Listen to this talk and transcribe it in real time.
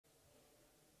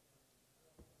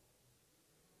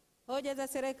Hoja za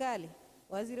serikali.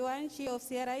 Waziri wa Nchi,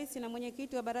 Ofisi ya Rais na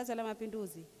Mwenyekiti wa Baraza la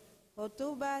Mapinduzi.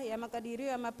 Hotuba ya makadirio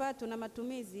ya mapato na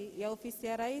matumizi ya Ofisi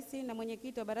ya Rais na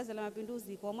Mwenyekiti wa Baraza la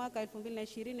Mapinduzi kwa mwaka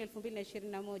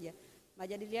 2020-2021.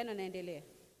 Majadiliano yanaendelea.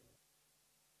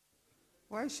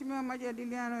 Waheshimiwa,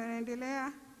 majadiliano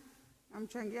yanaendelea.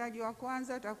 Mchangiaji wa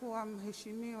kwanza atakuwa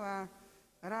Mheshimiwa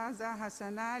Baraza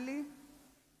Hassan Ali,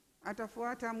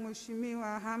 atafuata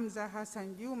Mheshimiwa Hamza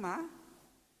Hassan Juma,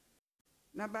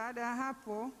 na baada ya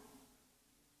hapo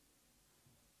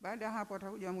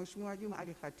atakuja Mheshimiwa Juma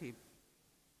Ali Khatib.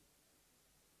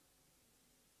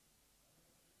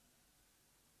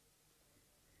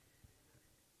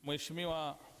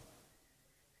 Mheshimiwa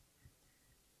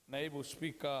Naibu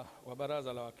Spika wa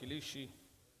Baraza la Wawakilishi,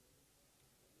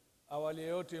 awali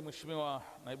yote Mheshimiwa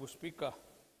Naibu Spika,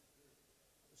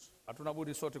 hatuna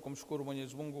budi sote kumshukuru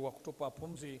Mwenyezi Mungu kwa kutupa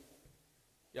pumzi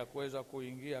ya kuweza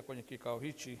kuingia kwenye kikao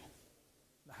hichi,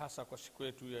 na hasa kwa siku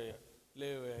yetu ya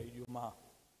leo ya Ijumaa.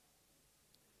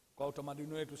 Kwa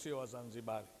utamaduni wetu sio wa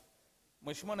Zanzibar.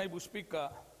 Mheshimiwa Naibu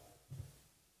Spika,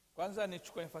 kwanza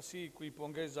nichukue nafasi hii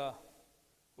kuipongeza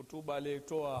hotuba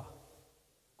aliyotoa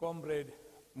Comrade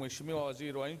Mheshimiwa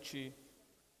Waziri wa Nchi,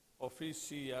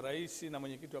 Ofisi ya Rais na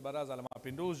Mwenyekiti wa Baraza la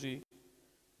Mapinduzi,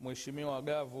 Mheshimiwa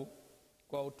Gavu,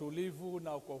 kwa utulivu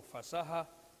na kwa ufasaha,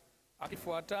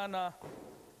 akifuatana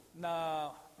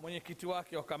na mwenyekiti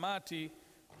wake wa kamati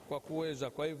kwa kuweza.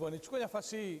 Kwa hivyo nichukue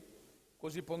nafasi hii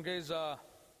kuzipongeza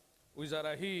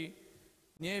wizara hii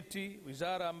nyeti,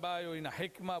 wizara ambayo ina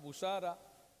hekima, busara,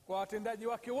 kwa watendaji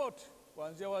wake wote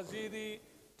kuanzia waziri,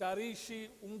 tarishi,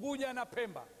 Unguja na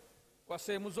Pemba, kwa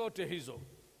sehemu zote hizo.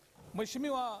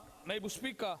 Mheshimiwa Naibu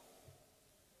Spika,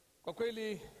 kwa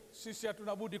kweli sisi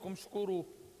hatuna budi kumshukuru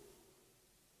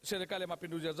Serikali ya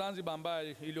Mapinduzi ya Zanzibar ambayo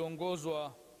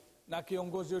iliongozwa na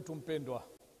kiongozi wetu mpendwa,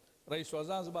 Rais wa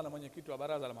Zanzibar na Mwenyekiti wa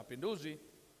Baraza la Mapinduzi,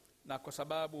 na kwa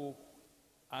sababu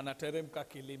anateremka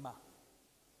kilima.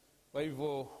 Kwa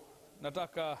hivyo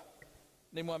nataka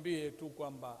nimwambie tu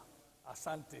kwamba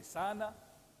asante sana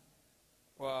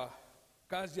kwa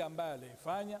kazi ambayo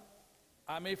aliifanya.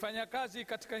 Ameifanya kazi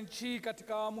katika nchi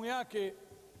katika awamu yake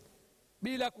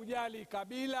bila kujali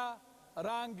kabila,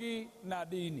 rangi na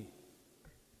dini.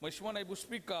 Mheshimiwa Naibu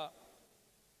Spika,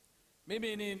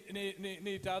 mimi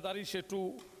nitahadharishe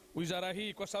tu wizara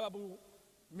hii kwa sababu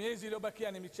miezi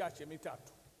iliyobakia ni michache,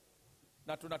 mitatu,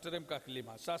 na tunateremka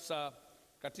kilima. Sasa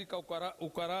katika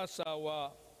ukurasa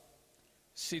wa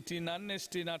 64,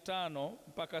 65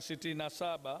 mpaka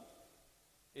 67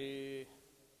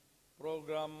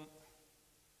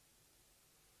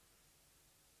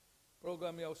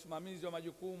 program ya usimamizi wa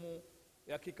majukumu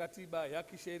ya kikatiba ya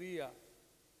kisheria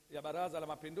ya Baraza la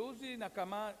Mapinduzi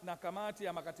na kamati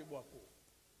ya makatibu wakuu.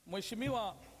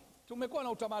 Mheshimiwa, tumekuwa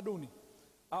na utamaduni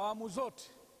awamu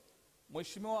zote,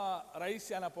 Mheshimiwa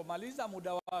Rais anapomaliza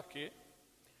muda wake,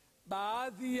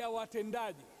 baadhi ya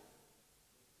watendaji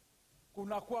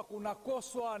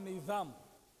kunakoswa nidhamu,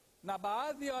 na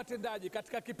baadhi ya watendaji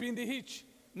katika kipindi hichi,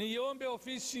 niombe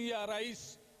Ofisi ya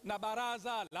Rais na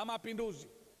Baraza la Mapinduzi,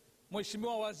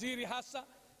 Mheshimiwa Waziri hasa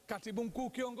Katibu Mkuu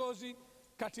kiongozi,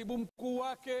 Katibu Mkuu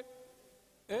wake,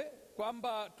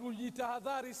 kwamba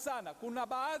tujitahadhari sana. Kuna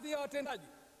baadhi ya watendaji,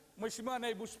 Mheshimiwa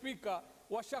Naibu Spika,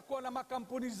 washakuwa na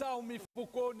makampuni zao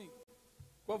mifukoni.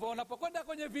 Kwa hivyo wanapokwenda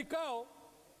kwenye vikao,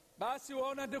 basi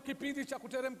waona ndio kipindi cha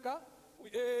kuteremka,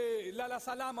 lala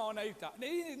salama wanaita.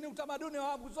 Hii ni utamaduni wa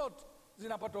awamu zote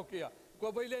zinapotokea. Kwa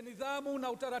hivyo ile nidhamu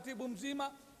na utaratibu mzima.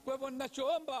 Kwa hivyo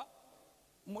ninachoomba,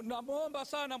 namuomba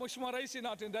sana Mheshimiwa Rais na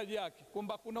watendaji yake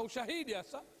kwamba kuna ushahidi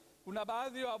hasa, kuna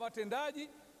baadhi ya watendaji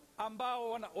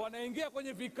ambao wanaingia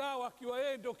kwenye vikao akiwa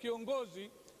yeye ndio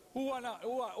kiongozi,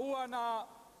 huwa na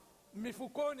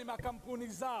mifukoni makampuni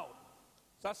zao.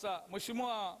 Sasa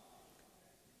Mheshimiwa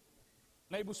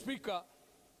Naibu Spika,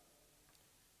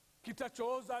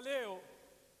 kitachooza leo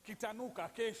kitanuka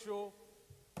kesho.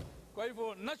 Kwa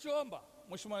hivyo ninachoomba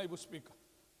Mheshimiwa Naibu Spika,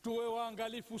 tuwe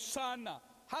waangalifu sana,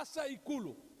 hasa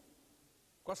Ikulu,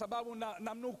 kwa sababu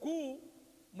namnukuu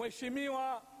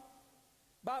Mheshimiwa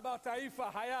Baba wa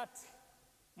Taifa hayati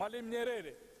Mwalimu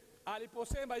Nyerere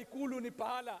aliposema Ikulu ni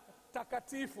pahala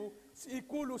takatifu,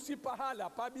 Ikulu si pahala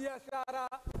pa biashara.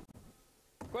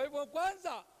 Kwa hivyo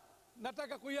kwanza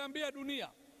nataka kuiambia dunia,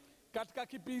 katika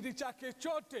kipindi chake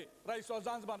chote Rais wa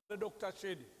Zanzibar na Dr.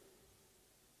 Shedi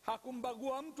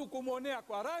hakumbagua mtu kumwonea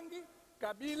kwa rangi,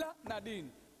 kabila na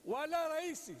dini. Wala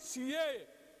rais, si yeye,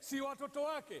 si watoto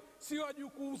wake, si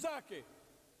wajukuu zake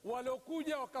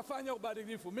waliokuja wakafanya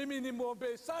ubadilifu. Mimi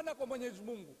nimwombee sana kwa Mwenyezi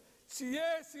Mungu, si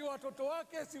yeye, si watoto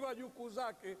wake, si wajukuu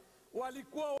zake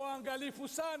walikuwa waangalifu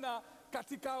sana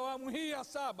katika awamu hii ya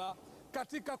saba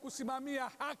katika kusimamia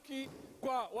haki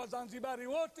kwa Wazanzibari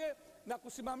wote na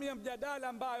kusimamia mjadala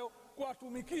ambayo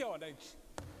kuwatumikia wananchi.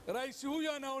 Rais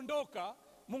huyo anaondoka,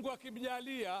 Mungu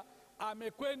akimjalia,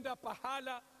 amekwenda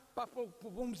pahala pa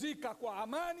kupumzika kwa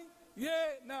amani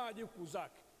ye na wajukuu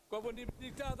zake. Kwa hivyo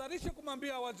nitahadharisha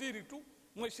kumwambia waziri tu,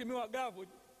 Mheshimiwa Gavu,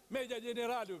 Meja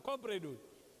Jenerali, comrade,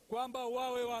 kwamba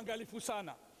wawe waangalifu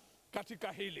sana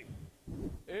katika hili.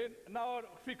 Na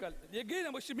fika jingine,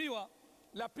 Mheshimiwa,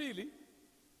 la pili,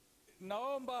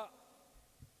 naomba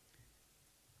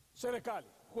serikali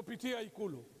kupitia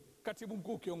Ikulu, Katibu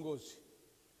Mkuu Kiongozi,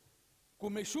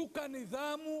 kumeshuka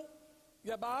nidhamu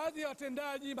ya baadhi ya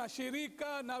watendaji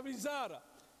mashirika na wizara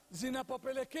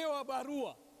zinapopelekewa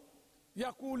barua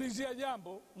ya kuulizia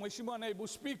jambo, Mheshimiwa Naibu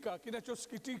Spika,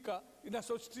 kinachosikitika,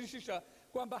 inasositisha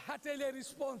kwamba hata ile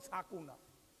response hakuna.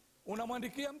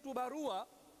 Unamwandikia mtu barua,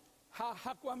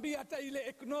 hakuambia hata ile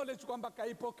acknowledge kwamba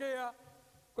kaipokea.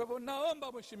 Kwa hivyo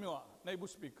naomba Mheshimiwa Naibu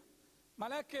Spika,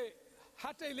 manake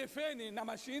hata ile feni na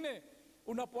mashine,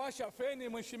 unapowasha feni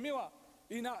Mheshimiwa,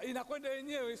 inakwenda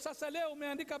yenyewe. Sasa leo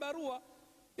umeandika barua,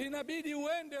 inabidi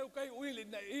uende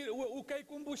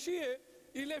ukaikumbushie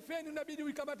ile feni, inabidi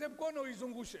uikamate mkono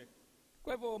uizungushe.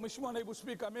 Kwa hivyo Mheshimiwa Naibu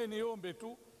Spika, mimi niombe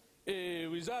tu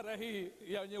wizara hii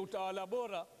yenye utawala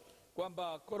bora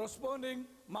kwamba corresponding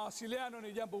mawasiliano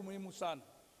ni jambo muhimu sana.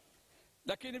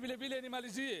 Lakini vile vile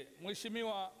nimalizie,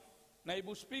 Mheshimiwa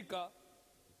Naibu Spika,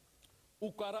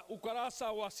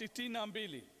 ukurasa wa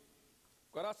 62,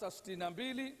 ukurasa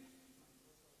 62,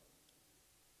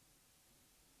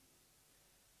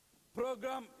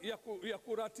 program ya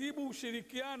kuratibu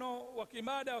ushirikiano wa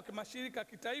kimada wa mashirika ya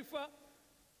kitaifa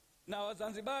na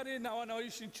Wazanzibari na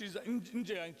wanaoishi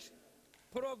nje ya nchi.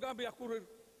 Program ya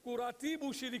kuratibu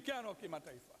ushirikiano wa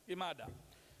kimataifa kimada.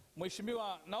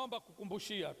 Mheshimiwa, naomba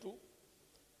kukumbushia tu,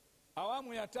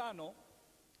 awamu ya 5,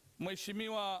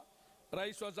 Mheshimiwa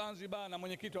Rais wa Zanzibar na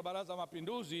mwenyekiti wa Baraza la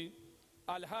Mapinduzi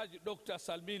Alhaji Dr.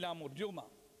 Salmin Amur Juma,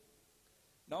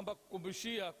 naomba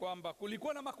kukumbushia kwamba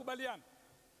kulikuwa na makubaliano,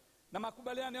 na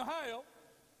makubaliano hayo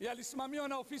yalisimamiwa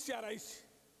na ofisi ya rais.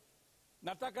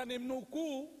 Nataka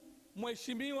nimnukuu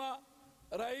Mheshimiwa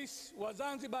Rais wa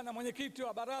Zanzibar na mwenyekiti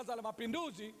wa Baraza la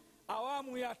Mapinduzi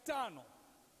awamu ya 5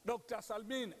 Dr.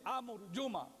 Salmin Amur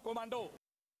Juma, komando: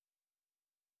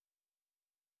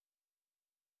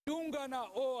 jiunga na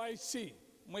OIC.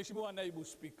 Mheshimiwa Naibu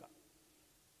Spika,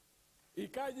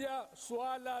 ikaja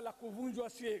suala la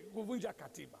kuvunja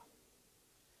katiba.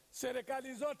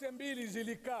 Serikali zote mbili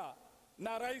zilikaa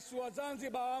na rais wa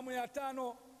Zanzibar awamu ya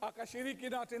 5 akashiriki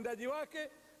na watendaji wake,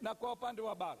 na kwa upande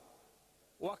wa bara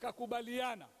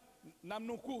wakakubaliana, na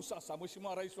mnukuu sasa,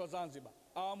 Mheshimiwa Rais wa Zanzibar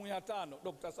awamu ya 5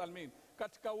 Dr. Salmin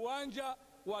katika uwanja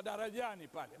wa Darajani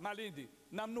pale Malindi,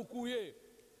 na mnukuu yeye,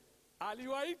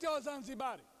 aliwaita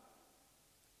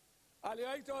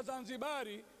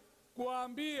Wazanzibari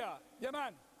kuambia,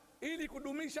 jamani, ili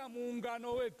kudumisha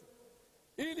muungano wetu,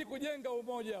 ili kujenga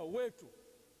umoja wetu,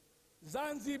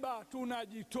 Zanzibar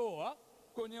tunajitoa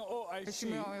kwenye OIC.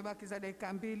 Mheshimiwa, umebaki za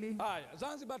dakika 2. Haya,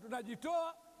 Zanzibar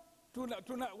tunajitoa,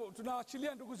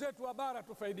 tunaachilia ndugu zetu wa bara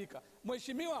tufaidika.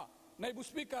 Mheshimiwa Naibu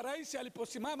Spika, rais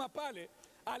aliposimama pale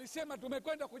alisema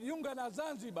tumekwenda kujiunga na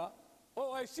Zanzibar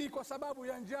OIC kwa sababu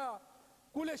ya njaa.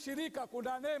 Kule shirika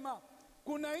kuna neema.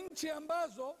 Kuna nchi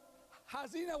ambazo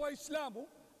hazina Waislamu,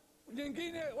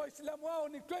 nyingine Waislamu wao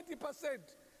ni 20%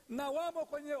 na wamo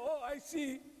kwenye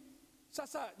OIC.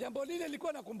 Sasa jambo lile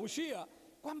lilikuwa nakumbushia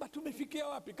kwamba tumefikia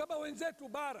wapi. Kama wenzetu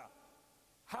bara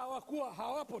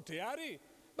hawapo tayari,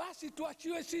 basi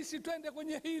tuachiwe sisi twende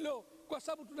kwenye hilo, kwa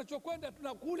sababu tunachokwenda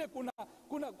kule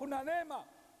kuna neema,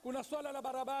 kuna swala la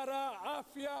barabara,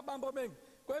 afya, mambo mengi.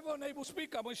 Kwa hivyo Naibu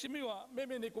Spika, Mheshimiwa,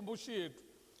 mimi nikumbushie tu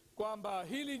kwamba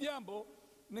hili jambo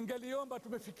ningeliomba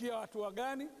tumefikia watu wa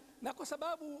gani, na kwa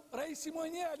sababu rais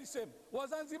mwenyewe alisema,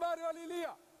 Wazanzibari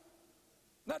walilia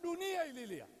na dunia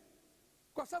ililia,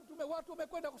 kwa sababu watu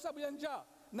wamekwenda kwa sababu ya njaa.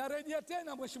 Na rejea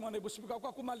tena Mheshimiwa Naibu Spika,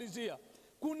 kwa kumalizia,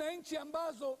 kuna nchi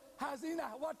ambazo hazina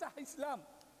hata Islamu.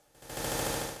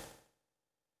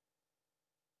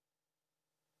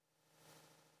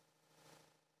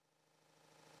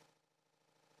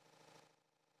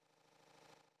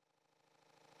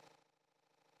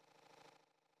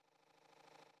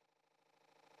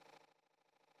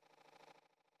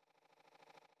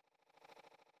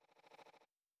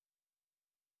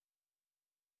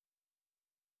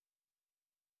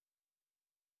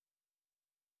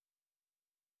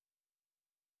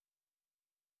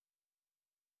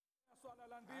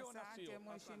 Asante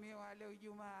Mheshimiwa. Leo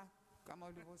Ijumaa kama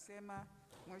ulivyosema,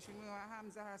 Mheshimiwa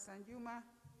Hamza Hassan Juma,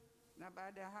 na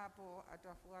baada ya hapo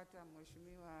atafuata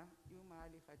Mheshimiwa Juma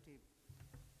Ali Khatibu.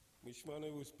 Mheshimiwa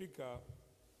Naibu Spika,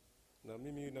 na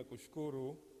mimi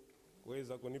nakushukuru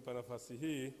kuweza kunipa nafasi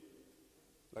hii,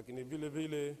 lakini vile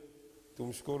vile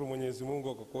tumshukuru Mwenyezi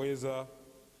Mungu kwa kuweza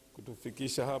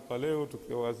kutufikisha hapa leo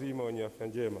tukiwa wazima wenye afya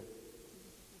njema.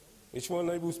 Mheshimiwa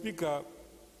Naibu Spika,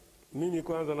 mimi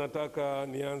kwanza nataka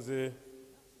nianze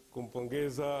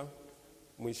kumpongeza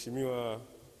Mheshimiwa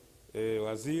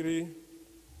Waziri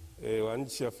wa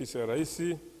Nchi Ofisi ya Rais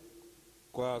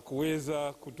kwa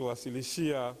kuweza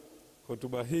kutuwasilishia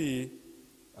hotuba hii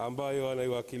ambayo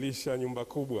anaiwakilisha nyumba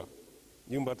kubwa,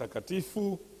 nyumba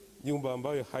takatifu, nyumba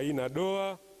ambayo haina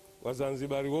doa.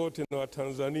 Wazanzibari wote na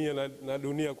Watanzania na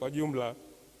dunia kwa jumla,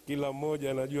 kila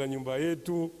mmoja anajua nyumba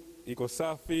yetu iko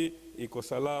safi, iko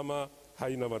salama,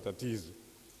 haina matatizo.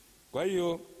 Kwa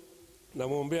hiyo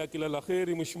namwombea kila la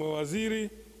kheri Mheshimiwa Waziri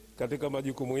katika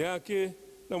majukumu yake,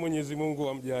 na Mwenyezi Mungu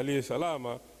amjalie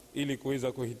salama ili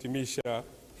kuweza kuhitimisha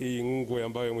hii ngwe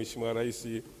ambayo Mheshimiwa Rais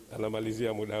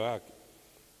anamalizia muda wake.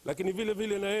 Lakini vile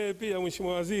vile na yeye pia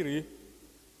Mheshimiwa Waziri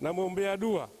namwombea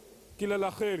dua kila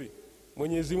la kheri,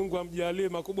 Mwenyezi Mungu amjalie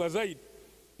makubwa zaidi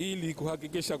ili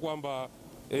kuhakikisha kwamba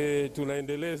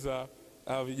tunaendeleza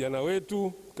vijana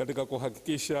wetu katika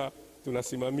kuhakikisha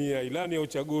tunasimamia ilani ya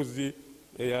uchaguzi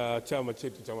ya chama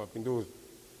chetu cha Mapinduzi.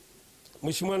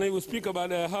 Mheshimiwa Naibu Spika,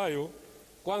 baada ya hayo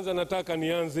kwanza nataka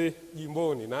nianze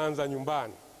jimboni, naanza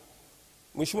nyumbani.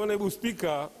 Mheshimiwa Naibu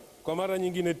Spika, kwa mara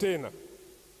nyingine tena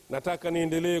nataka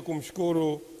niendelee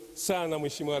kumshukuru sana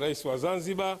Mheshimiwa Rais wa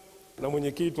Zanzibar na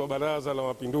mwenyekiti wa Baraza la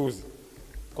Mapinduzi,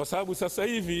 kwa sababu sasa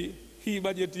hivi hii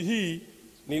bajeti hii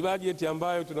ni bajeti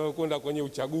ambayo tunayokwenda kwenye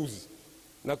uchaguzi,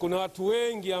 na kuna watu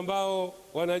wengi ambao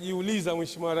wanajiuliza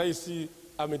Mheshimiwa Rais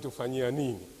ametufanyia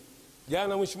nini.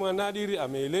 Jana Mheshimiwa Nadiri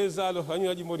ameeleza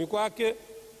alofanywa jimboni kwake,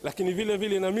 lakini vile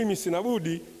vile na mimi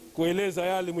sinabudi kueleza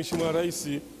yale Mheshimiwa Rais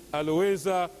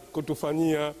aloweza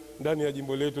kutufanyia ndani ya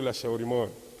jimbo letu la Shauri Moyo.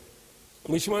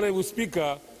 Mheshimiwa Naibu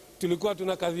Spika, tulikuwa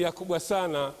tuna kadhia kubwa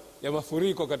sana ya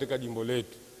mafuriko katika jimbo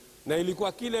letu, na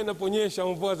ilikuwa kile inaponyesha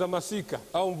mvua za masika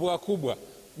au mvua kubwa,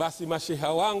 basi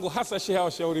masheha wangu hasa sheha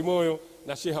wa Shauri Moyo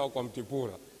na sheha wa kwa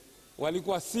Mtipura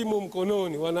walikuwa simu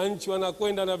mkononi, wananchi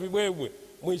wanakwenda na vibwebwe,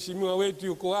 mheshimiwa wetu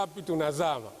yuko wapi,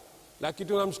 tunazama. Lakini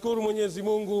tunamshukuru Mwenyezi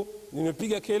Mungu,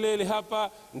 nimepiga kelele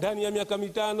hapa ndani ya miaka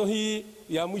mitano hii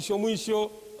ya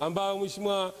mwisho ambayo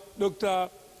Mheshimiwa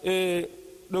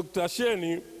Dr.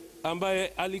 Sheni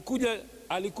ambaye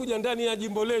alikuja ndani ya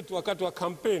jimbo letu wakati wa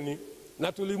kampeni,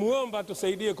 na tulimuomba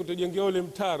tusaidie kutujengea ule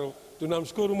mtaro.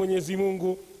 Tunamshukuru Mwenyezi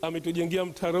Mungu ametujengea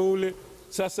mtaro ule.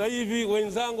 Sasa hivi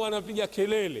wenzangu wanapiga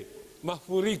kelele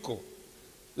mafuriko,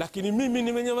 lakini mimi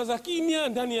nimenyamaza kimya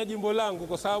ndani ya jimbo langu,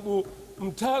 kwa sababu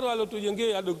mtaro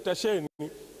alotujengea Dr. Sheni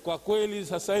kwa kweli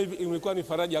sasa hivi imekuwa ni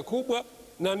faraja kubwa,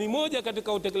 na ni moja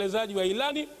katika utekelezaji wa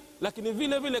ilani, lakini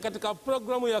vile vile katika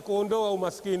programu ya kuondoa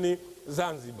umaskini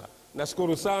Zanzibar.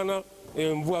 Nashukuru sana,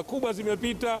 mvua kubwa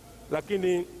zimepita,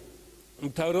 lakini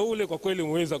mtaro ule kwa kweli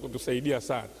umeweza kutusaidia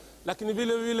sana. Lakini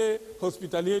vile vile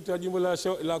hospitali yetu ya jimbo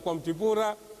la kwa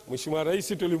Mtipura, Mheshimiwa Rais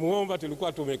tulimuomba,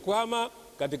 tulikuwa tumekwama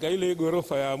katika ile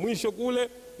gorofa ya mwisho kule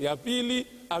ya pili,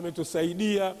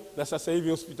 ametusaidia na sasa hivi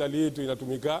hospitali yetu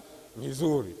inatumika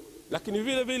vizuri. Lakini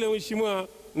vile vile Mheshimiwa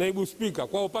Naibu Spika,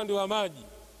 kwa upande wa maji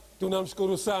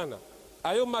tunamshukuru sana.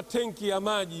 Hayo matenki ya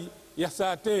maji ya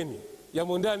Saateni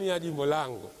yamo ndani ya jimbo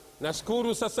langu.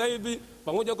 Nashukuru sasa hivi,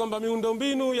 pamoja kwamba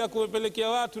miundombinu ya kupelekea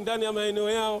watu ndani ya maeneo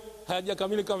yao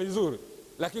hayajakamilika vizuri,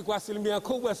 lakini kwa asilimia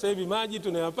kubwa sasa hivi maji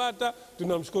tunayapata.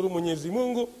 Tunamshukuru Mwenyezi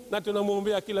Mungu na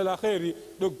tunamwombea kila la kheri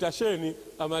Dr. Sheni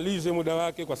amalize muda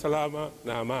wake kwa salama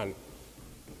na amani.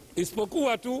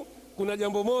 Isipokuwa tu kuna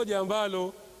jambo moja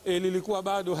ambalo lilikuwa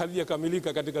bado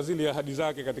halijakamilika katika zile ahadi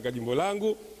zake katika jimbo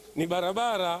langu, ni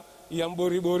barabara ya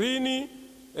Mboriborini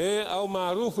au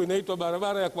maarufu inaitwa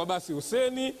barabara ya kwa basi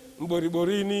Huseni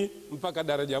Mboriborini mpaka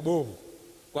Daraja Bovu.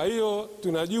 Kwa hiyo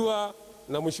tunajua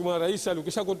na Mheshimiwa Rais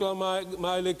alikwisha kutoa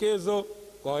maelekezo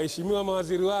kwa waheshimiwa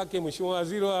mawaziri wake, Mheshimiwa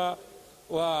Waziri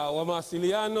wa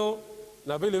Mawasiliano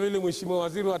na vile vile Mheshimiwa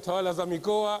Waziri wa Tawala za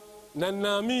Mikoa, na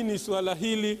ninaamini swala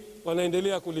hili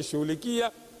wanaendelea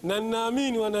kulishughulikia, na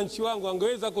ninaamini wananchi wangu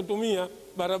wangeweza kutumia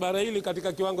barabara hili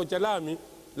katika kiwango cha lami,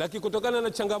 lakini kutokana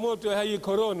na changamoto ya hii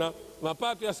corona,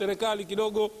 mapato ya serikali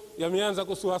kidogo yameanza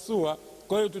kusuasua.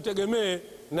 Kwa hiyo tutegemee,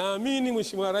 naamini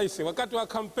Mheshimiwa Rais wakati wa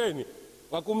kampeni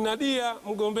wa kumnadia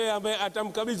mgombea ambaye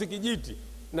atamkabidhi kijiti,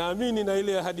 naamini na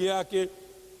ile ahadi yake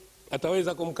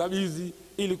ataweza kumkabidhi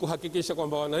ili kuhakikisha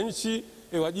kwamba wananchi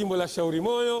wa jimbo la Shauri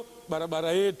Moyo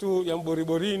barabara yetu ya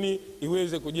Mboriborini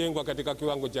iweze kujengwa katika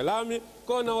kiwango cha lami.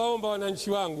 Kwa na waomba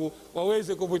wananchi wangu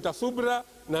waweze kuvuta subra,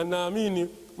 na naamini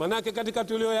manake katika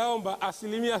tulioyaomba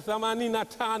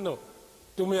 85%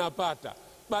 tumeyapata,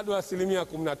 bado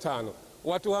 15%.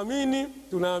 Watuamini,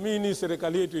 tunaamini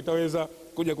serikali yetu itaweza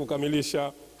kuja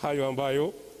kukamilisha hayo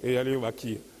ambayo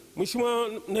yaliyobakia. Mheshimiwa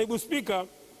Naibu Spika,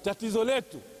 tatizo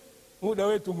letu muda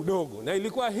wetu mdogo, na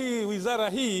ilikuwa hii wizara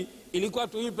hii ilikuwa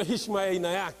tuipe heshima ya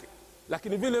aina yake,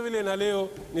 lakini vile vile na leo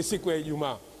ni siku ya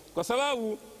Ijumaa. Kwa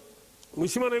sababu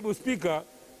Mheshimiwa Naibu Spika,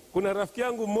 kuna rafiki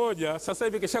yangu mmoja sasa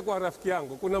hivi kishakuwa rafiki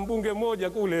yangu, kuna mbunge mmoja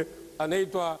kule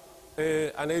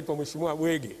anaitwa Mheshimiwa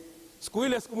Bwege. Siku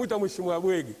ile sikumuita Mheshimiwa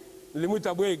Bwege,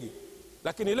 nilimuita Bwege,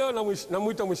 lakini leo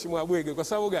namuita Mheshimiwa Bwege. Kwa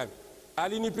sababu gani?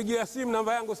 Alinipigia simu,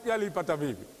 namba yangu sijui alipata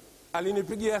vipi.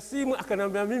 Alinipigia simu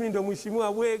akanambia mimi ndo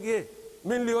Mheshimiwa Bwege.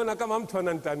 Mimi niliona kama mtu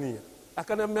ananitania.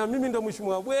 Akanambia mimi ndo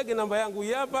Mheshimiwa Bwege, namba yangu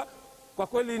hii hapa. Kwa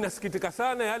kweli nasikitika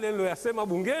sana yale niliyosema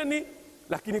bungeni,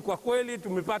 lakini kwa kweli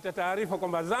tumepata taarifa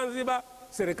kwamba Zanzibar,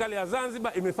 serikali ya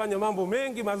Zanzibar imefanya mambo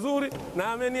mengi mazuri,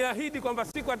 na ameniahidi kwamba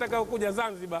siku atakayokuja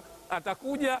Zanzibar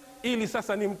atakuja ili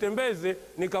sasa nimtembeze,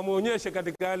 nikamuonyeshe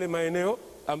katika yale maeneo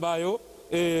ambayo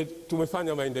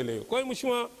tumefanya maendeleo. Kwa hiyo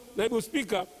Mheshimiwa Naibu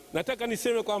Spika, nataka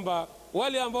niseme kwamba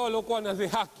wale ambao walikuwa na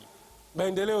haki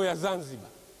maendeleo ya Zanzibar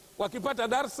wakipata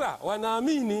darsa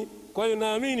wanaamini. Kwa hiyo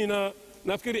naamini na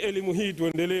nafikiri elimu hii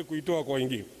tuendelee kuitoa kwa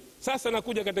wengine. Sasa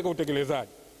nakuja katika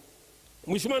utekelezaji.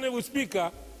 Mheshimiwa Naibu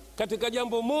Spika, katika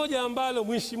jambo moja ambalo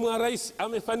Mheshimiwa Rais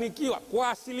amefanikiwa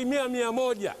kwa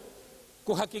 100%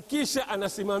 kuhakikisha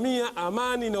anasimamia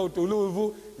amani na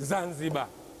utulivu Zanzibar.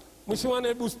 Mheshimiwa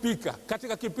Naibu Spika,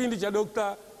 katika kipindi cha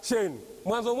Dr. Shein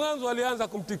mwanzo walianza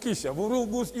kumtikisha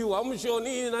vurugu, uamsho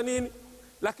nini na nini,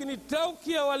 lakini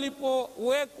taukia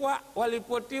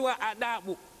walipotiwa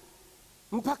adabu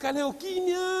mpaka leo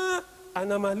kimya,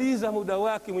 anamaliza muda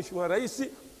wake Mheshimiwa Rais.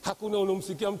 Hakuna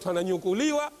unomsikia mtu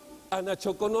ananyukuliwa,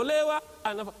 anachokonolewa,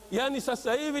 yani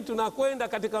sasa hivi tunakwenda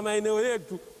katika maeneo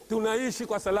yetu tunaishi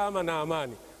kwa salama na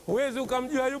amani. Huwezi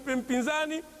ukamjua yupi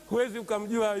mpinzani, huwezi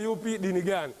ukamjua yupi dini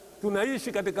gani.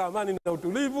 Tunaishi katika amani na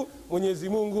utulivu. Mwenyezi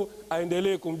Mungu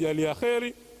aendelee kumjalia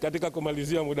kheri katika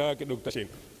kumalizia muda wake Dr. Shein.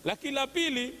 Lakini la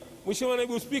pili, Mheshimiwa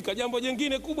Naibu Spika, jambo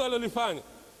jingine kubwa alilofanya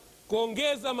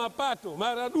kuongeza mapato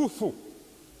maradufu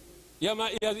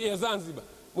ya Zanzibar.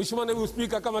 Mheshimiwa Naibu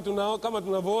Spika, kama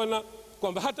tunavyoona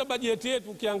kwamba hata bajeti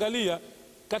yetu ukiangalia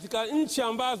katika nchi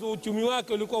ambazo uchumi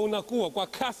wake ulikuwa unakuwa kwa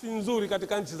kasi nzuri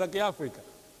katika nchi za Kiafrika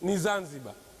ni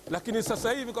Zanzibar. Lakini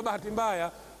sasa hivi kwa bahati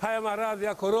mbaya haya maradhi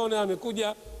ya corona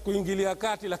yamekuja kuingilia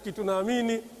kati, lakini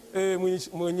tunaamini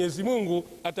Mwenyezi Mungu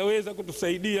ataweza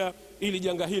kutusaidia ili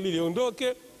janga hili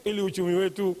liondoke, ili uchumi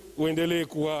wetu uendelee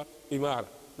kuwa imara.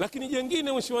 Lakini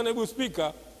jengine Mheshimiwa Naibu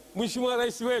Spika, Mheshimiwa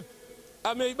Rais wetu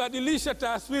ameibadilisha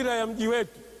taswira ya mji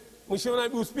wetu. Mheshimiwa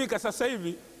Naibu Spika, sasa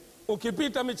hivi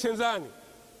ukipita Michenzani,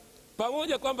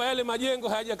 pamoja kwamba yale majengo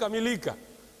hayajakamilika,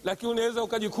 lakini unaweza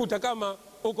ukajikuta kama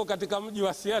uko katika mji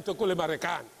wa Seattle kule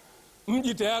Marekani.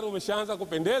 Mji tayari umeshaanza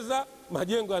kupendeza,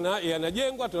 majengo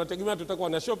yanajengwa, tunategemea tutakuwa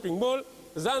na shopping mall.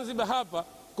 Zanzibar hapa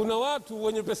kuna watu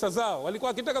wenye pesa zao walikuwa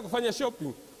wakitaka kufanya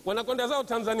shopping wanakwenda zao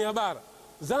Tanzania bara.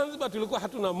 Zanzibar tulikuwa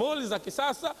hatuna mall za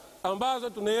kisasa ambazo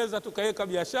tunaweza tukaweka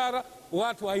biashara,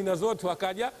 watu aina zote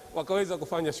wakaweza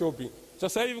kufanya shopping.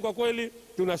 Sasa hivi kwa kweli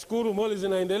tunashukuru mall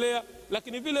zinaendelea,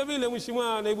 lakini vile vile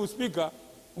Mheshimiwa Naibu Spika,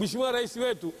 Mheshimiwa Rais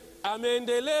wetu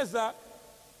ameendeleza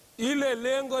ile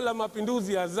lengo la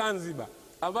mapinduzi ya Zanzibar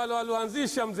ambalo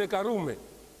alianzisha Mzee Karume,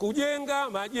 kujenga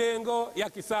majengo ya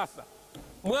kisasa.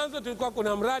 Mwanzo tulikuwa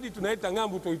kuna mradi tunaita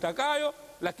Ng'ambu Tuitakayo,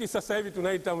 lakini sasa hivi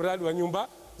tunaita mradi wa nyumba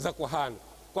za kuhani.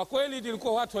 Kwa kweli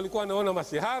tulikuwa watu walikuwa wanaona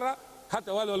masihara,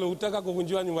 hata wale waliotaka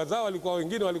kuvunjiwa nyumba zao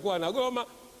wengine walikuwa wanagoma,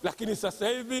 lakini sasa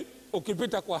hivi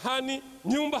ukipita kwa hani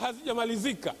nyumba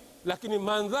hazijamalizika, lakini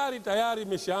mandhari tayari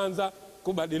imeshaanza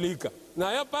kubadilika.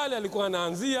 Na ya pale alikuwa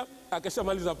anaanzia,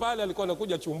 akishamaliza pale alikuwa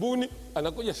anakuja Chumbuni,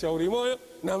 anakuja Shauri Moyo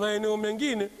na maeneo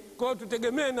mengine. Kwa hiyo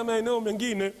tutegemee na maeneo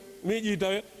mengine miji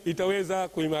itaweza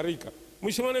kuimarika.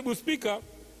 Mheshimiwa Naibu Spika,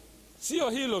 sio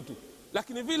hilo tu,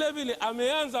 lakini vile vile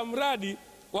ameanza mradi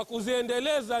wa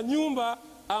kuziendeleza nyumba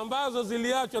ambazo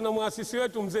ziliachwa na muasisi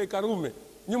wetu Mzee Karume.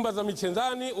 Nyumba za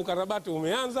Michenzani ukarabati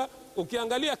umeanza.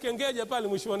 Ukiangalia Kengeja pale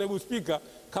Mheshimiwa Naibu Spika,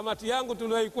 kamati yangu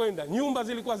tuliwahi kwenda, nyumba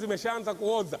zilikuwa zimeshaanza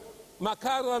kuoza,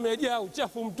 makaro yamejaa,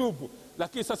 uchafu mtupu.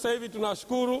 Lakini sasa hivi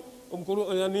tunashukuru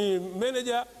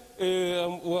meneja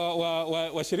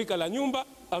wa shirika la nyumba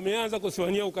ameanza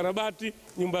kusimamia ukarabati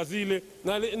nyumba zile,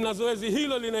 na zoezi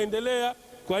hilo linaendelea.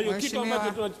 Kwa hiyo kitu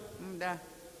ambacho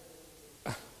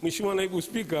Mheshimiwa Naibu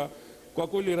Spika, kwa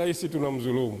kweli rais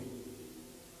tunamdhulumu.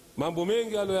 Mambo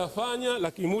mengi aliyoyafanya,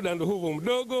 lakini muda ndio huo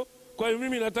mdogo. Kwa hiyo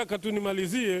mimi nataka tu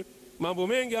nimalizie mambo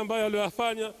mengi ambayo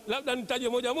aliyoyafanya, labda nitaje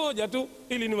moja tu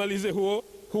ili nimalize huo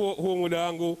muda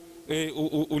wangu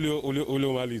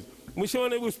uliomaliza. Mheshimiwa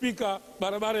Naibu Spika,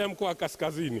 barabara ya mkoa wa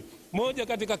Kaskazini, moja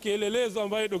katika kielelezo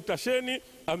ambaye Dr. Sheni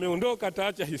ameondoka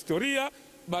ataacha historia.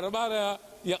 Barabara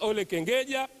ya Ole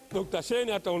Kengeja, Dr.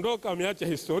 Sheni ataondoka ameacha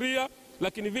historia.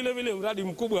 Lakini vile vile mradi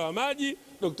mkubwa wa maji,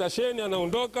 Dr. Sheni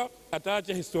anaondoka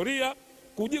ataacha historia.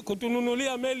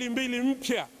 Kutununulia meli 2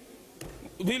 mpya,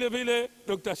 vile vile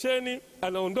Dr. Sheni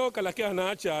anaondoka lakini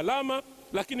anaacha alama.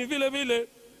 Lakini vile vile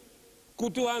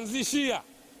kutuanzishia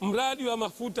mradi wa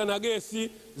mafuta na gesi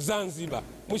Zanzibar.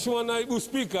 Mheshimiwa Naibu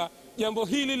Spika, jambo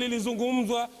hili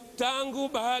lilizungumzwa tangu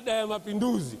baada ya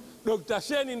mapinduzi. Dr.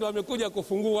 Sheni ndo amekuja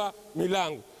kufungua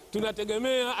milango.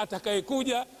 Tunategemea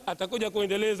atakuja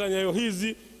kuendeleza nyayo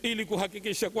hizi ili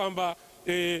kuhakikisha kwamba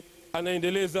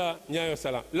anaendeleza nyayo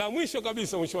salama. La mwisho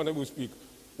kabisa, Mheshimiwa Naibu Spika,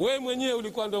 wewe mwenyewe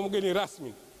ulikuwa ndo mgeni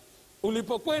rasmi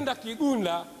ulipokwenda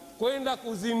Kigunda kwenda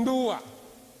kuzindua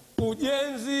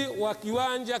ujenzi wa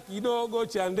kiwanja kidogo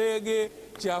cha ndege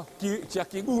cha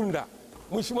Kigunda.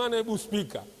 Mheshimiwa Naibu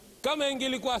Spika, kama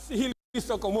ingelikuwa hili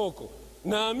sokomoko,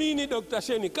 naamini Dr.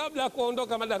 Sheni kabla ya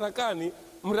kuondoka madarakani,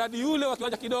 mradi ule wa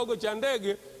kiwanja kidogo cha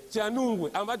ndege cha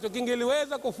Nungwe ambacho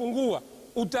kingeliweza kufungua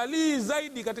utalii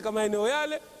zaidi katika maeneo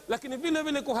yale, lakini vile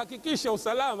vile kuhakikisha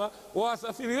usalama wa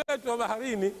wasafiri wetu wa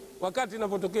baharini wakati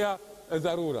inapotokea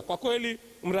dharura. Kwa kweli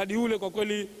mradi ule kwa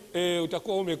kweli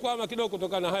utakuwa umekwama kidogo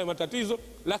kutokana na haya matatizo,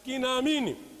 lakini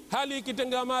naamini hali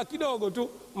ikitengamaa kidogo tu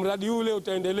mradi ule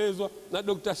utaendelezwa na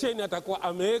Dr. Sheni atakuwa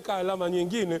ameweka alama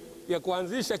nyingine ya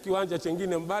kuanzisha kiwanja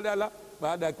chengine mbadala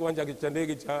baada ya kiwanja cha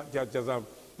ndege cha Zanzibar.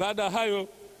 Baada hayo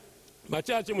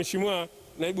machache, Mheshimiwa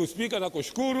Naibu Spika,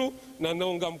 nakushukuru na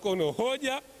naunga mkono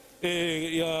hoja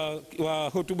wa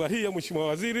hotuba hii ya Mheshimiwa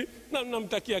Waziri na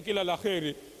namtakia kila la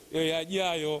kheri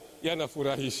yajayo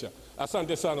yanafurahisha.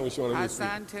 Asante sana Mheshimiwa Naibu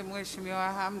Spika. Asante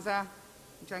Mheshimiwa Hamza.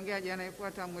 Mchangiaji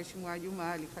anayefuata Mheshimiwa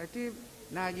Juma Ali Khatib,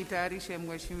 na ajitayarishe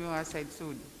Mheshimiwa Said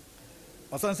Sudi.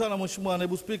 Asante sana Mheshimiwa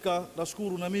Naibu Spika,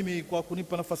 nashukuru na mimi kwa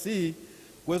kunipa nafasi hii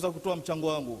kuweza kutoa mchango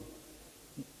wangu.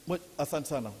 Asante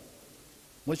sana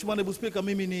Mheshimiwa Naibu Spika,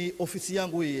 mimi ni ofisi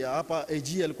yangu hii hapa,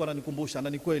 AG alikuwa ananikumbusha na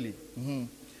ni kweli.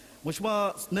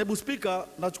 Mheshimiwa Naibu Spika,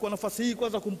 nachukua nafasi hii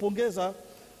kwanza kumpongeza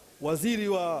Waziri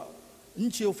wa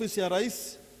Nchi Ofisi ya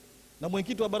Rais na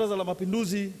Mwenyekiti wa Baraza la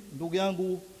Mapinduzi ndugu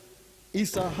yangu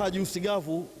Isa Haji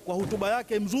Usigavu kwa hotuba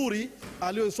yake mzuri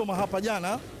aliyosoma hapa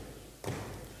jana.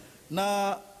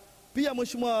 Na pia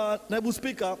Mheshimiwa Naibu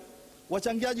Spika,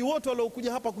 wachangiaji wote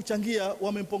waliokuja hapa kuchangia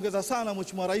wamempongeza sana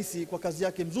Mheshimiwa Rais kwa kazi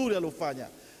yake mzuri aliyofanya,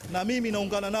 na mimi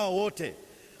naungana nao wote.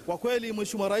 Kwa kweli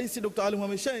Mheshimiwa Rais Dr. Ali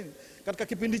Mohamed Shein katika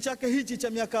kipindi chake hichi cha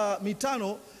miaka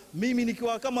 5, mimi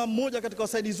nikiwa kama mmoja katika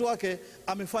wasaidizi wake,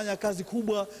 amefanya kazi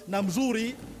kubwa na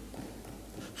mzuri,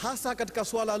 hasa katika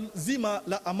swala zima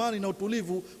la amani na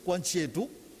utulivu kwa nchi yetu.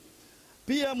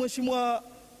 Pia Mheshimiwa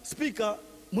Spika,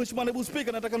 Mheshimiwa Naibu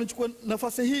Spika, nataka nichukue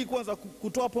nafasi hii kwanza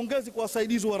kutoa pongezi kwa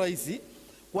wasaidizi wa Rais.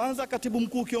 Kwanza Katibu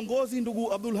Mkuu Kiongozi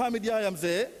ndugu Abdul Hamid Yahya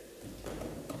Mzee,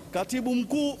 Katibu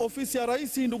Mkuu Ofisi ya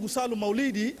Rais ndugu Salum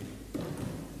Maulidi,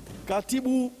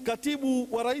 Katibu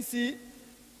wa Rais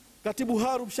Katibu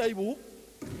Harub Shaibu,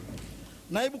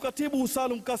 Naibu Katibu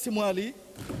Salum Kasim Ali,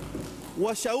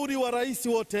 washauri wa Rais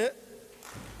wote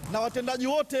na watendaji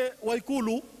wote wa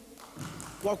Ikulu.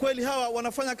 Kwa kweli hawa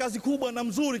wanafanya kazi kubwa na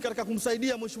mzuri katika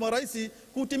kumsaidia Mheshimiwa Rais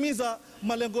kutimiza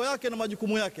malengo yake na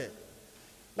majukumu yake.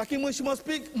 Lakini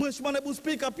Mheshimiwa Naibu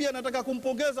Spika, pia nataka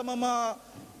kumpongeza mama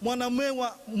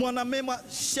Mwanamwema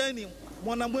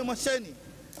Sheni.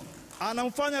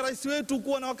 Anamfanya rais wetu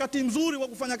kuwa na wakati mzuri wa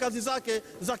kufanya kazi zake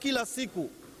za kila siku.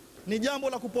 Ni jambo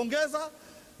la kupongeza,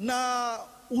 na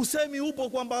usemi upo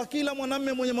kwamba kila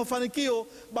mwanamume mwenye mafanikio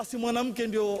basi mwanamke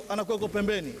ndio anakuwa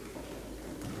pembeni.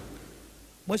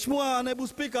 Mheshimiwa Naibu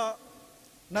Spika,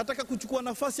 nataka kuchukua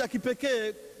nafasi ya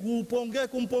kipekee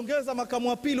kumpongeza makamu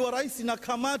wa pili wa rais na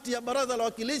kamati ya Baraza la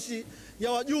Wawakilishi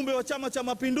ya wajumbe wa Chama cha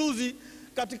Mapinduzi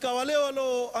katika wale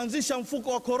walioanzisha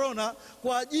mfuko wa korona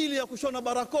kwa ajili ya kushona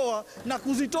barakoa na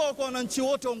kuzitoa kwa wananchi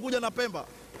wote wa Unguja na Pemba.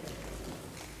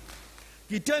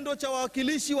 Kitendo cha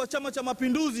wawakilishi wa Chama cha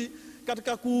Mapinduzi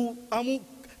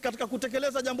katika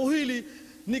kutekeleza jambo hili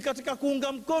ni katika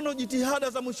kuunga mkono jitihada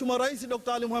za Mheshimiwa Rais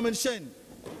Dr. Ali Mohamed Shein.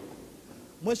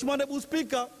 Mheshimiwa Naibu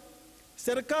Spika,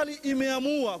 serikali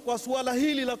imeamua kwa suala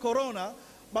hili la korona,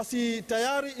 basi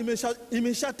tayari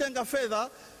imeshatenga fedha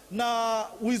na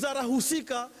wizara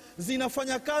husika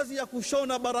zinafanya kazi ya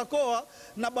kushona barakoa,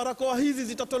 na barakoa hizi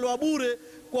zitatolewa bure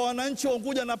kwa wananchi wa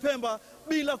Unguja na Pemba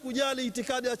bila kujali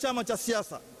itikadi ya chama cha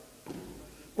siasa.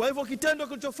 Kwa hivyo kitendo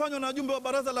kilichofanywa na wajumbe wa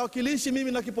Baraza la Wawakilishi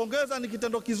mimi nakipongeza, ni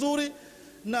kitendo kizuri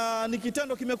na ni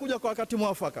kitendo kimekuja kwa wakati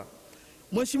mwafaka.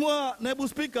 Mheshimiwa Naibu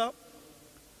Spika,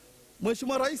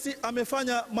 Mheshimiwa Rais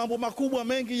amefanya mambo makubwa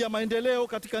mengi ya maendeleo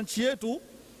katika nchi yetu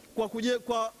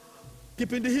kwa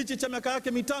kipindi hichi cha miaka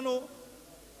yake mitano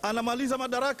anamaliza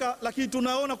madaraka, lakini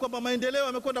tunaona kwamba maendeleo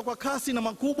yamekwenda kwa kasi na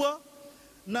makubwa,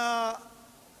 na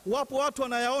wapo watu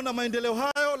wanayaona maendeleo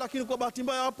hayo, lakini kwa bahati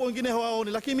mbaya wapo wengine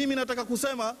hawaoni. Lakini mimi nataka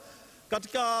kusema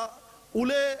katika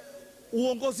ule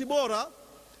uongozi bora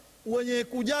wenye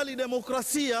kujali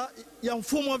demokrasia ya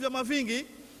mfumo wa vyama vingi,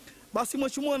 basi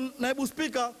Mheshimiwa Naibu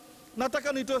Spika,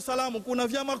 nataka nitoe salamu. Kuna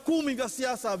vyama 10 vya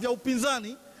siasa vya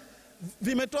upinzani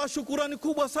vimetoa shukurani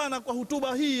kubwa sana kwa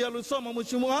hotuba hii aliyosoma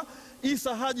Mheshimiwa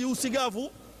Isa Haji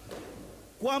Usigavu,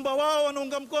 kwamba wao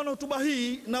wanaunga mkono hotuba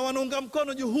hii na wanaunga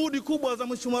mkono juhudi kubwa za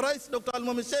Mheshimiwa Rais Dr. Ali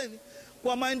Mohamed Shein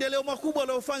kwa maendeleo makubwa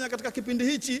aliyofanya katika kipindi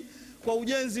hichi, kwa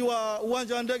ujenzi wa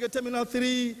uwanja wa ndege Terminal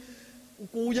 3,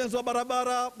 ujenzi wa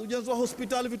barabara, ujenzi wa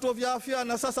hospitali, vituo vya afya,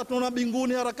 na sasa tunaona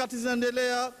Binguni harakati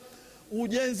zinaendelea,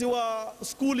 ujenzi wa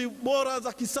skuli bora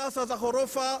za kisasa za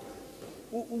ghorofa,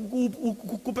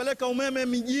 kupeleka umeme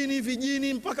mijini,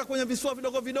 vijijini mpaka kwenye visiwa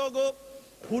vidogo vidogo,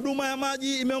 huduma ya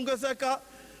maji imeongezeka.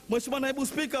 Mheshimiwa Naibu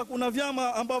Spika, kuna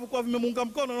vyama ambavyo kwa vimemunga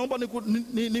mkono, naomba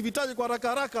nivitaje kwa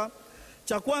haraka.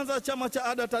 Cha kwanza chama cha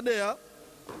ADA TADEA,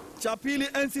 cha pili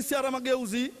NCCR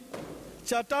Mageuzi,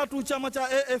 cha tatu chama cha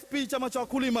AFP chama cha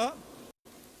wakulima,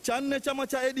 cha nne chama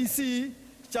cha ADC,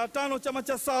 cha tano chama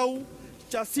cha SAU,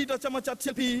 cha sita chama cha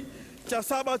TP, cha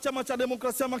saba chama cha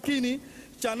Demokrasia Makini,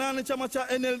 cha 8 chama cha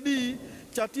NLD,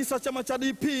 cha 9 chama cha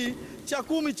DP, cha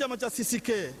 10 chama cha CCK.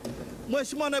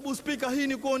 Mheshimiwa Naibu Spika, hii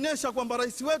ni kuonyesha kwamba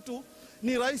rais wetu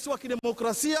ni rais wa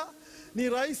kidemokrasia, ni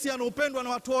rais anaopendwa na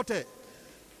watu wote.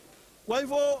 Kwa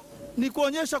hivyo ni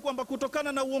kuonyesha kwamba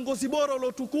kutokana na uongozi bora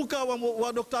uliotukuka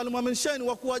wa Dr. Ali Mohamed Shein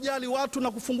wa kuwajali watu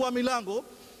na kufungua milango,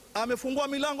 amefungua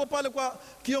milango pale kwa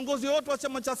kiongozi wote wa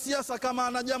chama cha siasa, kama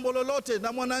ana jambo lolote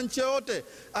na mwananchi yote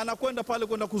anakwenda pale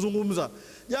kwenda kuzungumza.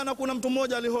 Jana kuna mtu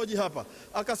mmoja alihoji hapa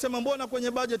akasema, mbona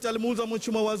kwenye bajeti alimuuza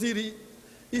Mheshimiwa Waziri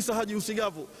Isa Haji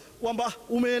Usigavu kwamba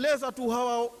umeeleza tu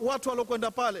hawa watu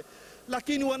waliokwenda pale,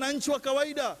 lakini wananchi wa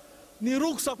kawaida ni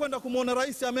ruksa kwenda kumwona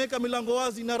rais. Ameweka milango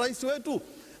wazi, na rais wetu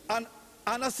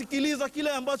anasikiliza kile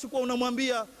ambacho kwa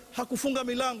unamwambia, hakufunga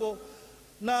milango.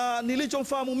 Na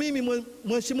nilichomfahamu mimi,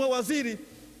 Mheshimiwa Waziri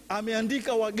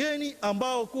ameandika wageni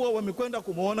ambao kuwa wamekwenda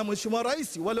kumwona Mheshimiwa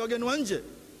Rais, wale wageni wa nje,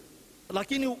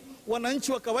 lakini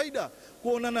wananchi wa kawaida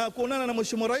kuonana na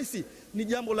Mheshimiwa Rais ni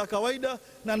jambo la kawaida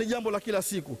na ni jambo la kila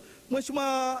siku.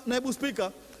 Mheshimiwa Naibu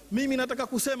Spika, mimi nataka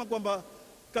kusema kwamba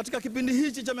katika kipindi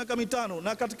hichi cha miaka mitano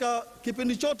na katika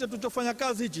kipindi chote tulichofanya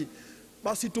kazi hichi,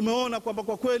 basi tumeona kwamba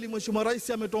kwa kweli Mheshimiwa Rais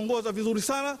ametongoza vizuri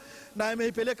sana na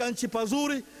ameipeleka nchi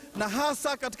pazuri, na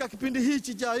hasa katika kipindi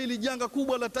hichi cha hili janga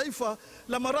kubwa la taifa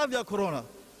la maradhi ya corona.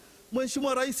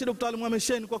 Mheshimiwa Rais Dr. Ali Mohamed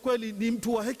Shein kwa kweli ni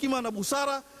mtu wa hekima na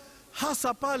busara,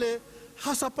 hasa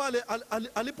pale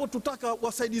alipotutaka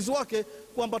wasaidizi wake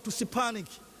kwamba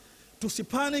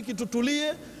tusipaniki,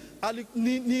 tutulie.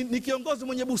 Ni kiongozi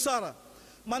mwenye busara.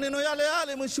 Maneno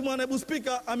yale Mheshimiwa Naibu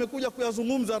Spika amekuja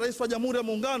kuyazungumza Rais wa Jamhuri ya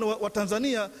Muungano wa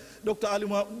Tanzania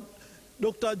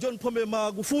Dr. John Pombe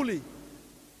Magufuli.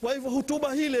 Kwa hivyo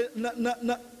hotuba hile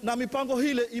na mipango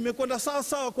hile imekwenda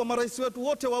sawa kwa marais wetu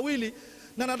wote wawili,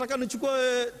 na nataka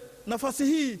nichukue nafasi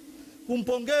hii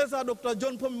kumpongeza Dr.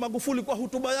 John Pombe Magufuli kwa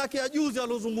hotuba yake ya juzi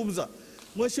aliyozungumza.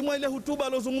 Mheshimiwa, ile hotuba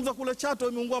aliyozungumza kule Chato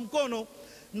imeungwa mkono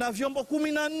na vyombo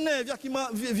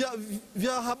 14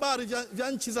 vya habari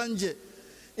vya nchi za nje.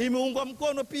 Imeungwa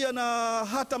mkono pia na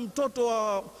hata mtoto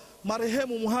wa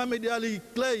marehemu Muhammad Ali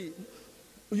Clay,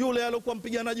 yule aliyokuwa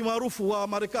mpiganaji maarufu wa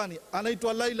Marekani,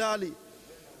 anaitwa Laila Ali.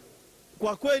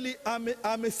 Kwa kweli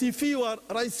amesifiwa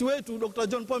rais wetu Dr.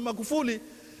 John Pombe Magufuli,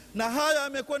 na haya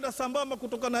amekwenda sambamba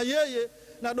kutokana yeye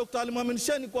na Dr. Ali Mohamed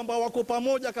Shein kwamba wako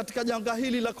pamoja katika janga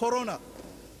hili la corona.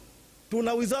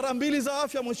 Tuna wizara mbili za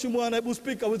afya, Mheshimiwa Naibu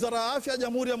Spika, Wizara ya Afya ya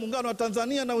Jamhuri ya Muungano wa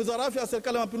Tanzania na Wizara ya Afya ya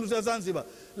Serikali ya Mapinduzi ya Zanzibar,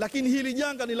 lakini hili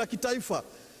janga ni la kitaifa.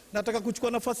 Nataka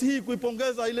kuchukua nafasi hii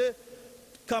kuipongeza ile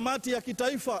kamati ya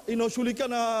kitaifa inayoshughulikia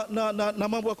na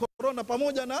mambo ya corona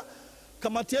pamoja na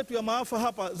kamati yetu ya maafa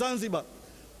hapa Zanzibar.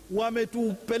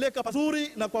 Wametupeleka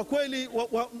pazuri, na kwa kweli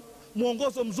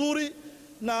mwongozo mzuri,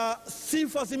 na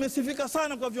sifa zimesifika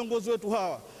sana kwa viongozi wetu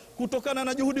hawa kutokana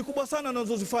na juhudi kubwa sana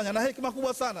wanazozifanya na hekima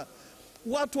kubwa sana.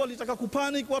 Watu walitaka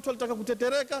kupanic, watu walitaka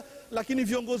kutetereka, lakini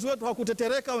viongozi wetu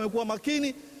hawakutetereka, wamekuwa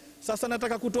makini. Sasa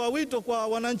nataka kutoa wito kwa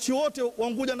wananchi wote wa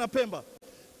Unguja na Pemba,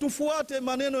 tufuate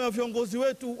maneno ya viongozi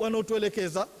wetu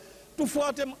wanaotuelekeza,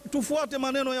 tufuate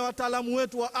maneno ya wataalamu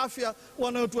wetu wa afya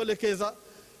wanaotuelekeza.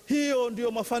 Hiyo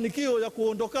ndio mafanikio ya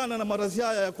kuondokana na maradhi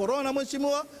haya ya corona.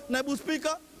 Mheshimiwa Naibu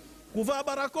Spika, kuvaa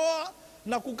barakoa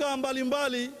na kukaa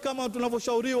mbalimbali kama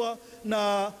tunavyoshauriwa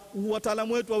na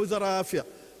wataalamu wetu wa Wizara ya Afya.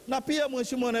 Na pia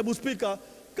Mheshimiwa Naibu Spika,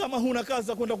 kama huna kazi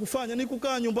za kwenda kufanya ni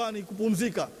kukaa nyumbani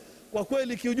kupumzika. Kwa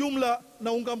kweli kiujumla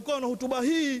naunga mkono hotuba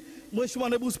hii Mheshimiwa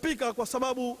Naibu Spika, kwa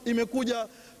sababu imekuja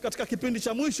katika kipindi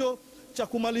cha mwisho cha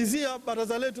kumalizia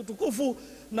baraza letu tukufu,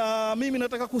 na mimi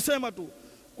nataka kusema tu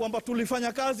kwamba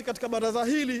tulifanya kazi katika baraza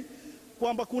hili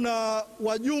kwamba kuna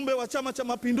wajumbe wa Chama cha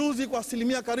Mapinduzi kwa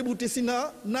asilimia karibu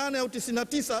 98 au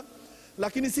 99,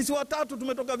 lakini sisi watatu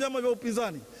tumetoka vyama vya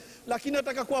upinzani. Lakini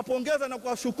nataka kuwapongeza na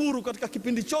kuwashukuru katika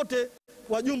kipindi chote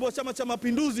wajumbe wa Chama cha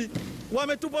Mapinduzi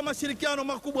wametupa mashirikiano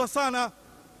makubwa sana.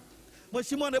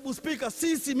 Mheshimiwa Naibu Spika,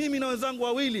 mimi na wenzangu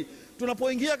wawili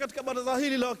tunapoingia katika baraza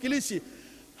hili la wawakilishi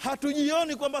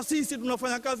hatujioni kwamba sisi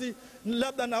tunafanya kazi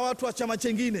labda na watu wa chama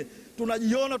chengine.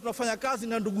 Tunajiona tunafanya kazi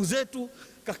na ndugu zetu,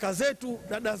 kaka zetu,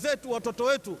 dada zetu, watoto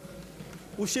wetu.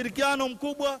 Ushirikiano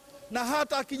mkubwa, na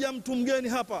hata akija mtu mgeni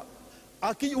hapa,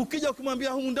 ukija ukimwambia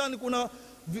humu ndani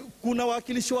kuna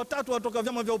wawakilishi watatu watoka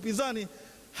vyama vya upinzani,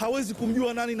 hawezi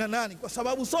kumjua nani na nani, kwa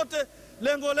sababu sote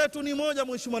lengo letu ni moja.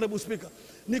 Mheshimiwa Naibu Spika,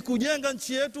 ni kujenga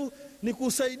nchi yetu, ni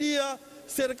kusaidia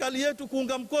serikali yetu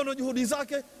kuunga mkono juhudi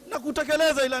zake na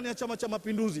kutekeleza ilani ya Chama cha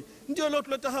Mapinduzi. Ndio leo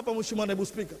tuleta hapa Mheshimiwa Naibu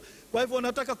Spika. Kwa hivyo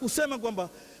nataka kusema kwamba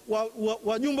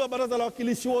wajumbe wa Baraza la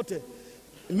Wawakilishi wote,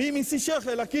 mimi si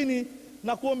shekhe, lakini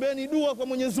na kuombeeni dua kwa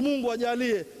Mwenyezi Mungu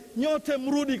ajalie nyote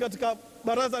mrudi katika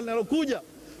baraza linalokuja,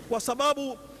 kwa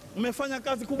sababu mmefanya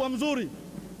kazi kubwa mzuri.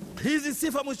 Hizi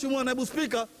sifa Mheshimiwa Naibu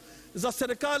Spika za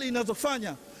serikali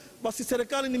inazofanya, basi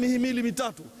serikali ni mihimili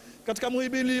mitatu. Katika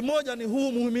muhimili moja ni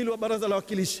huu muhimili wa Baraza la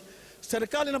Wawakilishi.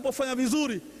 Serikali inapofanya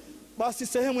vizuri, basi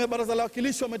sehemu ya Baraza la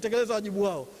Wawakilishi wametekeleza wajibu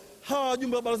wao. Hawa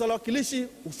wajumbe wa Baraza la Wawakilishi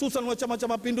hususan wa Chama cha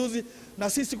Mapinduzi na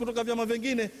sisi kutoka vyama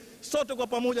vingine, sote kwa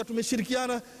pamoja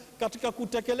tumeshirikiana katika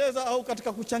kutekeleza au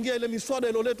katika kuchangia ile miswada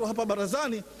iliyoletwa hapa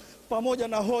barazani, pamoja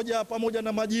na hoja, pamoja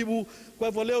na majibu. Kwa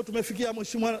hivyo leo tumefikia,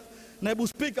 Mheshimiwa Naibu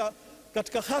Spika,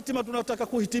 katika hatima tunataka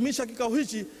kuhitimisha kikao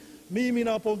hichi. Mimi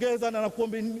nawapongeza na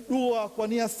nakuombe dua kwa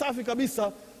nia safi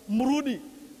kabisa mrudi.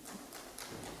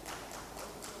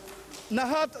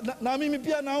 Na mimi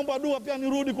pia naomba dua pia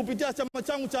nirudi kupitia chama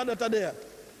changu cha ADA-TADEA.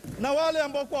 Na wale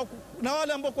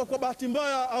ambao kwa bahati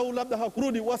mbaya au labda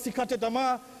hakurudi, wasikate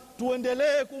tamaa,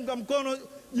 tuendelee kuunga mkono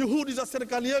juhudi za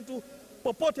serikali yetu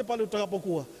popote pale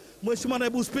tutakapokuwa. Mheshimiwa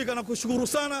Naibu Spika, nakushukuru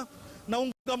sana,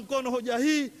 naunga mkono hoja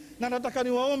hii, na nataka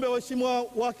niwaombe waheshimiwa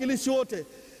wawakilishi wote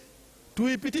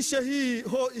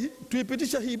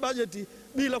tuipitishe hii bajeti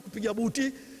bila kupiga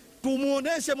buti.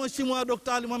 Tumuoneshe Mheshimiwa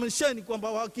Dr. Ali Mohamed Shein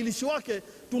kwamba wawakilishi wake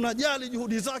tunajali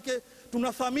juhudi zake,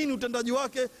 tunathamini utendaji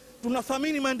wake,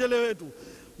 tunathamini maendeleo yetu.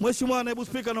 Mheshimiwa Naibu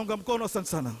Spika, naunga mkono. Asante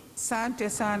sana. Asante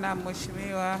sana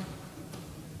Mheshimiwa.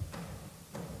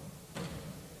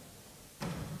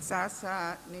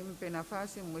 Sasa nimpe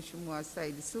nafasi Mheshimiwa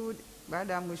Said Sud.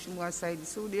 Baada ya Mheshimiwa Said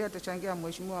Sud atachangia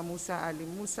Mheshimiwa Musa Ali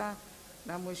Musa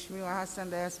na Mheshimiwa Hassan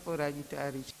Diaspora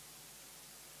ajitayarishe.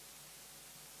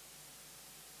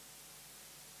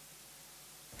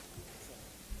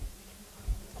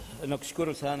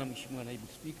 Nakushukuru sana Mheshimiwa Naibu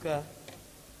Spika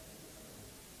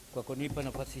kwa kunipa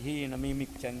nafasi hii na mimi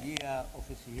kuchangia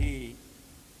ofisi hii,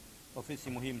 ofisi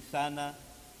muhimu sana,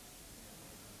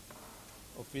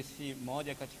 ofisi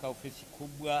moja katika ofisi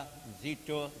kubwa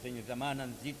nzito zenye dhamana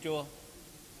nzito,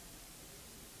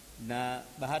 na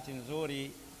bahati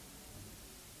nzuri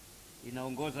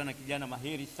inaongozwa na kijana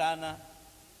mahiri sana,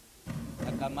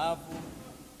 kakamavu,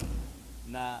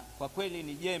 na kwa kweli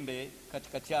ni jembe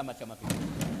katika Chama cha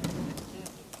Mapinduzi.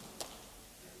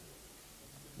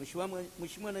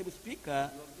 Mheshimiwa Naibu Spika,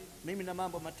 mimi na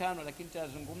mambo matano lakini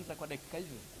nitazungumza kwa dakika hizo.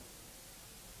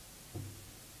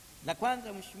 La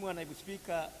kwanza, Mheshimiwa Naibu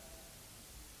Spika,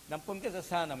 nampongeza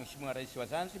sana Mheshimiwa Rais wa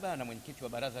Zanzibar na mwenyekiti wa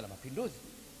Baraza la Mapinduzi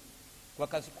kwa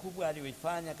kazi kubwa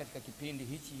aliyoifanya katika kipindi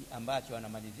hichi ambacho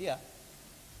anamalizia,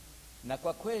 na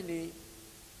kwa kweli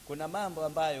kuna mambo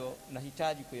ambayo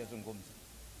nahitaji kuyazungumza.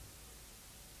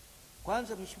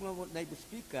 Kwanza, Mheshimiwa Naibu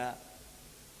Spika,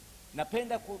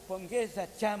 napenda kupongeza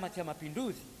Chama cha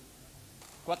Mapinduzi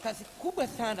kwa kazi kubwa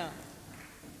sana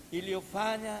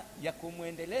iliyofanya ya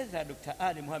kumwendeleza Dr.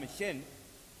 Ali Mohamed Shein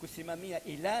kusimamia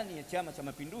ilani ya Chama cha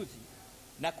Mapinduzi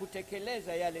na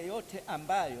kutekeleza yale yote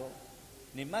ambayo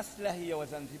ni maslahi ya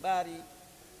Wazanzibari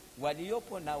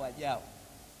waliopo na wajao.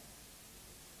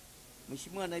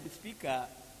 Mheshimiwa Naibu Spika,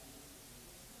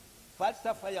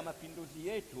 falsafa ya mapinduzi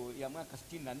yetu ya mwaka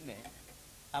 64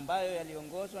 ambayo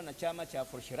yaliongozwa na chama cha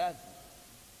Afro-Shirazi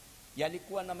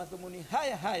yalikuwa na madhumuni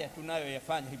haya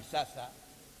tunayoyafanya hivi sasa,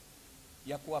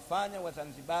 ya kuwafanya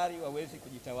Wazanzibari waweze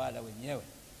kujitawala wenyewe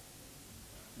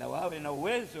na wawe na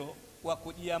uwezo wa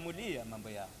kujiamulia mambo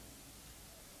yao.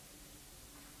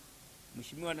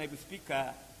 Mheshimiwa Naibu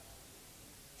Spika,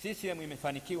 CCM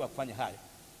imefanikiwa kufanya hayo.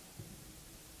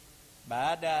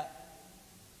 Baada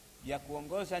ya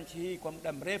kuongoza nchi hii kwa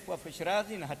muda mrefu Afro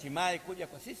Shirazi na hatimaye kuja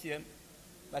kwa CCM,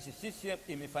 basi CCM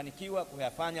imefanikiwa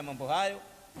kuyafanya mambo hayo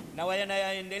na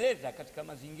wanayaendeleza katika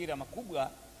mazingira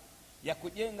makubwa ya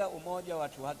kujenga umoja wa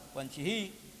watu wa nchi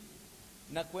hii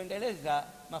na kuendeleza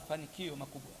mafanikio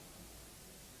makubwa.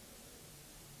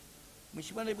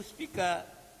 Mheshimiwa Naibu Spika,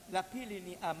 la pili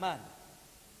ni amani.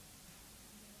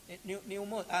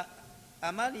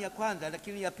 Amani ya kwanza,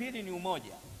 lakini ya pili ni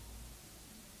umoja.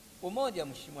 Umoja,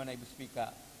 Mheshimiwa Naibu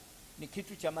Spika, ni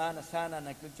kitu cha maana sana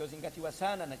na kilichozingatiwa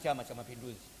sana na Chama cha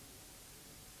Mapinduzi.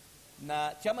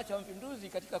 Na Chama cha Mapinduzi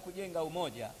katika kujenga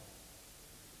umoja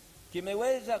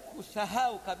kimeweza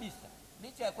kusahau kabisa,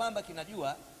 licha ya kwamba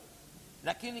kinajua,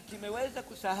 lakini kimeweza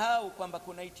kusahau kwamba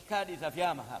kuna itikadi za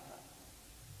vyama hapa,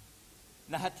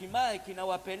 na hatimaye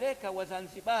kinawapeleka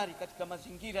Wazanzibari katika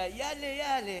mazingira yale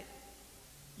yale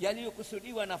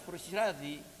yaliyokusudiwa na Afro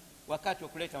Shirazi wakati wa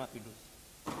kuleta mapinduzi.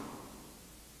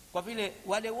 Kwa vile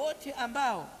wale wote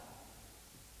ambao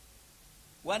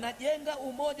wanajenga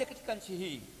umoja katika nchi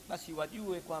hii, basi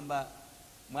wajue kwamba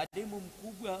mwalimu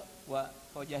mkubwa wa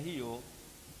hoja hiyo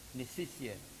ni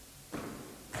CCM,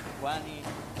 kwani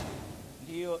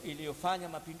ndiyo iliyofanya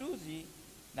mapinduzi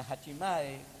na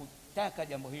hatimaye kutaka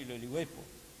jambo hilo liwepo,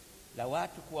 la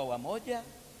watu kuwa wamoja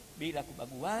bila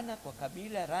kubaguana kwa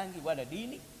kabila, rangi wala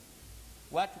dini,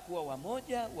 watu kuwa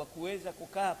wamoja wa kuweza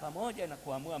kukaa pamoja na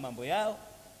kuamua mambo yao,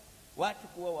 watu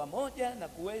kuwa wamoja na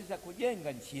kuweza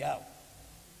kujenga nchi yao.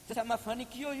 Sasa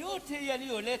mafanikio yote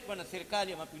yaliyoletwa na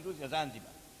serikali ya mapinduzi ya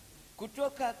Zanzibar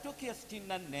kutoka tokea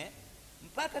 64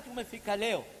 mpaka tumefika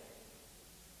leo,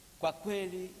 kwa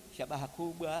kweli shabaha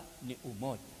kubwa ni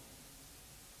umoja.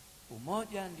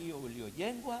 Umoja ndio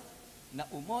uliojengwa na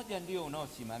umoja ndio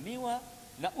unaosimamiwa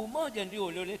na umoja ndio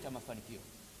ulioleta mafanikio.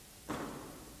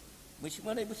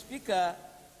 Mheshimiwa Naibu Spika,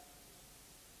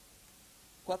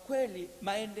 kwa kweli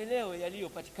maendeleo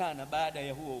yaliyopatikana baada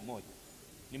ya huo umoja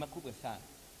ni makubwa sana.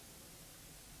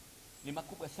 Ni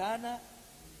makubwa sana,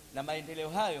 na maendeleo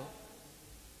hayo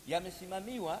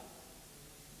yamesimamiwa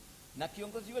na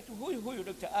kiongozi wetu huyu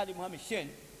Dr. Ali Mohamed Shein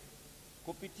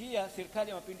kupitia serikali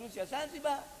ya mapinduzi ya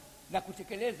Zanzibar na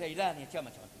kutekeleza ilani ya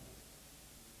Chama cha Mapinduzi.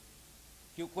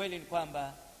 Kiukweli ni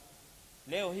kwamba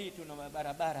leo hii tuna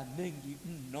mabarabara mengi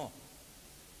mno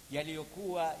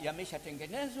yaliyokuwa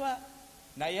yameshatengenezwa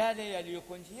na yale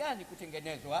yaliyoko njiani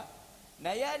kutengenezwa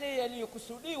na yale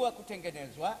yaliyokusudiwa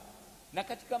kutengenezwa, na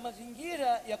katika mazingira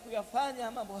ya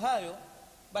kuyafanya mambo hayo,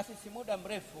 basi si muda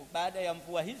mrefu baada ya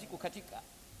mvua hizi kukatika,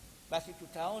 basi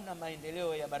tutaona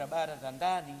maendeleo ya barabara za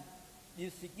ndani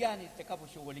jinsi gani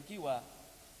zitakaposhughulikiwa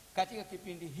katika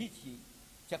kipindi hichi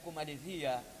cha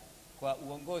kumalizia kwa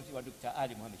uongozi wa Dr.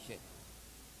 Ali Mohamed Shein.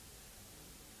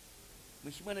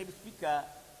 Mheshimiwa Naibu Spika,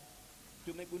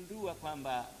 tumegundua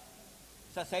kwamba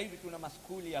sasa hivi tuna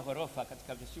maskuli ya ghorofa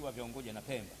katika visiwa vya Unguja na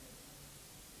Pemba,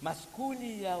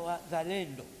 maskuli ya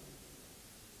wazalendo,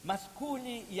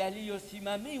 maskuli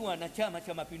yaliyosimamiwa na Chama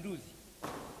cha Mapinduzi,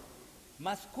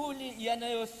 maskuli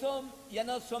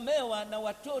yanayosomewa na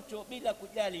watoto bila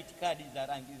kujali itikadi za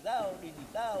rangi zao, dini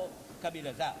zao,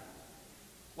 kabila zao.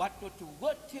 Watoto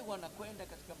wote wanakwenda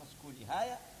katika maskuli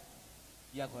haya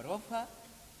ya ghorofa,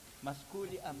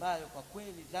 maskuli ambayo kwa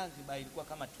kweli Zanzibar ilikuwa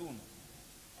kama tunu,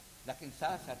 lakini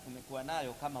sasa tumekuwa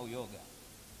nayo kama uyoga.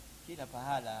 Kila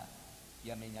pahala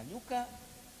yamenyanyuka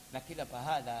na kila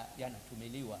pahala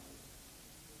yanatumiliwa,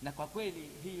 na kwa kweli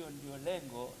hiyo ndio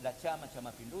lengo la Chama cha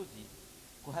Mapinduzi,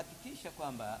 kuhakikisha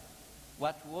kwamba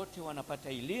watu wote wanapata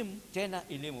elimu, tena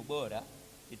elimu bora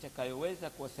itakayoweza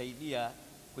kuwasaidia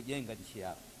kujenga nchi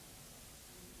yao.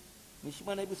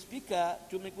 Mheshimiwa Naibu Spika,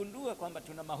 tumegundua kwamba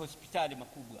tuna mahospitali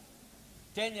makubwa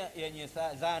tena yenye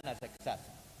zana za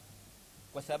kisasa,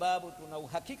 kwa sababu tuna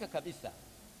uhakika kabisa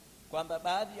kwamba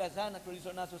baadhi ya zana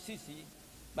tulizo nazo sisi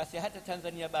basi hata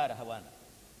Tanzania bara hawana.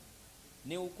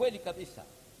 Ni ukweli kabisa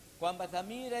kwamba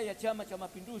dhamira ya Chama cha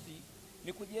Mapinduzi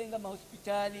ni kujenga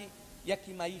mahospitali ya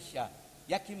kimaisha,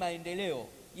 ya kimaendeleo,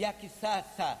 ya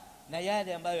kisasa na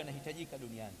yale ambayo yanahitajika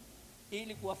duniani,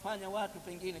 ili kuwafanya watu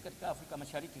pengine katika Afrika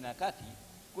Mashariki na Kati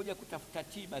kuja kutafuta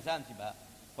tiba Zanzibar,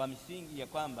 kwa misingi ya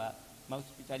kwamba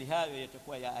mahospitali hayo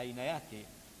yatakuwa ya aina yake,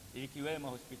 ikiwemo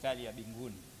hospitali ya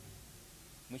Binguni.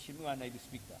 Mheshimiwa Naibu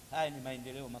Spika, haya ni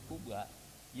maendeleo makubwa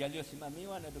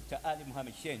yaliyosimamiwa na Dr. Ali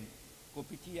Mohamed Shein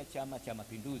kupitia Chama cha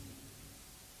Mapinduzi.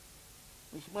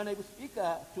 Mheshimiwa Naibu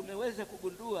Spika, tumeweza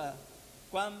kugundua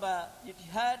kwamba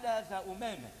jitihada za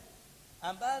umeme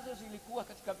ambazo zilikuwa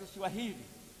katika visiwa hivi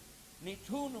ni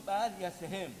tunu baadhi ya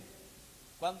sehemu.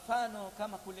 Kwa mfano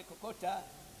kama kule Kokota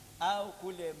au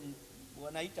kule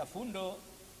wanaita Fundo,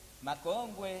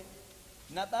 Makongwe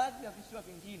na baadhi ya visiwa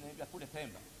vingine vya kule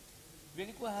Pemba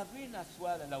vilikuwa havina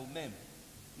suala la umeme,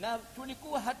 na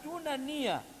tulikuwa hatuna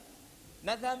nia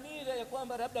na dhamira ya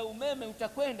kwamba labda umeme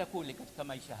utakwenda kule katika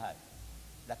maisha haya.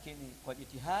 Lakini kwa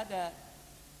jitihada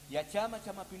ya Chama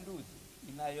cha Mapinduzi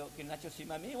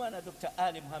kinachosimamiwa na Dr.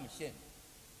 Ali Mohamed Shein,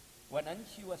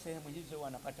 wananchi wa sehemu hizo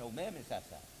wanapata umeme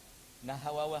sasa na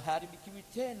hawaharibikiwi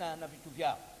tena na vitu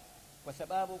vyao. Kwa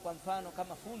sababu kwa mfano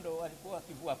kama Fundo walikuwa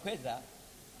wakivua pweza,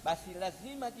 basi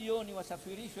lazima jioni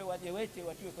wasafirishwe waje Wete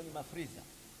watiwe kwenye mafriza,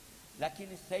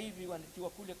 lakini sasa hivi wanatiwa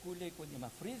kule kule kwenye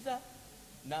mafriza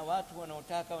na watu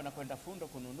wanaotaka wanakwenda Fundo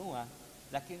kununua,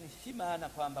 lakini si maana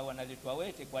kwamba wanaletwa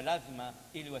Wete kwa lazima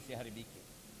ili wasiharibike.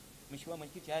 Mheshimiwa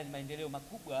Mwenyekiti, haya ni maendeleo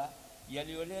makubwa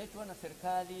yaliyoletwa na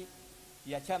serikali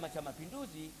ya Chama cha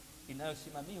Mapinduzi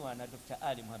inayosimamiwa na Dr.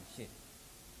 Ali Mohamed Shein.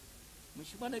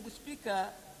 Mheshimiwa Naibu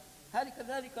Spika, hali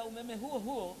kadhalika umeme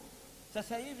huo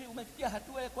sasa hivi umefikia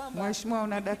hatua ya kwamba... Mheshimiwa,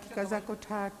 una dakika zako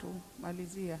 3,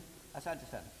 malizia. Asante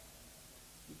sana.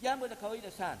 Jambo la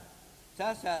kawaida sana.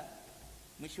 Sasa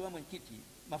Mheshimiwa Mwenyekiti,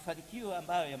 mafanikio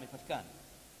ambayo yamepatikana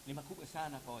ni makubwa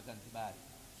sana kwa Wazanzibari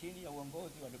chini ya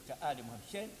uongozi wa Dr. Ali Mohamed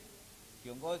Shein,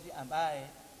 kiongozi ambaye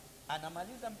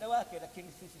anamaliza muda wake,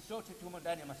 lakini sisi sote tumo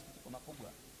ndani ya masikitiko makubwa,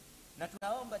 na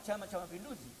tunaomba Chama cha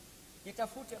Mapinduzi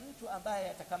kitafute mtu ambaye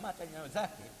atakamata nyayo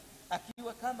zake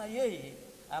akiwa kama yeye,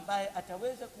 ambaye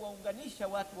ataweza kuwaunganisha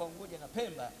watu wa Unguja na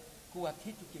Pemba kuwa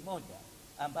kitu kimoja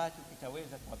ambacho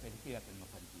kitaweza kuwapelekea kwenye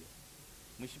mafanikio.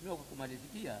 Mheshimiwa, kwa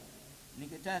kumalizia,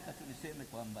 ningetaka tuniseme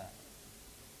kwamba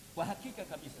kwa hakika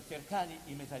kabisa serikali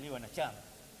imezaliwa na chama,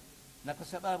 na kwa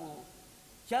sababu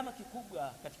chama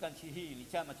kikubwa katika nchi hii ni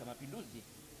Chama cha Mapinduzi,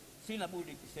 sina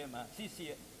budi kusema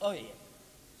CCM oye,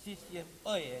 CCM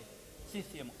oye,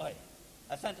 CCM oye.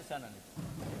 Asante sana.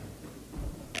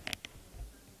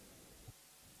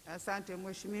 Asante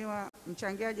Mheshimiwa.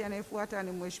 Mchangiaji anayefuata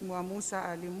ni Mheshimiwa Musa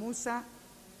Ali Musa,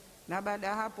 na baada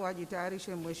ya hapo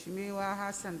ajitayarishe Mheshimiwa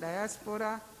Hassan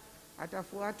Diaspora,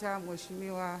 atafuata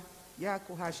Mheshimiwa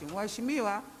Yaku Hashim.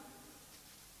 Mheshimiwa,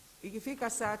 ikifika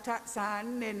saa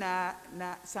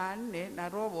 4 na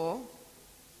robo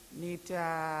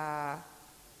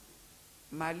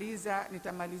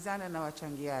nitamalizana na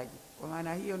wachangiaji. Kwa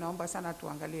maana hiyo naomba sana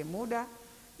tuangalie muda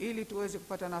ili tuweze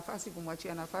kupata nafasi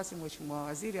kumwachia nafasi Mheshimiwa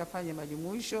Waziri afanye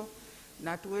majumuisho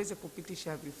na tuweze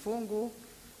kupitisha vifungu,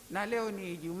 na leo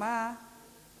ni Ijumaa,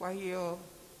 kwa hiyo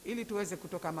ili tuweze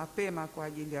kutoka mapema kwa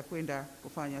ajili ya kwenda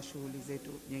kufanya shughuli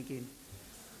zetu nyingine.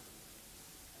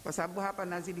 Kwa sababu hapa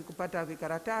nazidi kupata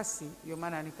vikaratasi, ndio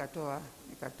maana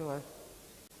nikatoa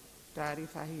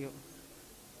taarifa hiyo.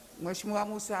 Mheshimiwa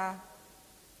Musa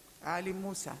Ali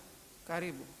Musa,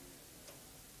 karibu.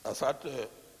 Asante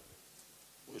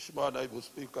Mheshimiwa Naibu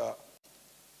Spika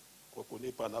kwa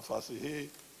kunipa nafasi hii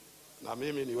na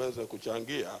mimi niweze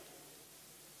kuchangia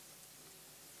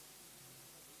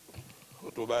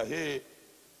hotuba hii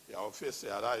ya ofisi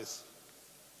ya Rais.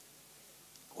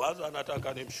 Kwanza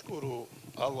nataka nimshukuru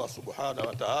Allah Subhanahu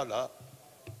wa Ta'ala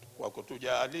kwa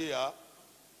kutujalia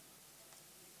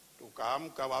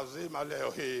tukaamka wazima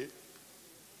leo hii,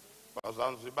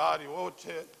 Wazanzibari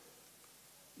wote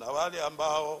na wale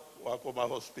ambao wako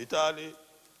mahospitali,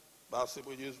 basi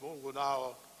Mwenyezi Mungu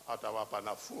nao atawapa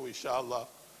nafuu inshallah,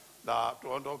 na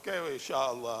tuondokewe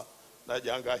inshallah na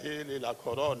janga hili la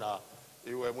corona,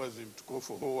 iwe mwezi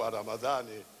mtukufu huu wa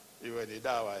Ramadhani iwe ni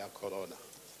dawa ya corona.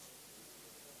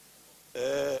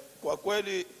 Kwa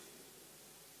kweli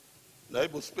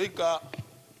Naibu Spika,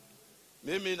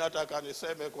 mimi nataka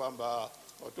niseme kwamba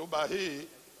hotuba hii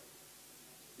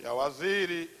ya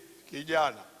waziri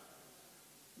kijana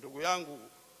ndugu yangu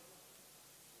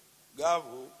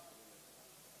Gavu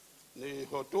ni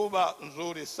hotuba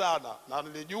nzuri sana, na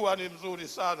nilijua ni mzuri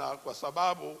sana kwa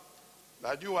sababu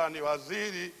najua ni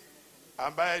waziri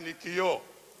ambaye ni kioo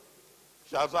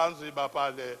cha Zanzibar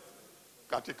pale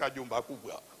katika jumba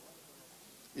kubwa.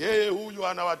 Yeye huyu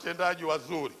ana watendaji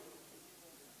wazuri.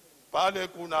 Pale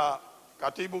kuna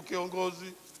katibu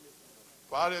kiongozi,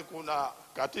 pale kuna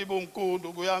katibu mkuu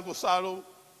ndugu yangu Salum,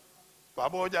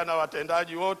 pamoja na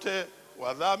watendaji wote,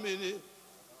 wadhamini,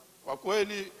 kwa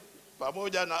kweli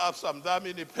pamoja na afisa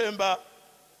mdhamini Pemba.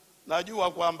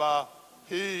 Najua kwamba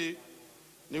hii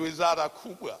ni wizara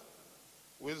kubwa,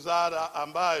 wizara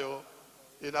ambayo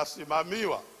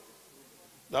inasimamiwa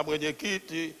na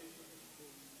mwenyekiti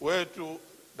wetu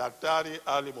Daktari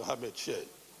Ali Mohamed Shein.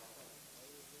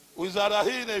 Wizara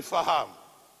hii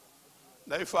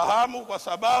naifahamu kwa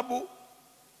sababu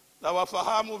na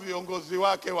wafahamu viongozi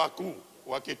wake wakuu.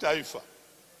 wa kitaifa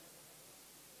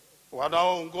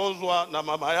wanaoongozwa na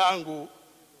mama yangu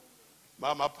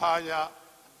Mama Panya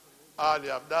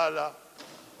Ali Abdalla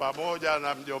pamoja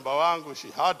na mjomba wangu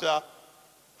Shihata.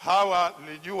 Hawa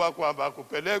nilijua kwamba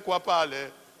kupelekwa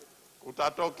pale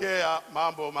kutatokea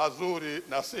mambo mazuri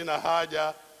na sina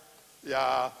haja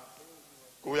ya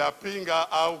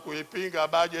kuyapinga au kuipinga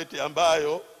bajeti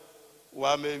ambayo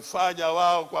wameifanya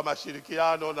wao kwa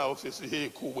mashirikiano na ofisi hii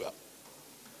kubwa.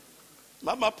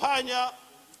 Mama Panya,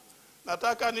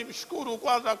 nataka nimshukuru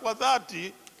kwanza kwa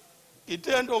dhati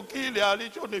kitendo kile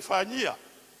alichonifanyia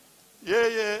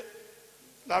yeye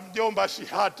na mjomba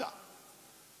Shihata,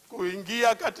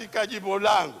 kuingia katika jimbo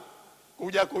langu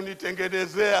kuja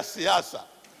kunitengenezea siasa.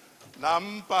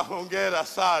 Nampa hongera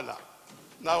sana,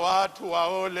 na watu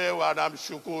waole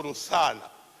wanamshukuru sana,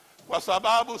 kwa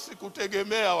sababu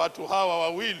sikutegemea watu hawa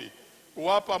wawili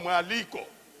kuwapa mwaliko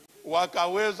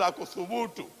wakaweza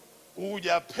kuthubutu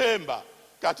kuja Pemba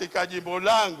katika jimbo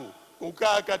langu,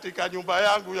 kukaa katika nyumba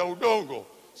yangu ya udongo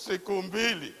siku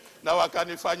 2 na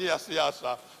wakanifanyia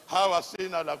siasa. Hawa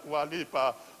sina la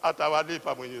kuwalipa,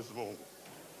 atawalipa Mwenyezi Mungu.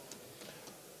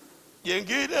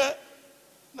 Jengine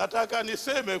nataka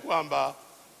niseme kwamba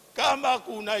kama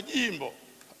kuna jimbo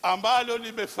ambalo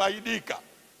limefaidika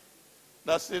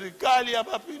na serikali ya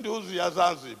mapinduzi ya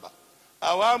Zanzibar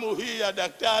awamu hii ya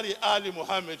Daktari Ali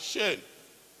Mohamed Shein,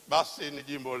 basi ni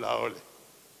jimbo la Ole.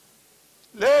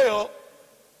 Leo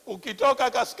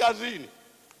ukitoka kaskazini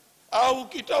au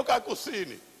ukitoka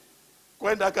kusini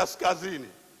kwenda kaskazini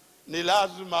ni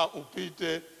lazima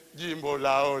upite jimbo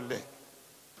la Ole.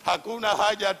 Hakuna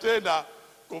haja tena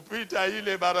kupita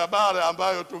ile barabara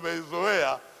ambayo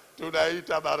tumeizoea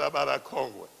tunaita barabara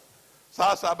kongwe.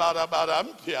 Sasa barabara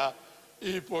mpya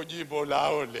ipo jimbo la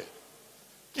Ole.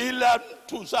 Kila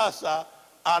mtu sasa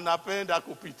anapenda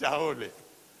kupita Ole.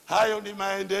 Hayo ni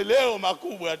maendeleo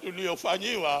makubwa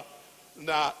tuliyofanyiwa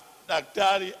na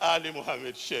Daktari Ali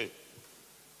Mohamed Shein.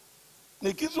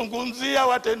 Nikizungumzia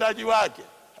watendaji wake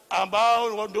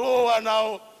ambao ndio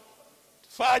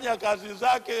wanaofanya kazi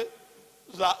zake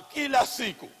za kila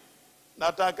siku,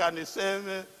 nataka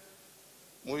niseme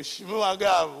Mheshimiwa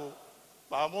Gavu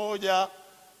pamoja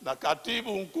na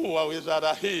katibu mkuu wa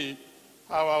wizara hii,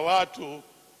 hawa watu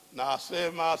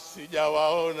nasema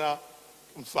sijawaona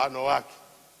mfano wake.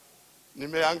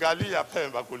 Nimeangalia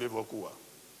Pemba kulivyokuwa,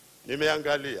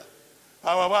 nimeangalia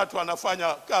hawa watu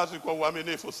wanafanya kazi kwa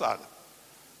uaminifu sana.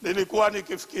 Nilikuwa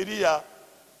nikifikiria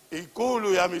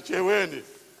Ikulu ya Micheweni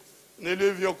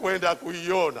nilivyokwenda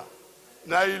kuiona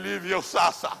na ilivyo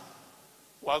sasa.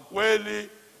 Kwa kweli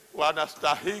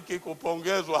wanastahiki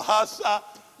kupongezwa, hasa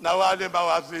na wale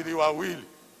mawaziri wawili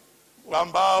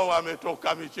ambao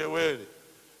wametoka Micheweni,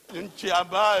 nchi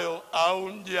ambayo au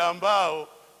mji ambao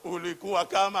ulikuwa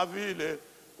kama vile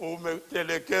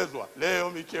umetelekezwa. Leo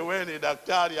Micheweni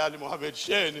Daktari Ali Mohamed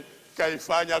Shein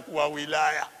kaifanya kuwa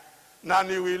wilaya, na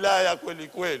ni wilaya kweli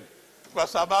kweli, kwa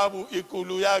sababu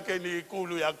ikulu yake ni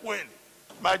ikulu ya kweli,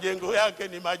 majengo yake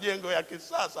ni majengo ya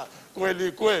kisasa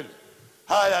kweli kweli.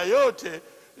 Haya yote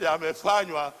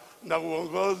yamefanywa na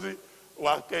uongozi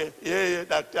wake yeye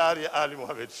Daktari Ali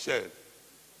Mohamed Shein.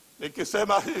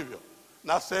 Nikisema hivyo,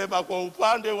 nasema kwa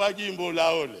upande wa jimbo la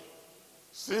Ole,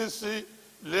 sisi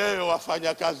leo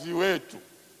wafanyakazi wetu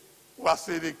wa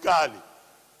serikali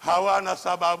hawana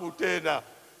sababu tena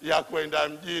ya kwenda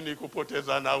mjini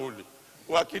kupoteza nauli.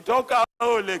 Wakitoka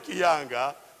Ole,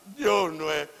 Kianga,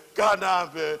 Jonwe,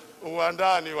 Kanambe,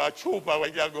 Uwandani wa Chupa,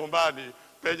 waingia Gombani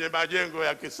penye majengo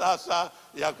ya kisasa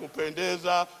ya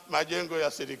kupendeza, majengo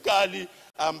ya serikali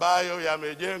ambayo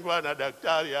yamejengwa na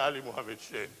Daktari Ali Mohamed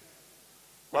Shein.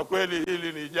 Kwa kweli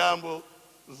hili ni jambo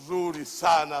zuri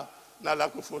sana na la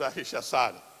kufurahisha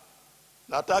sana.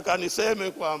 Nataka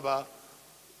niseme kwamba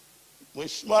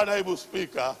Mheshimiwa Naibu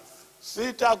Spika,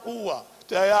 sitakuwa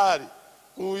tayari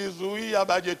kuizuia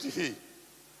bajeti hii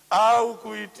au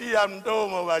kuitia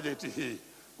mdomo bajeti hii,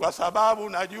 kwa sababu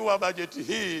najua bajeti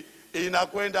hii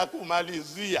inakwenda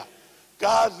kumalizia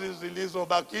kazi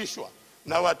zilizobakishwa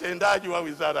na watendaji wa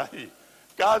wizara hii,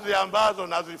 kazi ambazo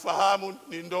nazifahamu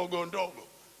ni ndogo ndogo,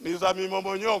 ni za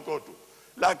mimomonyoko tu,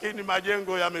 lakini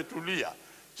majengo yametulia.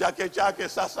 Chake Chake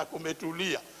sasa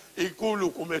kumetulia, Ikulu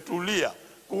kumetulia,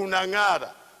 kuna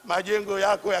ng'ara, majengo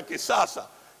yako ya kisasa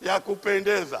ya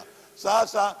kupendeza.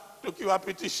 Sasa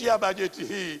tukiwapitishia bajeti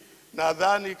hii,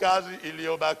 nadhani kazi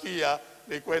iliyobakia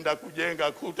ni kwenda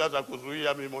kujenga kuta za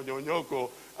kuzuia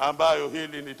mimonyonyoko, ambayo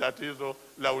hili ni tatizo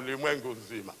la ulimwengu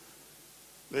nzima.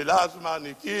 Ni lazima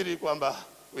nikiri kwamba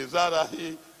wizara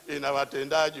hii ina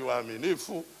watendaji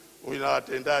waaminifu, ina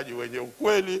watendaji wenye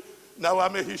ukweli, na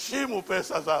wameheshimu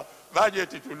pesa za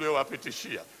bajeti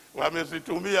tuliyowapitishia.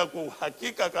 wamezitumia kwa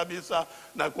uhakika kabisa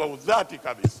na kwa udhati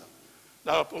kabisa.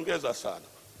 Nawapongeza sana.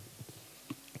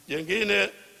 Jengine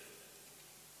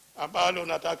ambalo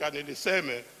nataka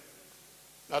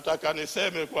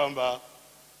niseme kwamba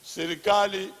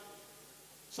serikali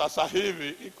sasa hivi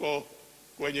iko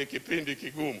kwenye kipindi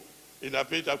kigumu,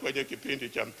 inapita kwenye kipindi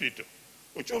cha mpito.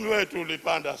 Uchumi wetu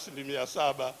ulipanda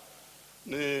 7%.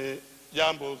 Ni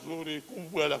jambo zuri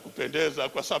kubwa la kupendeza,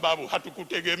 kwa sababu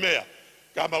hatukutegemea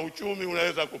kama uchumi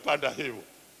unaweza kupanda hivyo,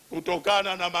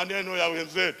 kutokana na maneno ya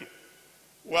wenzetu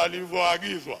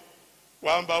walivyoagizwa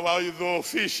kwamba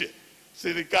waidhoofishe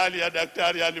serikali ya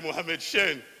Daktari Ali Mohamed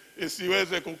Shein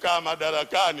isiweze kukaa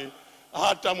madarakani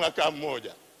hata mwaka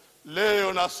mmoja.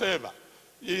 Leo nasema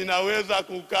inaweza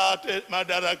kukaa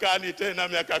madarakani tena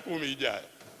miaka 10 ijayo.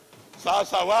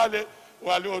 Sasa wale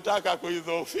waliotaka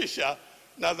kuidhoofisha,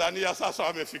 nadhania sasa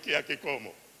wamefikia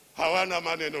kikomo, hawana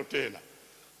maneno tena.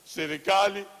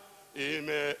 Serikali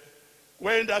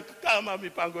imekwenda kama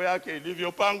mipango yake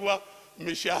ilivyopangwa,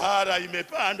 mishahara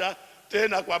imepanda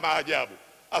tena kwa maajabu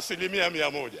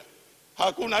 100%.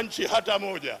 Hakuna nchi hata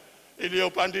moja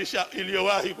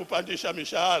iliyowahi kupandisha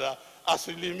mishahara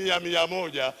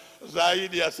 100%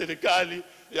 zaidi ya serikali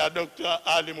ya Dr.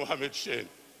 Ali Mohamed Shein.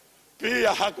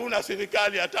 Pia hakuna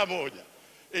serikali hata moja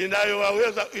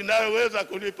inayoweza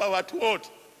kulipa watu wote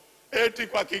eti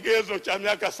kwa kigezo cha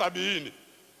miaka 70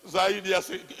 zaidi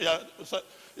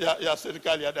ya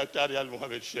serikali ya Daktari Ali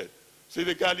Mohamed Shein.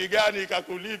 Serikali gani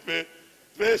ikakulipe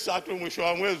pesa tu mwisho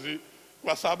wa mwezi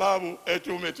kwa sababu eti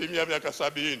umetimia miaka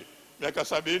 70? Miaka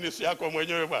 70 si yako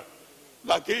mwenyewe bwana.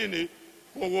 Lakini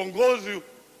uongozi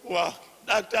wa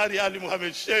Daktari Ali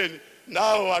Mohamed Shein,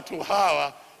 nao watu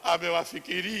hawa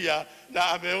amewafikiria na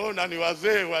ameona ni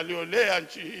wazee waliolea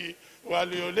nchi hii,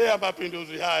 waliolea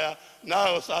mapinduzi haya,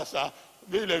 nao sasa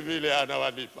vile vile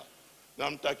anawalipa.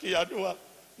 Namtakia dua,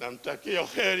 namtakia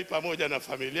kheri pamoja na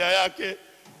familia yake,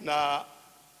 na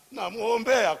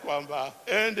namuombea kwamba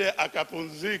ende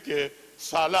akapumzike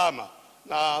salama.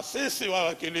 Na sisi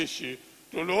wawakilishi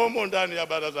tuliomo ndani ya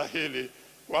baraza hili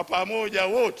kwa pamoja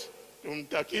wote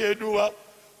tumtakie dua,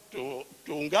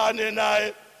 tuungane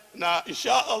naye, na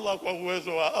insha Allah kwa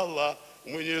uwezo wa Allah,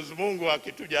 Mwenyezi Mungu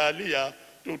akitujalia,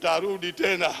 tutarudi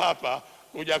tena hapa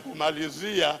kuja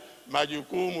kumalizia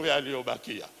majukumu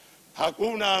yaliyobakia.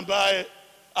 Hakuna ambaye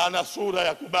ana sura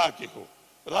ya kubaki huko,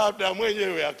 labda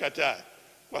mwenyewe akatae,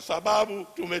 kwa sababu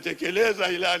tumetekeleza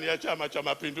ilani ya Chama cha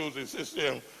Mapinduzi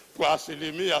CCM kwa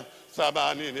 80%.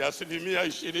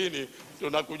 20%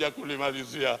 tunakuja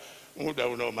kulimalizia muda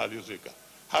unaomalizika.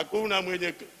 Hakuna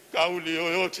mwenye kauli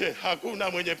yoyote, hakuna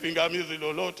mwenye pingamizi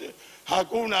lolote,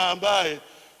 hakuna ambaye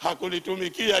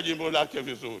hakulitumikia jimbo lake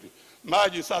vizuri.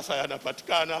 Maji sasa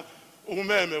yanapatikana,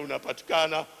 umeme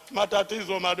unapatikana,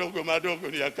 matatizo madogo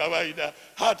ni ya kawaida.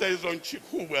 Hata hizo nchi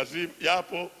kubwa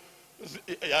yapo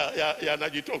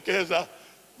yanajitokeza.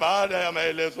 Baada ya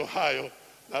maelezo hayo,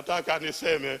 nataka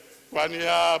niseme kwa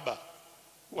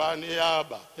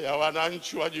niaba ya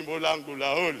wananchi wa jimbo langu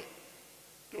la Ole,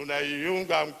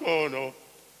 tunaiunga mkono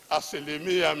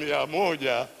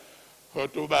 100%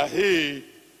 hotuba hii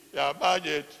ya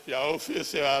budget ya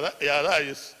ofisi ya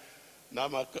Rais,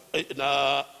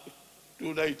 na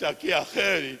tunaitakia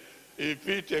kheri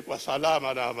ipite kwa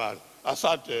salama na amani.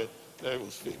 Asante.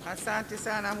 Asante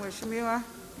sana mheshimiwa.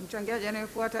 Mchangiaji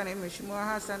anayefuata ni Mheshimiwa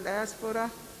Hassan Diaspora.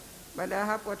 Baada ya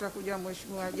hapo atakuja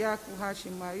Mheshimiwa Jaku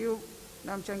Hashim Mayub,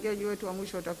 na mchangiaji wetu wa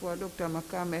mwisho atakuwa Dr.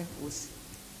 Makame Usi.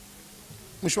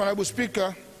 Mheshimiwa Naibu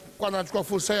Spika, kwanza nachukua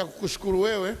fursa ya kukushukuru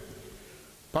wewe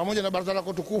pamoja na baraza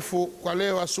lako tukufu kwa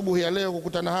leo asubuhi ya leo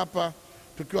kukutana hapa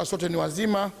tukiwa sote ni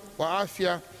wazima wa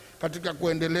afya katika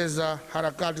kuendeleza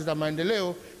harakati za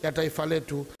maendeleo ya taifa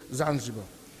letu Zanzibar.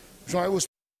 Mheshimiwa Naibu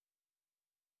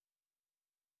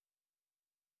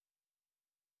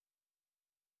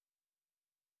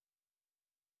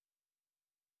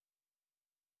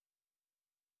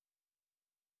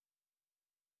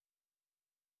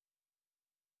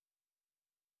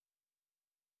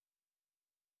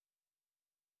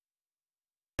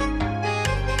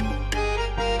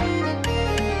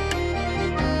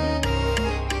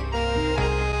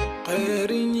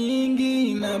kheri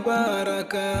nyingi na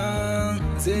baraka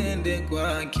zende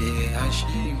kwake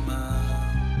Hashima.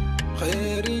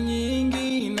 Kheri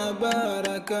nyingi na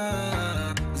baraka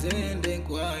zende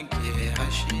kwake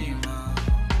Hashima.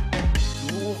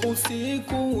 Nuhu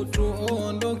siku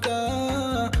tuondoka,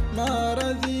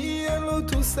 maradhi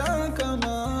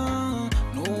yalotusakama.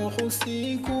 Nuhu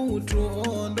siku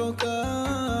tuondoka,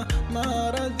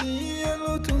 maradhi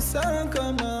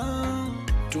yalotusakama.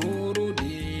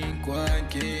 Turudi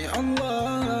kwake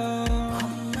Allah.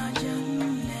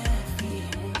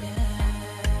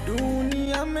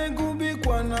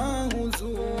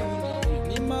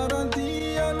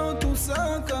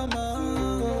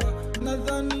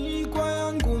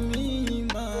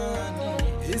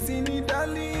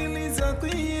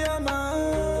 Kiyama.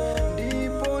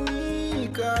 Ndipo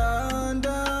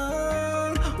nikaanda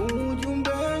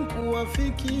ujumbe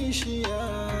kuwafikishia,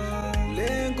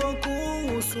 lengo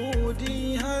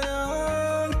kusudi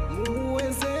haya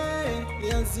muweze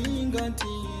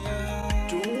yazingatia.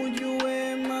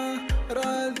 Tujue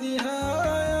maradhi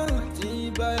haya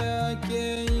tiba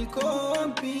yake iko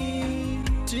wapi?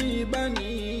 Tiba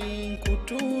ni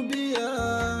kutubia,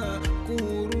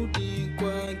 kurudi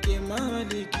kwake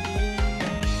Maliki.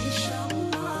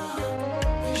 Inshallah,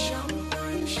 inshallah,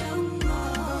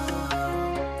 inshallah,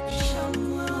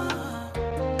 inshallah,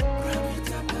 Rabbi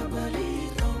takabali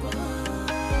tawba.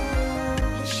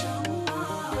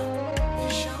 Inshallah,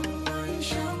 inshallah,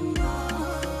 inshallah,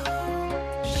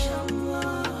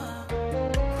 inshallah,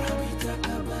 Rabbi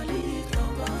takabali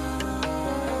tawba.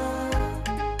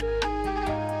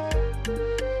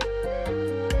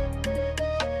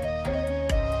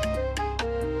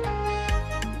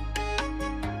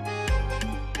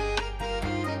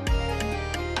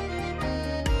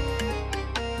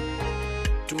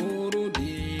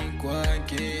 Turudi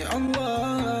kwake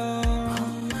Allah,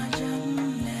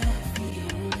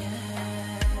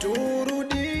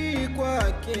 turudi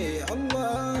kwake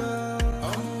Allah,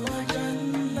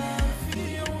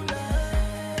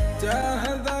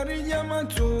 tahadhari jama,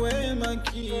 tuwe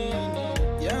makini,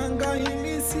 janga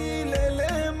hili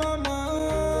silele mama.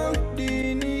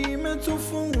 Dini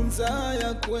imetufunza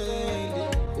ya kweli,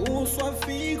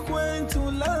 uswafi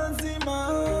kwetu lazima,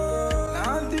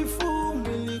 nadhifu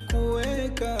mwili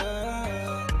kuweka,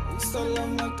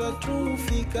 usalama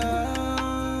tatufika.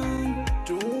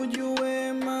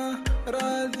 Tujue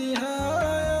maradhi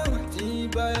haya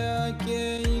tiba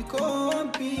yake iko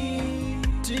wapi?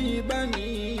 Tiba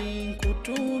ni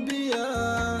kutubia,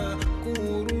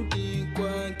 kurudi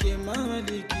kwake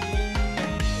Maliki.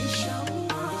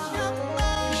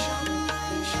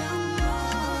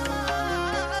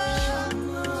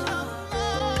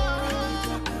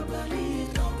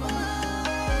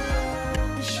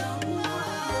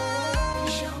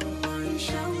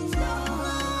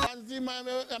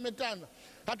 Yametanda.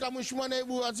 Hata Mheshimiwa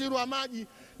Naibu Waziri wa Maji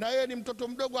na yeye ni mtoto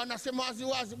mdogo, anasema wazi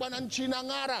wazi, bwana, nchi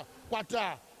inang'ara kwa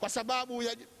taa kwa sababu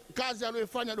ya kazi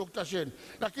aliyofanya Dr. Shein.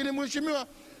 Lakini Mheshimiwa,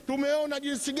 tumeona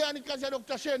jinsi gani kazi ya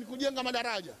Dr. Shein kujenga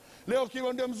madaraja. Leo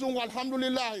Kibonde Mzungu,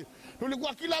 alhamdulillah,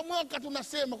 tulikuwa kila mwaka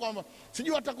tunasema kwamba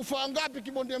sijui atakufa ngapi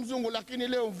Kibonde Mzungu, lakini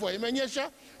leo mvua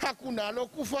imenyesha, hakuna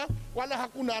alokufa wala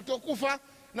hakuna atokufa.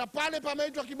 Na pale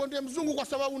pameitwa Kibonde Mzungu kwa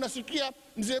sababu unasikia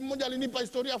mzee mmoja alinipa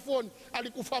historia phone,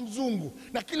 alikufa mzungu,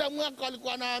 na kila mwaka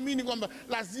alikuwa anaamini kwamba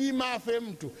lazima afe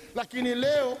mtu. Lakini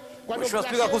leo kwa Mheshimiwa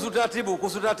Spika, kuhusu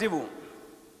taratibu.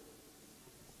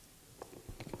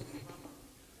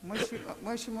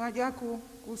 Mheshimiwa Jaku,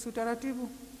 kuhusu taratibu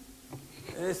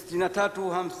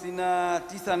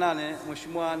 6359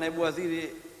 Mheshimiwa Naibu Waziri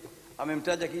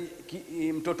amemtaja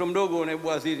mtoto mdogo naibu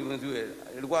waziri mwenziwe.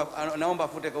 Alikuwa naomba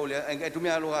afute kauli,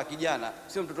 angetumia lugha ya kijana,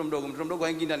 sio mtoto mdogo. Mtoto mdogo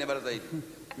haingii ndani ya baraza hili.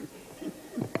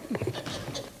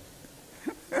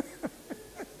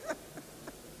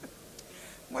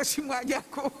 Mheshimiwa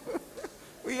Jaku,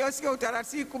 hiyo sio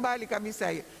utaratibu, kubali kabisa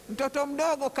hiyo. Mtoto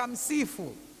mdogo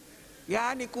kamsifu,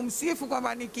 yaani kumsifu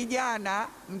kwamba ni kijana,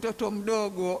 mtoto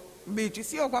mdogo mbichi,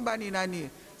 sio kwamba ni nani.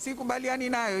 Sikubaliani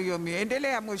nayo hiyo mimi.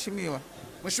 Endelea Mheshimiwa.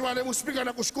 Mheshimiwa Naibu Spika,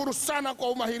 nakushukuru sana kwa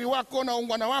umahiri wako na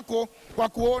ungwana wako kwa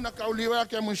kuona kauli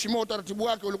yake ya Mheshimiwa utaratibu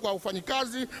wake ulikuwa ufanyi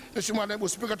kazi. Mheshimiwa Naibu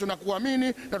Spika,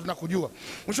 tunakuamini na tunakujua.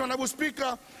 Mheshimiwa Naibu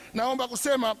Spika, naomba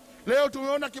kusema leo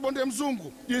tumeona Kibonde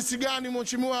Mzungu jinsi gani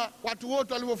Mheshimiwa watu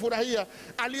wote walivyofurahia.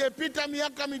 Aliyepita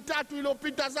miaka mitatu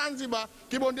iliyopita Zanzibar,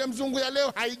 Kibonde Mzungu ya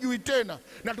leo haijui tena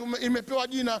na imepewa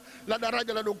jina la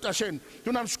daraja la Dr. Shein.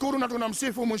 Tunamshukuru na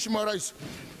tunamsifu Mheshimiwa Rais.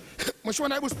 Mheshimiwa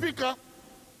Naibu Spika,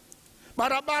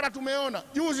 barabara tumeona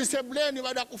juzi Sebleni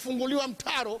baada ya kufunguliwa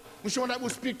mtaro, Mheshimiwa Naibu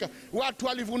Spika, watu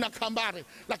walivuna kambare.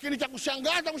 Lakini cha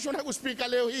kushangaza Mheshimiwa Naibu Spika,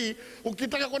 leo hii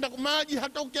ukitaka kwenda maji,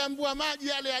 hata ukiambiwa maji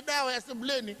yale ya dawa ya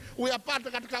Sebleni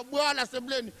uyapate katika bwawa la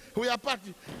Sebleni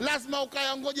huyapati, lazima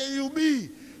ukayangoje UB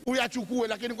uyachukue,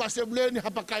 lakini kwa Sebleni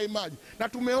hapakai maji. Na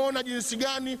tumeona jinsi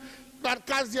gani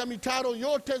kazi ya mitaro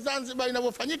yote Zanzibar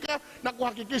inavyofanyika na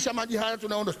kuhakikisha maji haya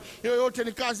tunaondosha. Hiyo yote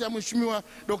ni kazi ya Mheshimiwa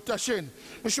Dr. Shein.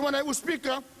 Mheshimiwa Naibu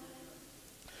Spika,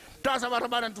 taa za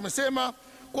barabara tumesema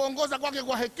kuongoza kwake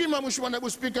kwa hekima. Mheshimiwa Naibu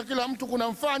Spika, kila mtu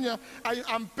kunamfanya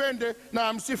ampende na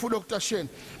amsifu Dr. Shein.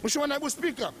 Mheshimiwa Naibu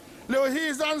Spika, leo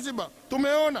hii Zanzibar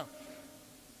tumeona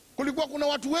kulikuwa kuna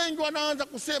watu wengi wanaanza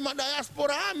kusema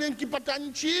diaspora, mimi nikipata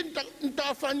nchi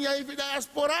nitawafanyia hivi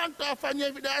diaspora, nitawafanyia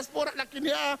hivi diaspora,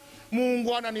 lakini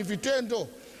Mungu ana ni vitendo.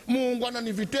 Muungwana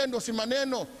ni vitendo, si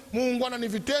maneno. Muungwana ni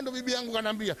vitendo. Bibi yangu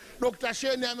kanambia Dr.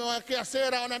 Sheni amewawekea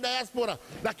sera wana diaspora,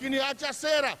 lakini acha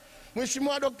sera.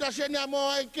 Mheshimiwa Dr. Sheni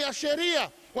amewawekea sheria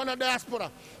wana diaspora.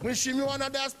 Mheshimiwa, wana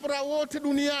diaspora wote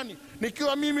duniani,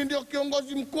 nikiwa mimi ndio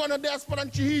kiongozi mkuu wa diaspora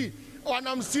nchi hii,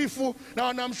 wanamsifu na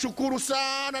wanamshukuru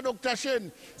sana Dr.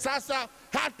 Sheni. Sasa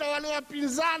hata wale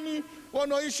wapinzani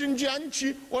wanaoishi nje ya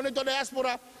nchi wanaitwa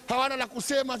diaspora hawana la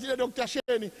kusema zile Dr.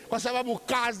 Sheni, kwa sababu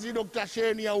kazi Dr.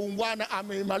 Sheni ya uungwana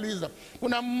ameimaliza.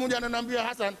 Kuna mmoja ananiambia,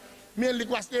 Hassan, mimi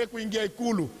nilikuwa sije kuingia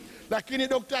Ikulu, lakini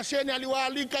Dr. Sheni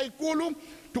aliwaalika Ikulu,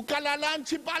 tukala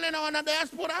lunch pale na wana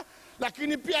diaspora,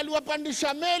 lakini pia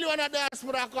aliwapandisha meli wana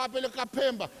diaspora akawapeleka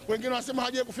Pemba. Wengine wanasema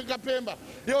haje kufika Pemba.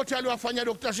 Yote aliwafanya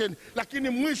Dr. Sheni, lakini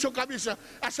mwisho kabisa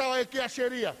ashawawekea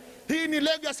sheria. Hii ni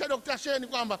legacy ya Dr. Sheni,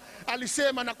 kwamba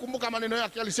alisema, nakumbuka maneno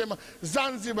yake, alisema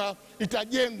Zanzibar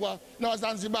itajengwa na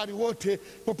Wazanzibari wote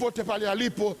popote pale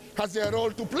alipo, has a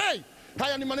role to play.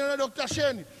 Haya ni maneno ya Dr.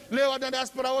 Sheni. Leo wana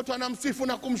diaspora wote wanamsifu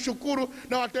na kumshukuru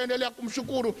na wataendelea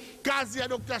kumshukuru. Kazi ya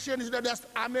Dr. Sheni zile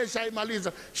diaspora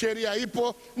ameshaimaliza. Sheria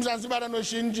ipo, Mzanzibari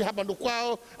anaishi nje hapa ndo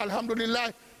kwao,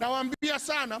 alhamdulillah. Nawaambia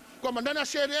sana kwamba ndani ya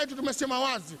sheria yetu tumesema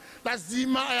wazi,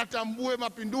 lazima ayatambue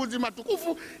mapinduzi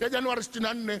matukufu ya Januari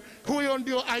 64. Huyo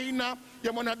ndio aina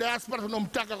ya mwana diaspora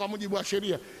tunomtaka kwa mujibu wa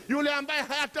sheria. Yule ambaye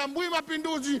hayatambui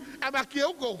mapinduzi abakie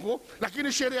huko huko,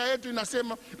 lakini sheria yetu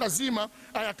inasema lazima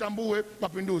ayatambue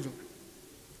mapinduzi.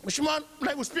 Mheshimiwa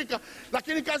Naibu Spika,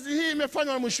 lakini kazi hii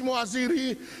imefanywa na Mheshimiwa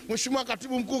Waziri, Mheshimiwa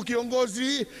Katibu Mkuu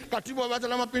Kiongozi, Katibu wa Baraza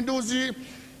la Mapinduzi,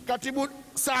 Katibu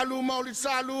Salum Maulid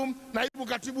Salum, Naibu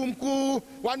Katibu Mkuu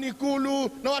wa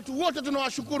Ikulu, na watu wote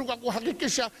tunawashukuru kwa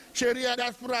kuhakikisha sheria ya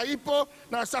diaspora ipo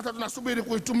na sasa tunasubiri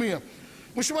kuitumia.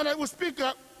 Mheshimiwa Naibu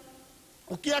Spika,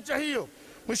 ukiacha hiyo,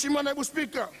 Mheshimiwa Naibu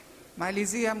Spika,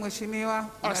 malizia Mheshimiwa.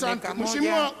 Asante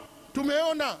Mheshimiwa.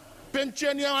 Tumeona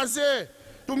pensheni ya wazee,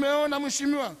 tumeona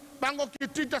Mheshimiwa bango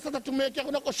kitita, sasa tumewekea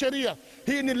kunako sheria.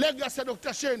 Hii ni legacy ya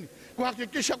Dr. Sheni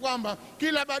kuhakikisha kwamba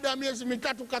kila baada ya miezi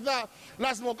mitatu kadhaa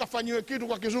lazima ukafanyiwe kitu,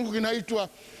 kwa kizungu kinaitwa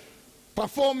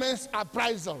performance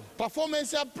appraisal.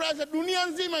 Performance appraisal dunia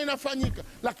nzima inafanyika,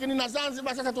 lakini na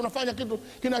Zanzibar sasa tunafanya kitu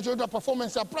kinachoitwa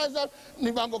performance appraisal.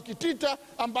 Ni bango kitita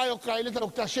ambayo kaileta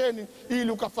Dr. Sheni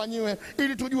ili ukafanyiwe,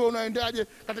 ili tujue unaendaje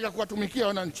katika kuwatumikia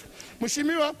wananchi.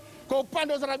 Mheshimiwa, kwa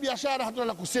upande wa wizara ya biashara hatuna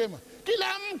la kusema. Kila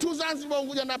mtu Zanzibar,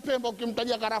 Unguja na Pemba,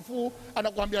 ukimtajia karafuu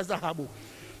anakuambia dhahabu.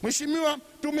 Mheshimiwa,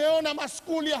 tumeona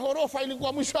maskuli ya horofa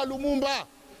ilikuwa mwisho wa Lumumba,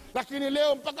 lakini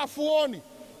leo mpaka Fuoni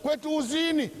kwetu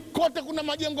Uzini kote kuna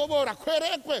majengo bora.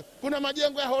 Kwerekwe kuna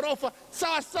majengo ya horofa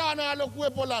sawa sawa na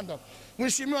yalokuwepo London.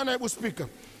 Mheshimiwa Naibu Spika,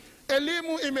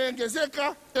 elimu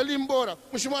imeongezeka, elimu bora.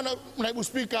 Mheshimiwa Naibu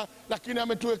Spika, lakini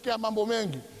ametuwekea mambo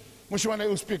mengi. Mheshimiwa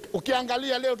Naibu Spika,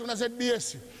 ukiangalia leo tuna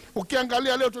ZBS,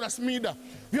 ukiangalia leo tuna SMIDA.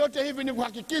 Vyote hivi ni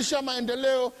kuhakikisha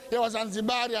maendeleo ya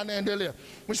Wazanzibari yanaendelea.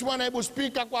 Mheshimiwa Naibu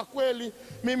Spika, kwa kweli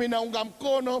mimi naunga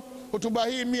mkono hotuba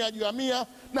hii 100/100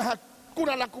 na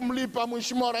hakuna la kumlipa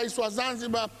Mheshimiwa Rais wa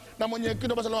Zanzibar na mwenyekiti wa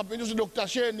Baraza la Mapinduzi Dr.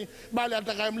 Sheni, bali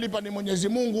atakayemlipa ni Mwenyezi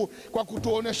Mungu kwa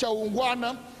kutuonesha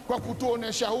uungwana, kwa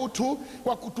kutuonesha utu,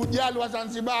 kwa kutujali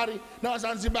Wazanzibari, na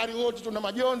Wazanzibari wote tuna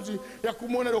majonzi ya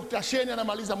kumwona Dr. Sheni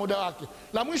anamaliza muda wake.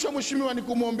 La mwisho Mheshimiwa ni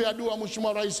kumwombea dua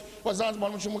Mheshimiwa Rais wa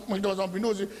Zanzibar, Mheshimiwa Mwenyekiti wa Baraza la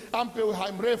Mapinduzi, ampe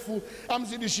uhai mrefu,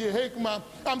 amzidishie hekima,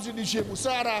 amzidishie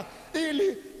busara,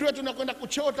 ili tuwe tunakwenda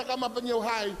kuchota kama penye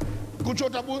uhai,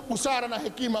 kuchota busara na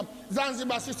hekima.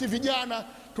 Zanzibar sisi vijana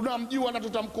tunamjua na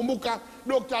tutamkumbuka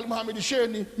Dr. Mohamed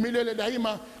Sheni milele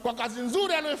daima kwa kazi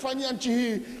nzuri aliyofanyia nchi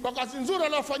hii, kwa kazi nzuri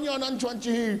aliyofanyia wananchi wa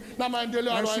nchi hii na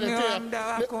maendeleo aliyoelekea. Mheshimiwa, muda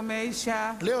wako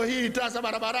umeisha. Leo hii taa za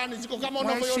barabarani ziko kama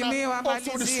unavyoona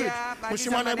Oxford Street.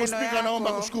 Mheshimiwa Naibu Spika,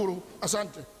 naomba kushukuru.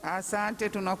 Asante. Asante,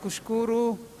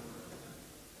 tunakushukuru.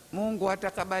 Mungu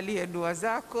atakabalie dua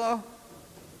zako.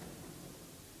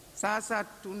 Sasa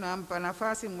tunampa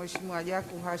nafasi Mheshimiwa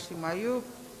Jaku Hashim Ayub,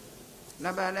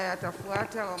 na baadaye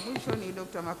atafuata wa mwisho ni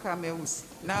Dr. Makame Usi.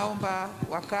 Naomba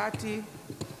wakati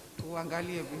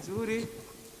tuangalie vizuri.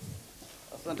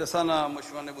 Asante sana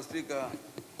Mheshimiwa Naibu Spika,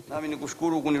 nami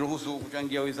nikushukuru kuniruhusu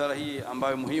kuchangia wizara hii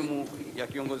ambayo muhimu ya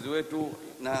kiongozi wetu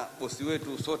na bosi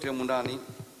wetu sote humu ndani.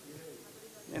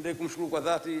 Niendelee kumshukuru kwa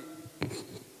dhati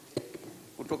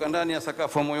kutoka ndani ya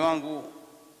sakafu ya moyo wangu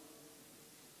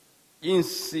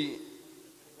jinsi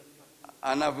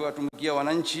anavyowatumikia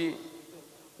wananchi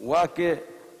wake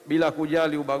bila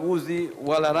kujali ubaguzi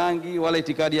wala rangi wala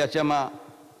itikadi ya chama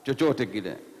chochote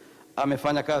kile.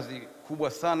 Amefanya kazi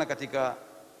kubwa sana katika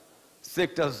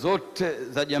sekta zote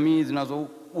za jamii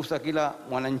zinazogusa kila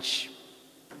mwananchi.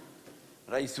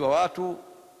 Rais wa watu,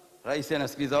 rais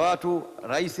anasikiliza watu,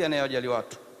 rais anayewajali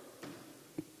watu.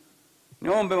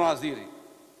 Niombe mawaziri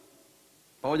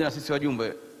pamoja na sisi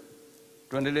wajumbe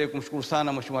tuendelee kumshukuru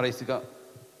sana Mheshimiwa Rais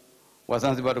wa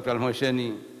Zanzibar Dr.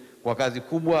 Al-Hussein kwa kazi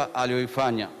kubwa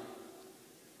aliyoifanya,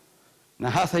 na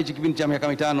hasa hichi kipindi cha miaka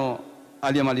 5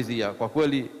 aliyemalizia. Kwa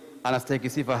kweli anastahili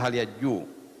sifa hali ya juu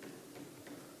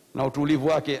na utulivu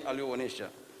wake alioonyesha.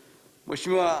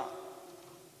 Mheshimiwa,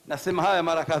 nasema haya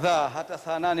mara kadhaa, hata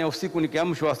saa 8 ya usiku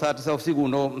nikiamshwa saa 9 usiku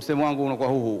ndo msemo wangu unakuwa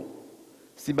huu: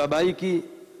 sibabaiki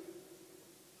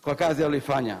kwa kazi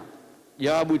aliyoifanya,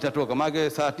 jawabu itatoka. Maana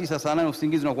saa 9 saa 8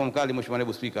 usingizi unakuwa mkali, Mheshimiwa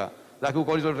Naibu Spika, lakini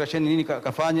ukaulizwa Dr. Shein nini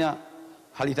kafanya,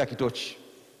 halitaki tochi.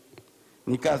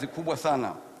 Ni kazi kubwa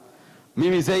sana.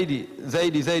 Mimi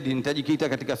zaidi nitajikita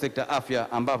katika sekta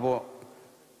afya, ambapo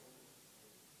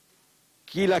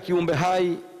kila kiumbe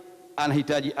hai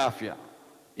anahitaji afya,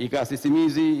 ikawa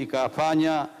sisimizi, ikawa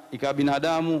panya, ikawa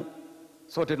binadamu,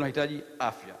 sote tunahitaji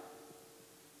afya.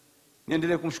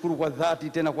 Niendelee kumshukuru kwa dhati,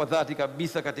 tena kwa dhati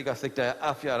kabisa, katika sekta ya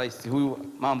afya rais huyu,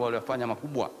 mambo aliyofanya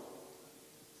makubwa.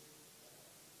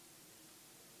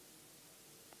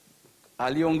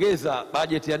 Aliongeza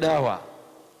bajeti ya dawa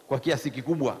kwa kiasi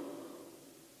kikubwa,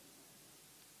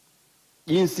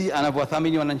 jinsi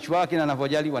anavyowathamini wananchi wake na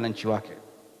anavyojali wananchi wake,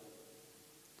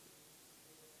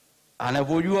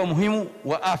 anavyojua muhimu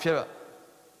wa afya.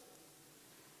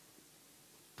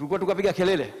 Tulikuwa tukapiga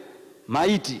kelele,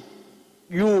 maiti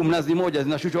juu Mnazi Mmoja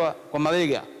zinashushwa kwa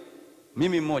mabega,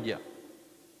 mimi mmoja.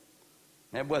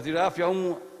 Naibu Waziri wa Afya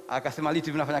humu akasema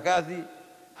liti vinafanya kazi,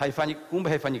 haifanyi, kumbe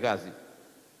haifanyi kazi,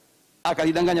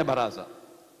 akalidanganya baraza.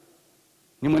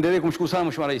 Nimwendelee kumshukuru sana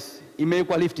Mheshimiwa Rais,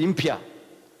 imewekwa lifti mpya.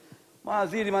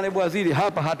 Mawaziri, manaibu waziri,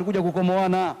 hapa hatukuja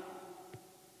kukomoana.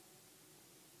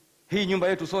 Hii nyumba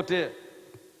yetu sote.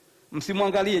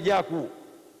 Msimwangalie Jaku,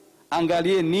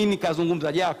 angalie nini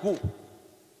kazungumza Jaku.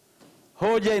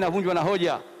 Hoja inavunjwa na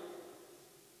hoja.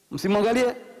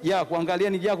 Msimwangalie Jaku,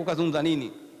 angalieni Jaku kazungumza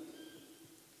nini.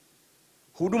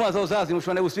 Huduma za uzazi,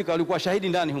 Mheshimiwa Naibu Spika, walikuwa shahidi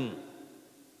ndani humu.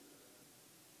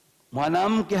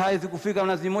 Mwanamke hawezi kufika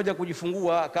Mnazi Mmoja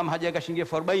kujifungua kama hajaweka shilingi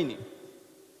 40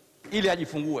 ili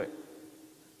ajifungue.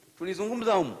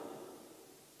 Tulizungumza humu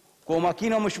kwa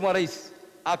umakini wa Mheshimiwa Rais,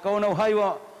 akaona uhai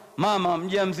wa mama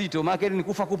mjamzito maana ni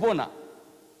kufa kupona,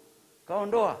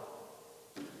 kaondoa.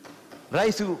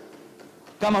 Rais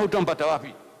kama hutampata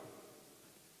wapi?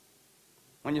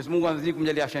 Mwenyezi Mungu azidi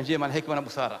kumjalia afya njema na hekima na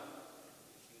busara.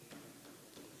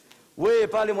 Wewe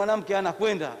pale mwanamke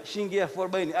anakwenda shilingi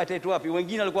 40 ataitoa wapi?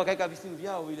 Wengine walikuwa kaeka visimu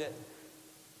vyao ile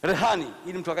rehani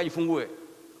ili mtu akajifungue,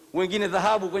 wengine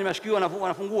dhahabu kwenye mashikio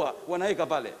wanafungua wanaweka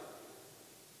pale.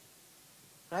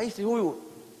 Rais huyu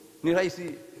ni rais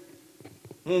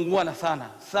muungwana sana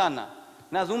sana.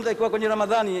 Nazungumza ikiwa kwenye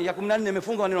Ramadhani ya 14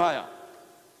 imefunga maneno haya.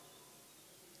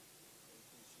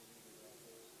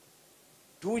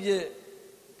 Tuje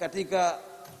katika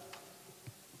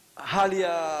hali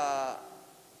ya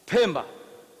Pemba,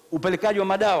 upelekaji wa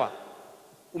madawa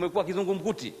umekuwa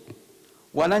kizungumkuti.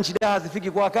 Wananchi dawa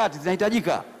hazifiki kwa wakati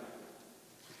zinahitajika.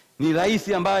 Ni rais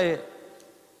ambaye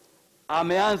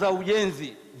ameanza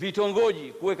ujenzi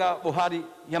vitongoji kuweka bohari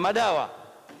ya madawa.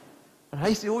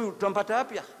 Rais huyu tutampata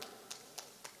wapi?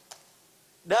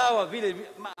 Dawa vile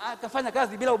akafanya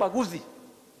kazi bila ubaguzi.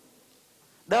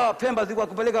 Dawa Pemba zilikuwa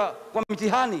kupeleka kwa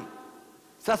mitihani,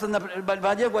 sasa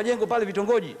zinajengwa jengo pale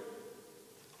vitongoji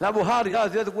la bohari, dawa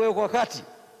ziweze kuwekwa kwa wakati.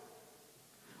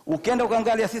 Ukienda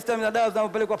ukaangalia system ya dawa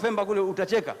zinazopelekwa Pemba kule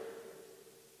utacheka.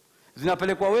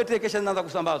 Zinapelekwa Wete, kisha zinaanza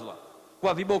kusambazwa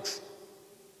kwa vibox.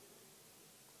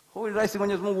 Huyu rais,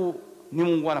 Mwenyezi Mungu ni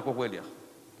muungwana kwa kweli.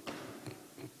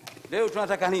 Leo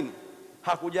tunataka nini?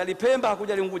 Hakujali Pemba,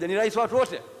 hakujali Unguja, ni rais watu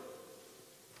wote.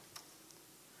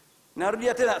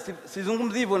 Narudia tena,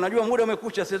 sizungumzi hivyo, najua muda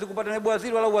umekucha, siwezi kupata naibu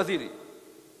waziri wala waziri,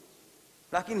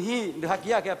 lakini hii ndio haki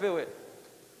yake apewe.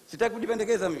 Sitaki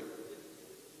kujipendekeza mimi.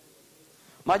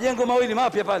 Majengo mawili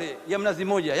mapya pale ya Mnazi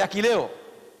Mmoja ya kileo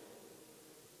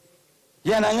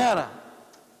yanang'ara,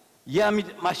 ya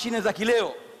mashine za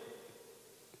kileo.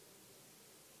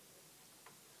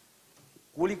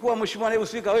 Kulikuwa, Mheshimiwa Naibu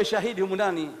Spika, wewe shahidi humu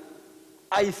ndani,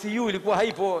 ICU ilikuwa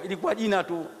haipo, ilikuwa jina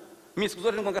tu. Mimi siku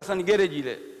zote nilikuwa kasani garage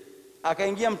ile,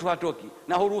 akaingia mtu hatoki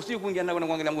na huruhusiwi kuingia ndani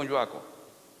kuangalia mgonjwa wako.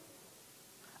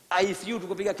 ICU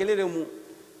tukopiga kelele humu.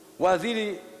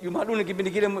 Waziri Jumaduni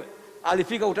kipindi kile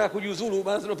alifika kutaka kujiuzulu,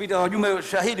 baraza lilopita, wajumbe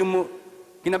shahidi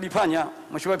kina Bipanya,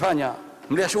 Mheshimiwa Bipanya,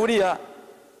 mliashuhudia.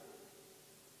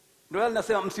 Ndio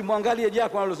nasema msimwangalie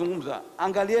Jaku analozungumza,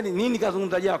 angalieni nini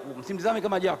kazungumza Jaku, msimtazame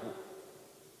kama Jaku.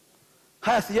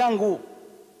 Haya si yangu,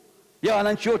 ya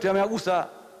wananchi wote yameagusa.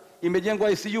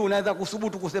 Imejengwa ICU, naweza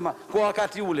kusubutu kusema kwa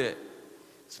wakati ule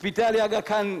hospitali ya Aga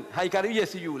Khan haikaribia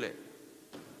ICU ule.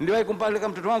 Niliwahi kumpeleka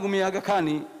mtoto wangu mimi Aga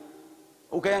Khan,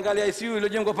 ukaiangalia ICU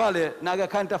iliyojengwa pale na Aga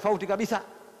Khan tofauti kabisa.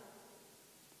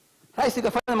 Rais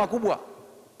kafanya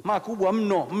makubwa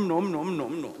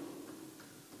mno.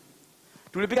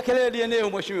 Tulipiga kelele DNA,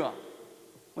 mheshimiwa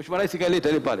rais kaileta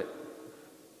ile pale,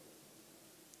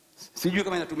 sijui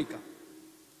kama inatumika.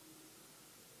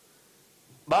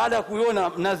 Baada ya kuiona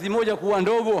mnazi moja kuwa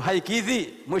ndogo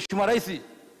haikidhi, mheshimiwa rais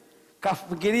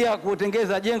kafikiria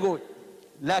kutengeza jengo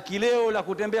la kileo la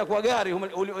kutembea kwa gari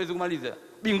uweze kumaliza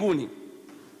Binguni.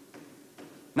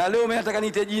 Na leo mimi nataka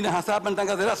niite jina hasa hapa,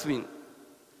 nitangaze rasmi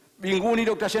Binguni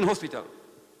Dr. Shein Hospital.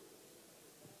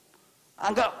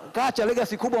 Kaacha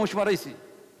legacy kubwa mheshimiwa rais.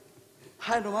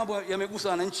 Haya ndio mambo yamegusa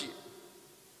wananchi.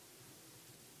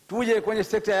 Tuje kwenye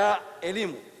sekta ya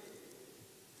elimu.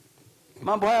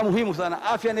 Mambo haya muhimu sana,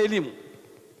 afya na elimu.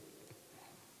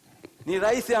 Ni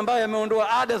rais ambaye ameondoa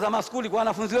ada za maskuli kwa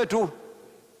wanafunzi wetu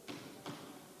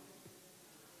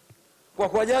kwa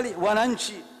kuwajali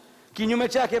wananchi. Kinyume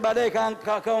chake baadaye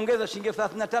kaongeza shilingi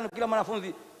 35 kila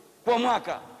mwanafunzi kwa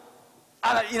mwaka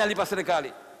inalipa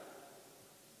serikali.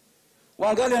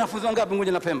 Waangalie wanafunzi wangapi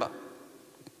Unguja na Pemba.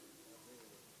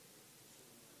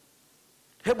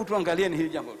 Hebu tuangalieni hili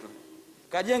jambo tu.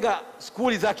 Kajenga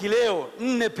skuli za kileo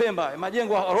 4 Pemba,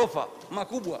 majengo ya ghorofa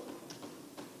makubwa.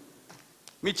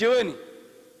 Micheweni,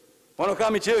 wanakaa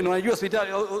Micheweni wanajua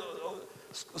hospitali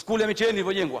skuli ya Micheweni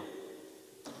ilivyojengwa.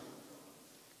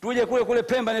 Tuje kule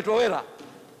Pemba inaitwa Wera,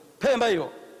 Pemba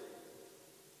hiyo.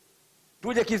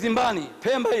 Tuje Kizimbani,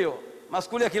 Pemba hiyo,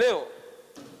 maskuli ya kileo.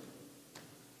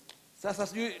 Sasa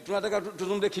sijui tunataka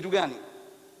tuzungumze kitu gani?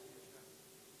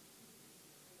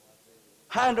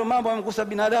 Haya ndio mambo yamekusa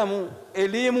binadamu,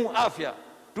 elimu, afya.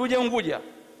 Tuje Unguja,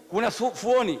 kuna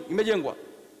Fuoni imejengwa,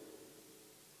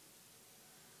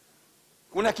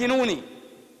 kuna Kinuni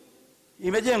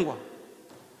imejengwa,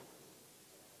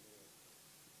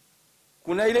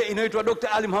 kuna ile inaitwa Dr.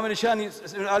 Ali Mohamed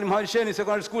Shein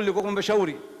Secondary School liko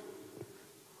Kumbeshauri.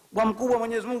 Bwana mkubwa,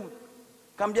 Mwenyezi Mungu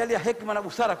kamjalia hekima na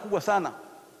busara kubwa sana,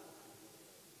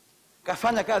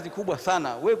 kafanya kazi kubwa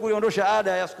sana. Wewe kuiondosha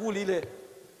ada ya skuli ile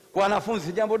kwa wanafunzi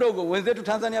si jambo dogo. Wenzetu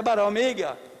Tanzania bara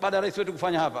wameiga baada ya rais wetu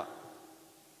kufanya hapa.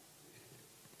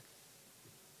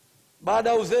 Baada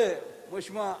ya uzee,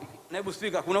 mheshimiwa naibu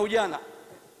spika, kuna ujana.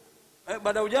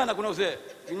 Baada ya ujana kuna uzee,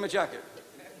 kinyume chake.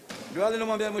 Ndio wale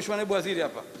nilimwambia mheshimiwa naibu waziri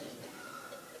hapa.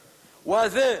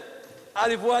 Wazee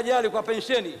alivyoajali kwa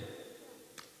pensheni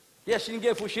ya shilingi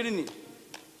 20,000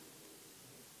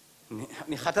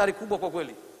 ni hatari kubwa kwa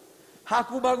kweli.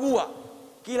 Hakubagua,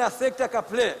 kila sekta ka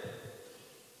play.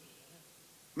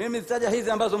 Mimi nitaja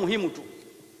hizi ambazo muhimu tu.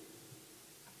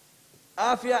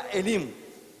 Afya, elimu.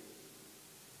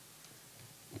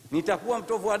 Nitakuwa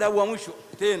mtovu wa adabu wa mwisho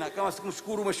tena kama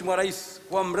sikumshukuru mheshimiwa rais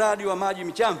kwa mradi wa maji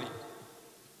Michamvi.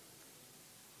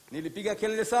 Nilipiga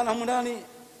kelele sana humu ndani,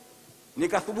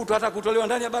 nikathubutu hata kutolewa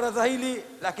ndani ya baraza hili,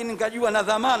 lakini nikajua na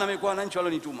dhamana mimi kwa wananchi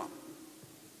walionituma.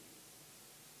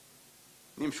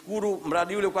 Nimshukuru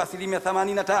mradi ule kwa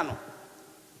 85%.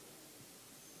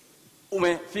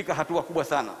 Umefika hatua kubwa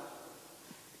sana.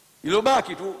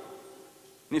 Ilobaki tu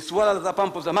ni suala za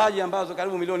pampu za maji ambazo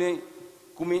karibu milioni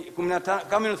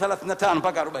 35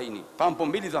 mpaka 40. Pampu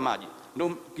 2 za maji ndio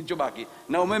kilichobaki,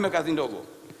 na umeme kazi ndogo.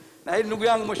 Na hili ndugu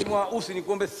yangu mheshimiwa Usi,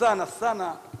 nikuombe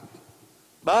sana,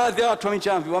 baadhi ya watu wa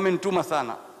Michamvi wamenituma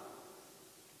sana,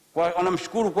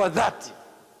 wanamshukuru kwa dhati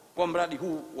kwa mradi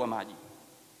huu wa maji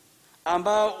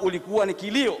ambao ulikuwa ni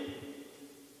kilio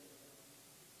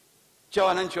cha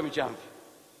wananchi wa Michamvi.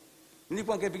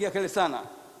 Nilipo nikapigia kelele sana,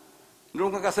 ndio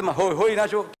nikasema hoi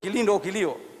nacho kilindo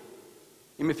kilio.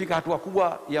 Imefika hatua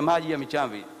kubwa ya maji ya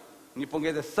Michamvi.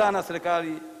 Nipongeze sana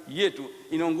serikali yetu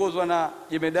inaongozwa na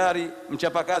jemedari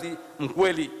mchapakazi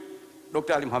mkweli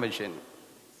Dr. Ali Mohamed Shein.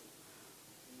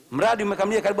 Mradi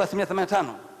umekamilika karibu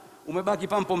 85%. Umebaki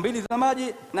pampu 2 za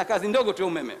maji na kazi ndogo tu ya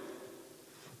umeme.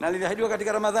 Na niliahidiwa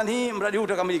katika Ramadhani hii mradi huu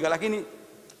utakamilika, lakini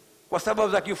kwa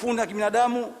sababu za kiufundi na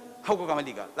kibinadamu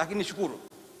haukukamilika, lakini nishukuru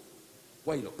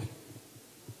kwa hilo.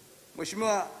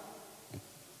 Mheshimiwa,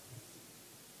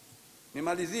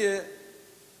 nimalizie.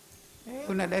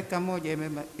 Una dakika moja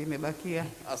imebakia.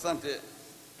 Asante.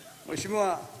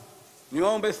 Mheshimiwa,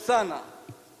 niwaombe sana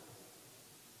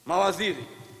mawaziri,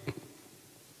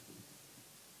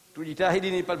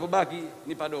 tujitahidi ni palipobaki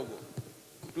ni padogo.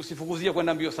 Tusifukuzie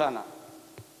kwenda mbio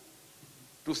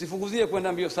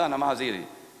sana. Mawaziri,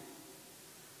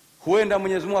 huenda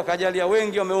Mwenyezi Mungu akajalia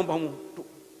wengi wameomba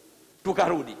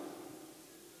tukarudi.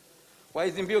 Kwa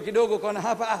hizi mbio kidogo kaona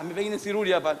hapa pengine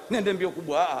sirudi hapa, nende mbio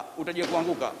kubwa, utajia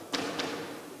kuanguka.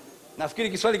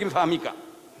 Nafikiri Kiswahili kimefahamika.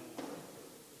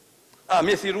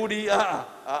 Mimi sirudi,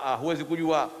 huwezi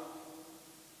kujua.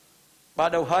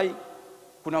 baada ya uhai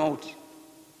kuna mauti.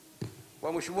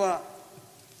 Kwa Mheshimiwa,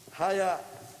 haya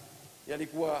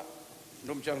yalikuwa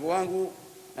ndo mchango wangu,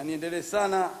 na niendelee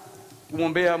sana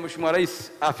kumwombea Mheshimiwa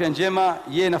Rais afya njema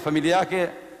yeye na familia yake.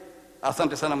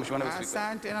 Asante sana Mheshimiwa Naibu Spika.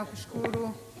 Asante na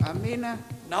kushukuru. Amina.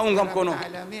 Naunga mkono.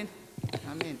 Amin.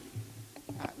 Amin.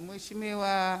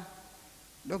 Mheshimiwa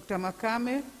Dr.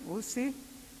 Makame Usi,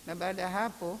 na baada ya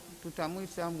hapo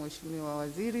tutamwita Mheshimiwa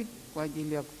Waziri kwa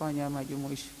ajili ya kufanya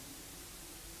majumuisho.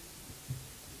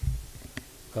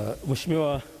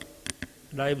 Mheshimiwa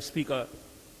Naibu Spika,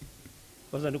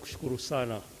 kwanza nikushukuru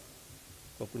sana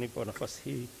kwa kunipa nafasi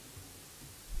hii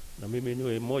na mimi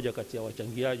niwe mmoja kati ya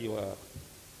wachangiaji wa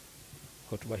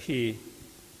hotuba hii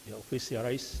ya ofisi ya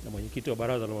Rais na mwenyekiti wa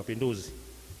Baraza la Mapinduzi.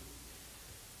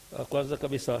 Kwanza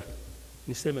kabisa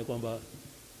niseme kwamba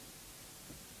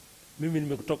mimi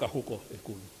nimekutoka huko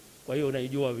Ikulu, kwa hiyo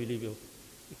naijua vilivyo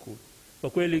Ikulu. Kwa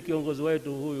kweli kiongozi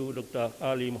wetu huyu Dr.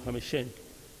 Ali Mohamed Shein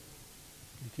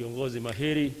ni kiongozi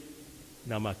mahiri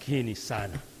na makini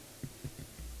sana.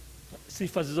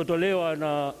 Sifa zilizotolewa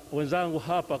na wenzangu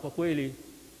hapa kwa kweli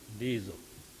ndizo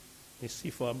ni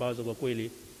sifa ambazo kwa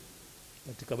kweli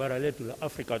katika bara letu la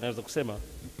Afrika naweza kusema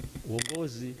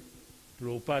uongozi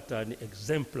tuliopata ni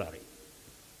exemplary.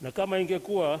 Na kama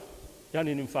ingekuwa,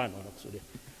 yani ni mfano nakusudia,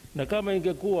 na kama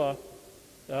ingekuwa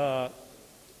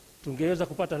tungeweza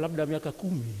kupata labda miaka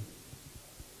 10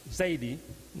 zaidi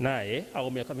naye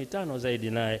au miaka 5 zaidi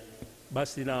naye,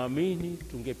 basi naamini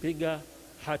tungepiga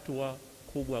hatua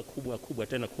kubwa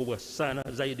tena kubwa sana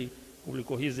zaidi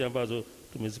kuliko hizi ambazo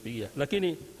tumezipigia.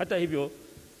 Lakini hata hivyo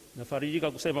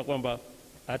nafarijika kusema kwamba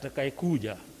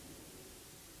atakayekuja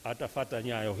atafata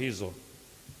nyayo hizo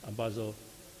ambazo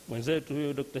mwenzetu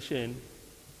huyo Dr. Shein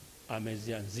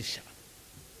amezianzisha.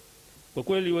 Kwa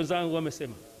kweli wenzangu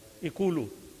wamesema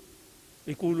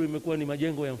Ikulu imekuwa ni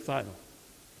majengo ya mfano.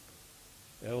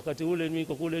 Wakati ule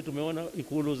niko kule tumeona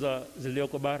ikulu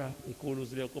zilioko bara, ikulu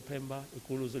zilioko Pemba,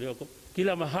 ikulu zilioko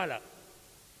kila mahala.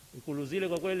 Ikulu zile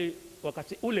kwa kweli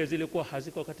wakati ule zilikuwa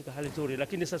haziko katika hali nzuri,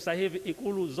 lakini sasa hivi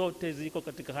ikulu zote ziko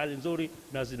katika hali nzuri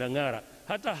na zinang'ara.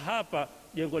 Hata hapa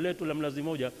jengo letu la Mnazi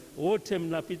Mmoja, wote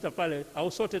mnapita pale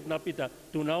au sote tunapita,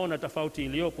 tunaona tofauti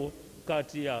iliyopo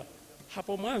kati ya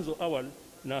hapo mwanzo awali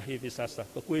na hivi sasa.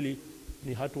 Kwa kweli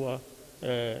ni hatua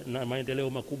na maendeleo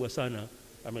makubwa sana,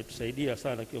 ametusaidia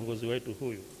sana kiongozi wetu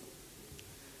huyu.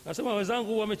 Nasema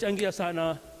wenzangu wamechangia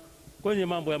sana kwenye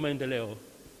mambo ya maendeleo,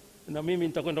 na mimi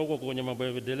nitakwenda huko kwenye mambo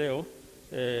ya maendeleo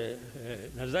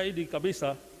na zaidi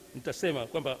kabisa nitasema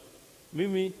kwamba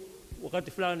mimi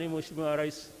wakati fulani Mheshimiwa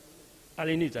Rais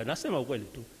aliniita, nasema ukweli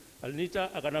tu,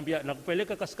 aliniita akanambia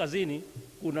nakupeleka kaskazini,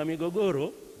 kuna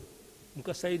migogoro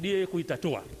mkasaidie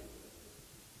kuitatua.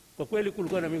 Kwa kweli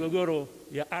kulikuwa na migogoro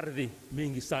ya ardhi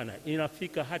mingi sana,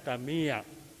 inafika hata 100.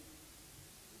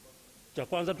 Cha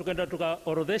kwanza tukaenda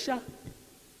tukaorodhesha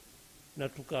na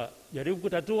tukajaribu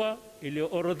kutatua.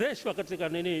 Iliyoorodheshwa katika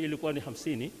nini ilikuwa ni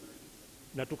 50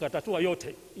 na tukatatua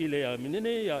yote. Ile ya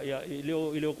nini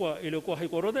iliyokuwa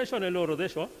haikuorodheshwa na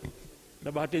iliyoorodheshwa,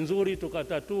 na bahati nzuri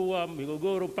tukatatua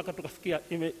migogoro mpaka tukafikia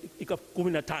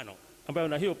 15, ambayo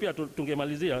na hiyo pia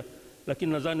tungemalizia,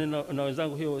 lakini nadhani na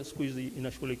wenzangu hiyo siku hizi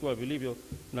inashughulikiwa vilivyo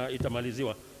na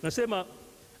itamaliziwa. Nasema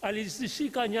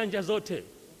alizishika nyanja zote,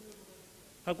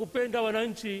 hakupenda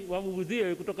wananchi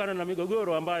wavudhie kutokana na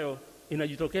migogoro ambayo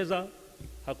inajitokeza,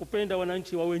 hakupenda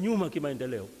wananchi wawe nyuma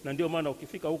kimaendeleo. Na ndio maana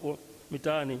ukifika huko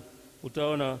mitaani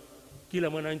utaona kila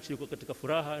mwananchi yuko katika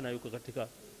furaha na yuko katika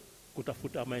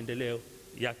kutafuta maendeleo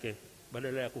yake,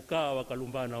 badala ya kukaa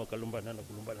wakalumbana na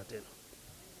kulumbana tena.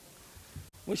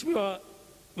 Mheshimiwa,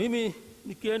 mimi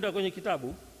nikienda kwenye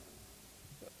kitabu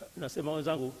nasema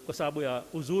wenzangu, kwa sababu ya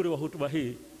uzuri wa hotuba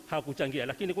hii hakuchangia,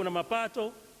 lakini kuna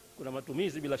mapato, kuna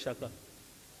matumizi bila shaka.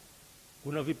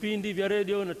 Kuna vipindi vya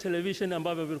radio na television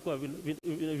ambavyo vilikuwa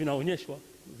vinaonyeshwa,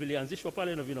 vilianzishwa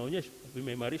pale na vinaonyeshwa,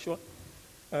 vimeimarishwa.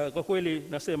 Kwa kweli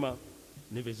nasema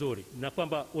ni vizuri, na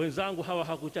kwamba wenzangu hawa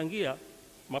hakuchangia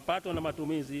mapato na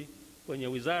matumizi kwenye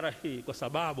wizara hii kwa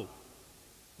sababu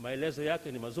maelezo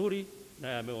yake ni mazuri na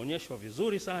yameonyeshwa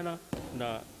vizuri sana,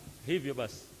 na hivyo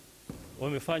basi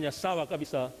wamefanya sawa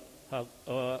kabisa.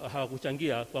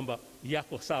 Hawakuchangia kwamba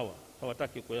yako sawa,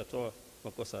 hawataki kuyatoa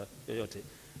makosa yoyote.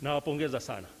 Nawapongeza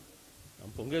sana.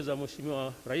 Nampongeza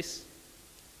Mheshimiwa Rais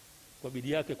kwa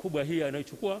bidii yake kubwa hii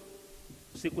anayochukua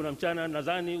usiku na mchana.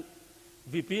 Nadhani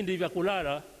vipindi vya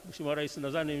kulala Mheshimiwa Rais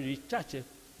nadhani ni chache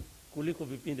kuliko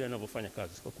vipindi anavyofanya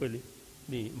kazi. Kwa kweli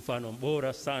ni mfano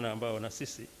bora sana ambao na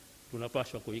sisi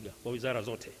tunapaswa kuiga kwa wizara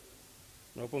zote.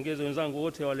 Nawapongeza wenzangu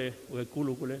wote wale wa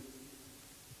Ikulu kule,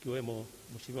 ikiwemo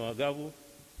Mheshimiwa Wagavu,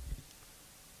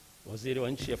 Waziri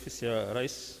wa Nchi Ofisi ya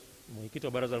Rais, mwenyekiti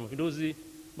wa Baraza la Mapinduzi,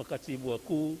 makatibu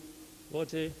wakuu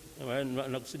wote,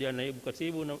 nakusudia naibu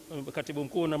katibu na katibu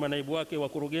mkuu na manaibu wake,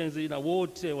 wakurugenzi na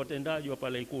wote watendaji wa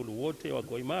pale Ikulu, wote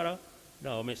wako imara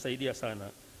na wamesaidia sana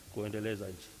kuendeleza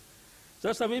nchi.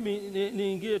 Sasa mimi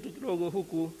niingie tu kidogo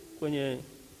huku kwenye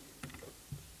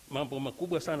mambo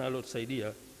makubwa sana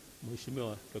aliyotusaidia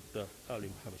Mheshimiwa Dr. Ali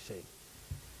Mohamed Shein.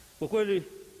 Kwa kweli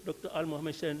Dr. Ali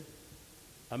Mohamed Shein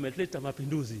ameleta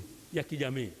mapinduzi ya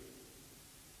kijamii.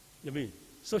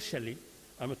 Socially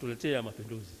ametuletea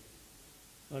mapinduzi.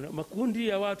 Makundi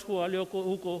ya watu walioko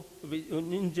huko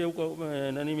nje huko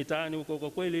mitaani huko,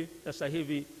 kwa kweli sasa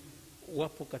hivi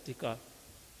wapo katika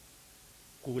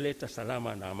kuleta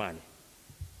salama na amani.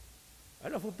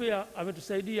 Alafu pia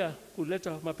ametusaidia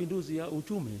kuleta mapinduzi ya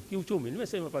kiuchumi.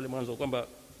 Nimesema pale mwanzo kwamba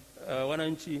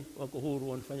wananchi wako huru,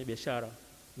 wanafanya biashara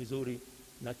vizuri,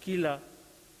 na kila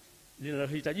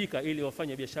linalohitajika ili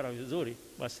wafanye biashara vizuri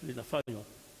basi linafanywa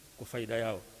kwa faida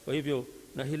yao. Kwa hivyo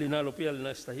na hili nalo pia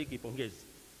linastahili pongezi.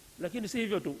 Lakini si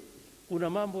hivyo tu, kuna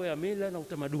mambo ya mila na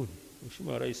utamaduni.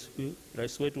 Mheshimiwa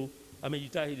Rais wetu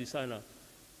amejitahidi sana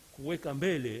kuweka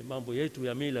mbele mambo yetu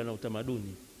ya mila na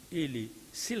utamaduni ili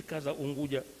silka za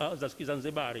Unguja za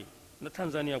Zanzibari na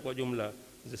Tanzania kwa jumla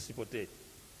zisipotee.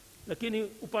 Lakini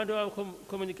upande wa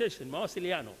communication,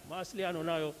 mawasiliano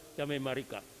nayo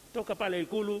yameimarika. Toka pale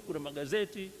Ikulu kuna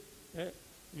magazeti,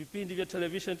 vipindi vya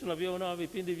television tunavyoona,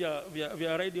 vipindi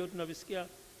vya radio tunavisikia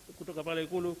kutoka pale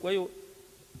Ikulu. Kwa hiyo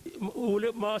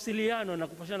ule mawasiliano na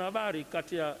kupashana habari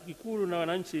kati ya Ikulu na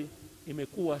wananchi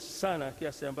imekuwa sana,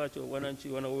 kiasi ambacho wananchi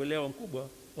wanauelewa mkubwa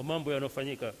wa mambo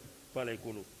yanayofanyika pale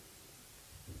Ikulu.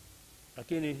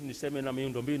 Lakini niseme na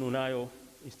miundombinu nayo,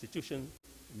 institution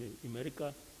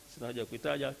imerika, sina haja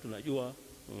kuitaja, tunajua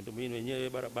miundombinu yenyewe,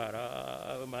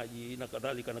 barabara, maji na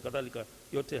kadhalika,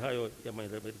 yote hayo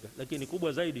yamemerika. Lakini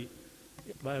kubwa zaidi,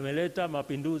 yameleta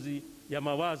mapinduzi ya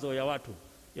mawazo ya watu.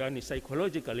 Yani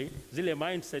psychologically zile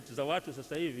mindset za watu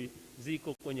sasa hivi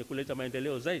ziko kwenye kuleta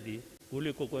maendeleo zaidi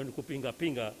kuliko kwenye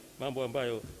kupinga mambo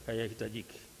ambayo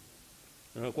hayahitajiki.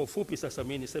 Kwa ufupi sasa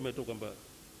mimi niseme tu kwamba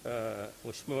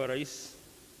Mheshimiwa Rais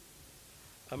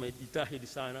amejitahidi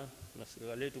sana, na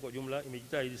serikali yetu kwa jumla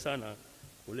imejitahidi sana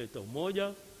kuleta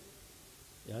umoja,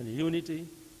 yani unity,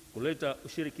 kuleta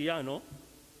ushirikiano,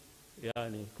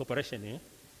 yani cooperation,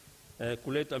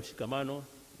 kuleta mshikamano,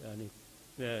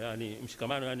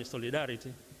 yani solidarity,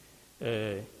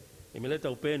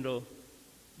 imeleta upendo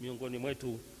miongoni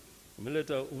mwetu,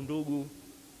 imeleta undugu,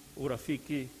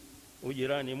 urafiki,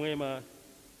 ujirani mwema.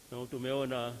 Na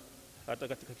tumeona hata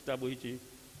katika kitabu hichi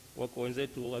wako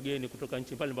wenzetu wageni kutoka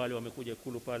nchi mbalimbali wamekuja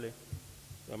Ikulu pale,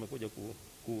 wamekuja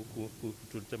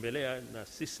kututembelea, na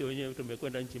sisi wenyewe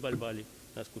tumekwenda nchi mbalimbali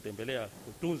na kutembelea,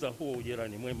 kutunza huo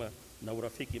ujirani mwema na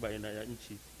urafiki baina ya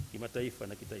nchi kimataifa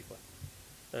na kitaifa.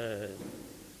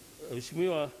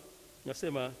 Mheshimiwa,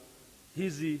 nasema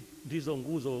hizi ndizo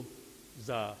nguzo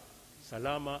za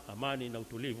salama, amani na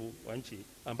utulivu wa nchi,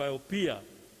 ambayo pia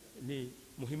ni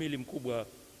muhimili mkubwa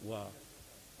wa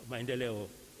maendeleo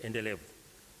endelevu.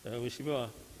 Mheshimiwa,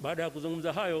 baada ya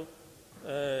kuzungumza hayo,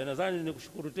 nadhani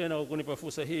nikushukuru tena kwa kunipa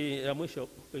fursa hii ya mwisho,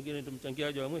 pengine ndio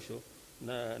mchangiaji wa mwisho,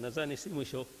 na nadhani si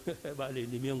mwisho bali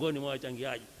ni miongoni mwa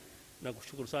wachangiaji.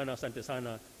 Nakushukuru sana, asante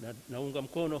sana, na naunga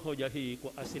mkono hoja hii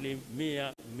kwa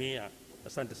 100%.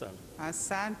 Asante sana.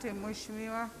 Asante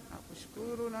Mheshimiwa,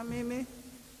 nakushukuru na mimi.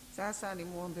 Sasa ni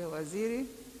muombe Waziri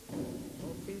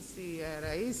Ofisi ya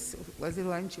Rais, Waziri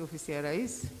wa Nchi Ofisi ya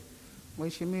Rais,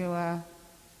 Mheshimiwa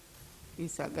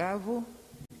Isa Gavu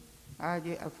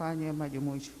aje afanye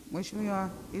majumuisho. Mheshimiwa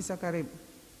Isa, karibu.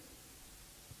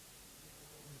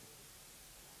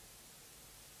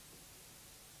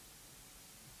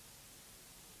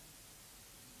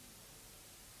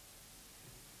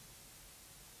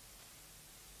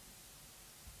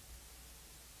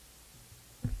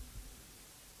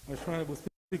 Mheshimiwa Naibu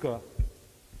Spika,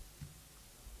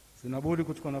 sina budi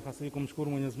kuchukua nafasi hii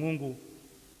kumshukuru Mwenyezi Mungu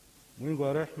mwingi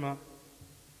wa rehema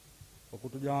kwa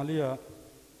kutujalia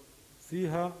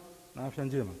siha na afya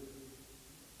njema.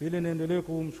 Pili, niendelee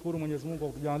kumshukuru Mwenyezi Mungu kwa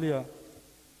kutujalia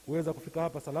kuweza kufika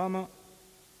hapa salama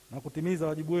na kutimiza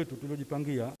wajibu wetu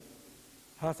tuliojipangia,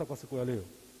 hasa kwa siku ya leo.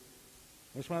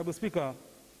 Mheshimiwa Naibu Spika,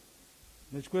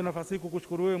 nichukue nafasi hii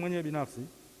kukushukuru wewe mwenyewe binafsi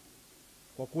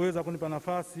kwa kuweza kunipa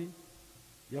nafasi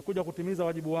ya kuja kutimiza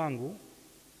wajibu wangu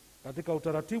katika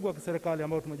utaratibu wa kiserikali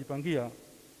ambao tumejipangia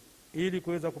ili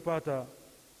kuweza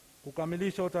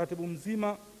kukamilisha utaratibu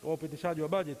mzima wa upitishaji wa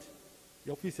bajeti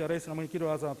ya Ofisi ya Rais na Mwenyekiti wa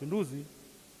Baraza la Mapinduzi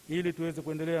ili tuweze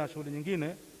kuendelea na shughuli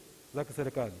nyingine za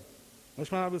kiserikali.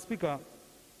 Mheshimiwa Naibu Spika,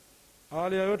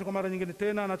 awali ya yote, kwa mara nyingine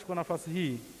tena nachukua nafasi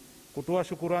hii kutoa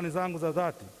shukurani zangu za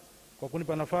dhati kwa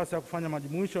kunipa nafasi ya kufanya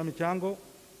majumuisho ya michango,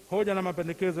 hoja na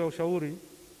mapendekezo ya ushauri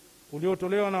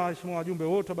uliotolewa na waheshimiwa wajumbe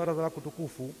wote wa Baraza lako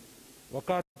tukufu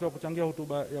wakati wa kuchangia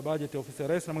hotuba ya bajeti ya Ofisi ya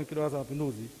Rais na Mwenyekiti wa Baraza la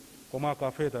Mapinduzi kwa mwaka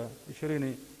wa fedha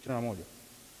 2021.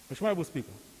 Mheshimiwa Naibu Spika,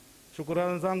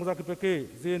 shukrani zangu za kipekee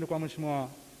ziende kwa Mheshimiwa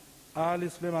Ali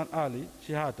Suleiman Ali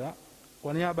Shihata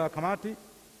kwa niaba ya kamati,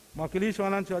 mwakilishi wa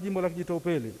wananchi wa jimbo la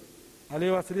Kijito-Upele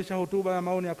aliyewasilisha hotuba ya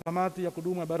maoni ya kamati ya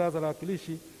kudumu ya Baraza la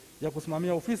Wawakilishi ya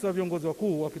kusimamia ofisi ya viongozi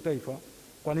wakuu wa kitaifa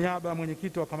kwa niaba ya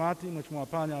mwenyekiti wa kamati Mheshimiwa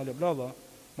Panya Ali Abdallah,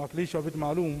 mwakilishi wa viti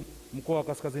maalum mkoa wa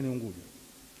Kaskazini Unguja.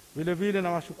 Vile vile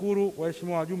na washukuru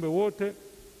waheshimiwa wajumbe wote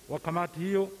wa kamati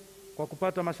hiyo kwa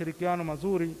kupata mashirikiano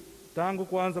mazuri tangu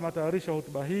kuanza matayarisho ya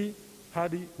hotuba hii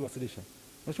hadi kuwasilisha.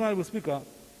 Mheshimiwa Naibu Spika,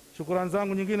 shukrani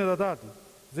zangu nyingine za dhati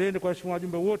ziende kwa waheshimiwa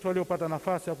wajumbe wote waliopata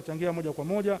nafasi ya kuchangia moja kwa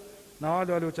moja na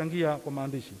wale waliochangia kwa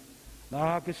maandishi. Na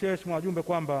wahakikishia waheshimiwa wajumbe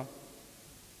kwamba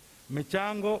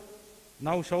michango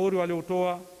na ushauri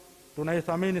waliotoa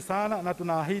tunaithamini sana na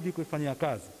tunaahidi kuifanyia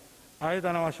kazi.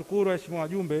 Aidha, na washukuru waheshimiwa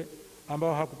wajumbe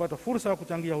ambao hakupata fursa ya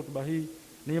kuchangia hotuba hii.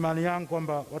 Ni imani yangu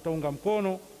kwamba wataunga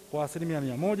mkono kwa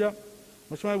 100%.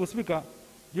 Mheshimiwa Naibu Spika,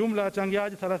 jumla ya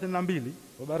changiaji 32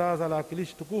 wa Baraza la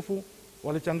Wawakilishi tukufu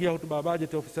walichangia hotuba ya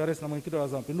bajeti ya Ofisi ya Rais na Mwenyekiti wa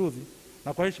Baraza la Mapinduzi,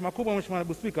 na kwa heshima kubwa Mheshimiwa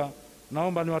Naibu Spika,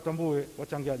 naomba niwatambue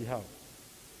wachangiaji hao.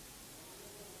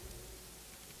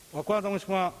 Wa kwanza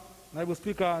Mheshimiwa Naibu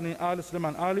Spika ni Ali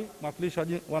Suleiman Ali, mwakilishi wa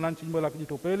wananchi jimbo la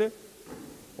Kijito-Upele.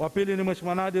 Wa pili ni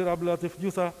Mheshimiwa Nadir Abdul Latif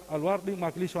Jusa Alwardi,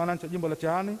 mwakilishi wa wananchi jimbo la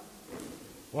Chaani.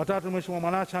 Wa tatu ni Mheshimiwa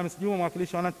Mwanacha Hamis Juma,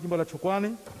 mwakilishi wa wananchi jimbo la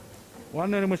Chukwani. Wa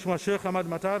nne ni Mheshimiwa Sheikh Ahmad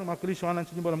Matar, mwakilishi wa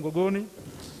wananchi jimbo la Mgogoni.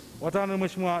 Wa tano ni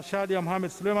Mheshimiwa Shadia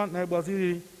Mohamed Suleiman, naibu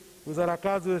waziri Wizara ya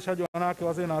Kazi, Uwezeshaji wa Wanawake,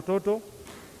 Wazee na Watoto.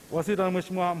 Wa sita ni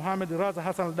Mheshimiwa Mohamed Raza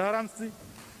Hassan Al-Daramsi,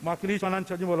 mwakilishi wa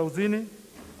wananchi wa jimbo la Uzini.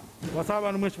 Wa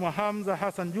saba ni Mheshimiwa Hamza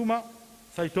Hassan Juma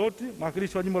Saitoti,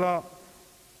 mwakilishi wa jimbo la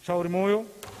Shauri Moyo.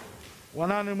 Wa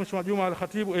nane ni Mheshimiwa Juma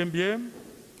Al-Khatibu MBM.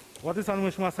 Wa tisa ni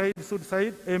Mheshimiwa Said Sud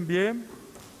Said MBM.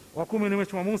 Wa 10 ni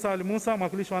Mheshimiwa Musa Ali Musa,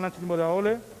 mwakilishi wa wananchi jimbo la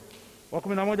Ole. Wa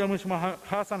 11 ni Mheshimiwa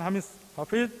Hassan Hamis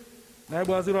Hafidh,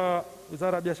 naibu waziri wa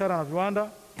Wizara ya Biashara na Viwanda.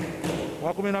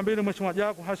 Wa 12 ni Mheshimiwa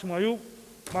Jaku Hashim Ayub,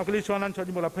 mwakilishi wa wananchi wa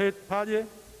jimbo la Paje.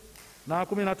 Na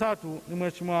 13 ni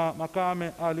Mheshimiwa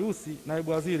Makame Ali Usi,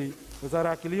 naibu waziri Wizara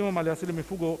ya Kilimo, Maliasili,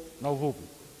 Mifugo na Uvuvi.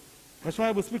 Mheshimiwa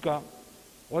Naibu Spika,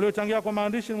 waliochangia kwa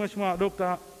maandishi ni Mheshimiwa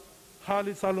Dr.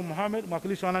 Khalid Salum Mohamed,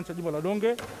 mwakilishi wa wananchi wa jimbo la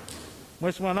Donge.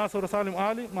 Mheshimiwa Nasr Salim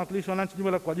Ali, mwakilishi wa wananchi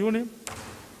jimbo la Kwajuni.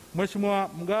 Mheshimiwa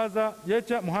Mgaza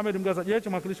Jecha Mohamed Mgaza Jecha,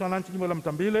 mwakilishi wa wananchi jimbo la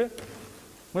Mtambile.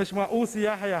 Mheshimiwa Usi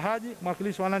Yahya Haji,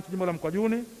 mwakilishi wa wananchi jimbo la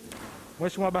Mkwajuni.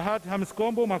 Mheshimiwa Bahati Hamis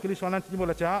Kombo, mwakilishi wa wananchi jimbo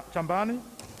la Chambani.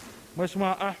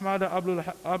 Mheshimiwa Ahmad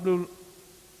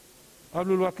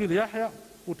Abdul Wakil Yahya,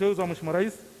 uteuzi wa Mheshimiwa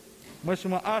Rais.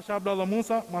 Mheshimiwa Asha Abdallah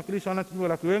Musa, mwakilishi wa wananchi jimbo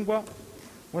la Kiwengwa.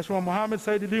 Mheshimiwa Mohamed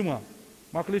Said Limwa,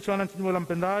 mwakilishi wa wananchi jimbo la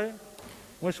Mpendae.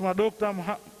 Mheshimiwa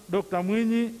Dr.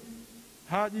 Mwinyi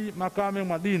Haji Makame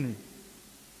Mwadini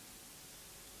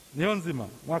Nionzima,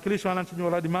 mwakilishi wa wananchi jimbo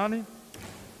la Dimani.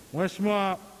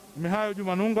 Mheshimiwa Mihayo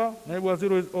Juma Nunga, naibu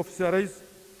waziri Ofisi ya Rais,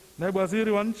 naibu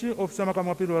waziri wa nchi Ofisi ya Makamu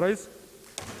wa Pili wa Rais.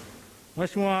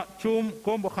 Mheshimiwa Chum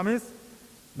Kombo Khamis,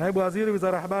 naibu waziri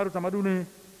Wizara ya Habari, Utamaduni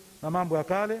na Mambo ya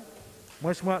Kale.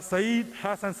 Mheshimiwa Said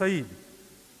Hassan Said,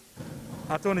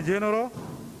 Attorney General.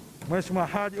 Mheshimiwa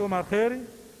Haji Omar Kheri,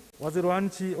 waziri wa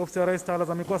nchi Ofisi ya Rais, Tawala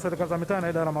za Mikoa, Serikali za Mitaa na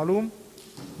Idara Maalum.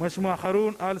 Mheshimiwa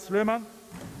Harun Al Suleiman,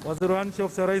 waziri wa nchi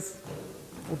Ofisi ya Rais,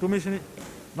 Utumishi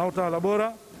na Utawala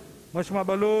Bora. Mheshimiwa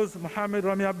Balozi Mohamed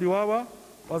Rami Abdi Wawa,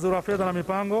 waziri wa Fedha na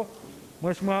Mipango.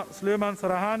 Mheshimiwa Suleiman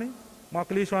Sarahani,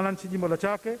 mwakilishi wa wananchi jimbo la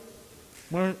Chake.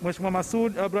 Mheshimiwa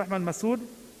Masud Abdurrahman Masud,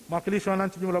 mwakilishi wa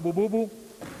wananchi jimbo la Bububu.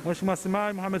 Mheshimiwa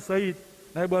Simai Mohamed Said,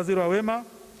 naibu waziri wa Wema.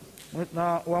 Na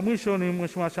wa mwisho ni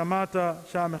Mheshimiwa Shamata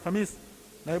Shame Khamis,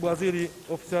 naibu waziri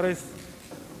Ofisi ya Rais,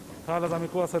 Tawala za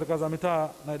Mikoa, Serikali za Mitaa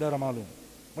na Idara Maalum.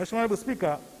 Mheshimiwa Naibu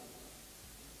Spika,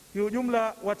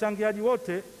 kiujumla wachangiaji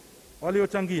wote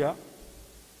waliochangia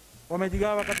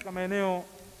wamejigawa katika maeneo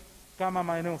kama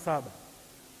maeneo 7.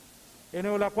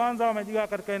 Eneo la kwanza wamejigawa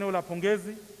katika eneo la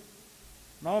pongezi.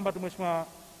 Naomba tu Mheshimiwa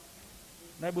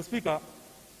Naibu Spika,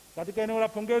 katika eneo la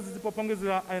pongezi zipo pongezi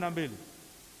za aina mbili.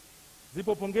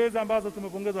 Zipo pongezi ambazo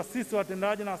tumepongezwa sisi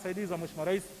watendaji na wasaidizi wa Mheshimiwa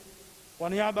Rais. Kwa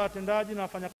niaba ya watendaji na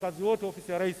wafanyakazi wote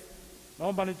Ofisi ya Rais,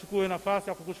 naomba nichukue nafasi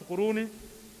ya kukushukuruni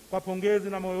kwa pongezi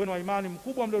na moyo wenu wa imani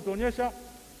mkubwa mliotuonyesha,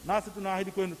 nasi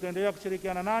tunaahidi kwenu tutaendelea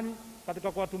kushirikiana nanyi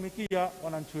katika kuwatumikia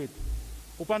wananchi wetu.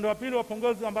 Upande wa pili wa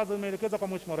pongezi ambazo zimeelekezwa kwa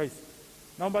Mheshimiwa Rais,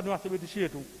 naomba niwathibitishie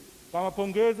tu kwa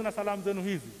pongezi na salamu zenu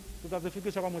hizi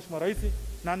tutazifikisha kwa Mheshimiwa Rais,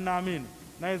 na ninaamini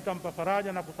naye zitampa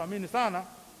faraja na kuthamini sana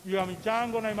juu ya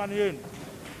michango na imani yenu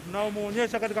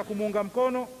mnaomuonyesha katika kumuunga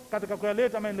mkono katika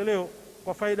kuyaleta maendeleo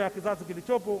kwa faida ya kizazi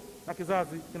kilichopo na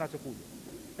kizazi kinachokuja.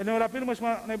 Eneo la pili,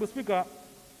 Mheshimiwa Naibu Spika,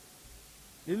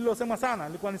 lililosemwa sana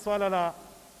lilikuwa ni swala la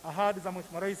ahadi za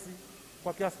Mheshimiwa Rais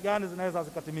kwa kiasi gani zinaweza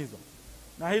zikatimizwa.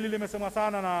 Na hili limesemwa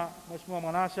sana na Mheshimiwa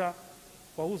Mwanasha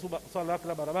kwa husu swala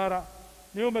la barabara.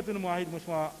 Niombe tu nimwahidi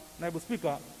Mheshimiwa Naibu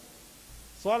Spika,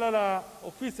 swala la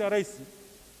ofisi ya Rais,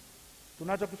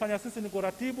 tunachokifanya sisi ni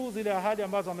kuratibu zile ahadi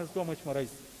ambazo amezitoa Mheshimiwa Rais.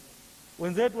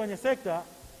 Wenzetu wenye sekta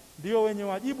ndio wenye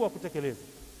wajibu wa kutekeleza.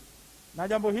 Na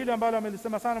jambo hili ambalo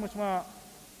amelisema sana Mheshimiwa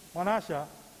Mwanasha,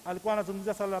 alikuwa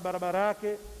anazungumzia swala la barabara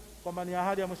yake kwamba ni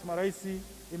ahadi ya Mheshimiwa Rais,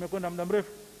 imekwenda muda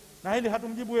mrefu. Na hili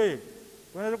hatumjibu yeye.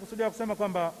 Tunaweza kusudia kusema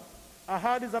kwamba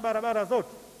ahadi za barabara zote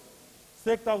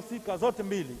sekta husika zote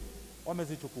mbili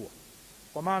wamezichukua.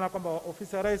 Kwa maana kwamba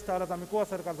ofisi ya Rais, tawala za mikoa,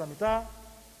 serikali za mitaa,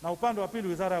 na upande wa pili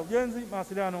Wizara ya Ujenzi,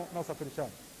 Mawasiliano na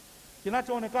Usafirishaji.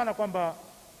 Kinachoonekana kwamba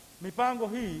mipango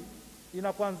hii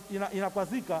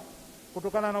inakwazika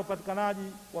kutokana na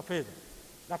upatikanaji wa fedha.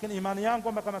 Lakini imani yangu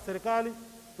kwamba kama serikali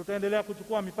tutaendelea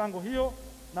kuchukua mipango hiyo,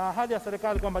 na ahadi ya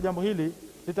serikali kwamba jambo hili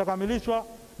litakamilishwa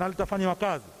na litafanywa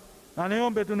kazi. Na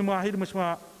niombe tu nimwahidi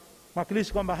Mheshimiwa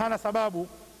Mwakilishi kwamba hana sababu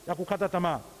ya kukata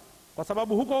tamaa, kwa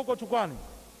sababu huko Chukwani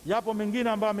yapo mengine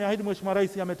ambayo ameahidi Mheshimiwa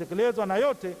Rais yametekelezwa, na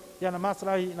yote yana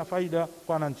maslahi na faida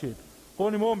kwa wananchi wetu. Kwa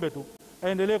hiyo nimuombe tu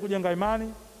aendelee kujenga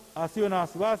imani, asiwe na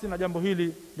wasiwasi, na jambo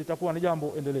hili litakuwa ni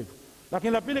jambo endelevu.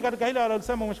 Lakini la pili, katika hili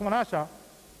alilosema Mheshimiwa Nasha,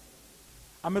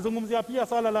 amezungumzia pia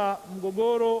swala la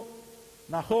mgogoro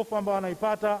na hofu ambayo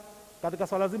anaipata katika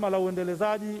swala zima la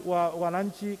uendelezaji wa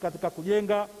wananchi katika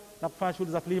kujenga na kufanya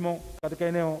shughuli za kilimo katika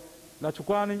eneo la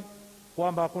Chukwani,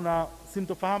 kwamba kuna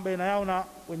sintofahamu baina yao na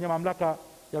wenye mamlaka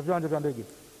ya viwanja vya ndege.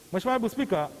 Mheshimiwa Naibu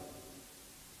Spika,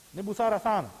 ni busara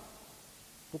sana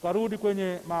tukarudi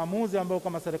kwenye maamuzi ambayo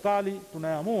kama serikali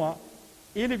tunayaamua,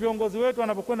 ili viongozi wetu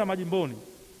wanapokwenda majimboni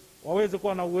waweze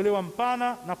kuwa na uelewa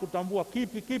mpana na kutambua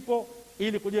kipi kipo,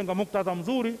 ili kujenga muktadha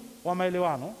mzuri wa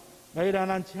maelewano baina ya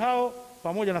wananchi hao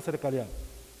pamoja na serikali yao.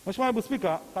 Mheshimiwa Naibu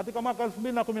Spika, katika mwaka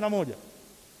 2011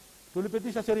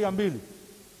 tulipitisha sheria mbili,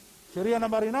 sheria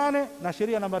nambari 8 na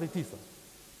sheria nambari 9.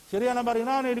 Sheria nambari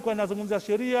 8 ilikuwa inazungumzia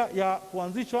sheria ya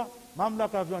kuanzishwa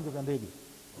mamlaka ya viwanja vya ndege,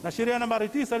 na sheria nambari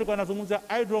 9 ilikuwa inazungumzia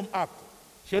Aerodrome Act,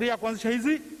 sheria ya kuanzisha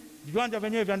hizi viwanja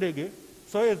vyenyewe vya ndege,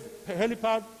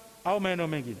 helipad au maeneo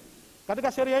mengine.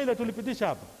 Katika sheria ile tulipitisha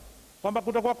hapa kwamba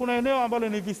kutakuwa kuna eneo ambalo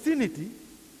ni vicinity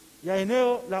ya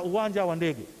eneo la uwanja wa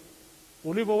ndege.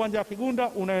 Ulivyo uwanja wa Kigunda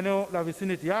una eneo la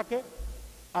vicinity yake.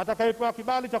 Atakayepewa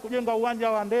kibali cha kujenga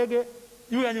uwanja wa ndege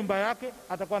juu ya nyumba yake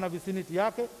atakuwa na vicinity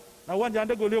yake, na uwanja wa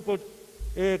ndege uliopo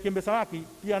Kiembe Samaki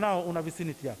pia nao una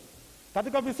vicinity yake.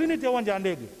 Katika vicinity ya uwanja wa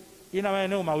ndege ina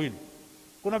maeneo mawili.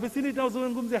 Kuna vicinity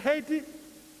inayozungumzia Haiti,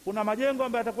 kuna majengo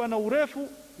ambayo yatakuwa na urefu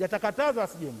yatakatazwa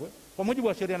asijengwe kwa mujibu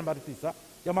wa sheria nambari 9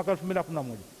 ya mwaka 2011.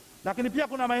 Lakini pia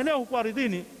kuna maeneo huko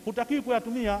ardhini hutakiwi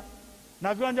kuyatumia,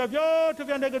 na viwanja vyote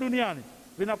vya ndege duniani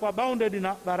vinakuwa bounded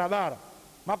na barabara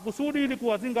makusudi ili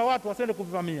kuwazinga watu wasiende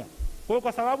kuvivamia. Kwa hiyo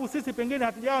kwa sababu sisi pengine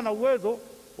hatujawa na uwezo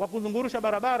wa kuzungurusha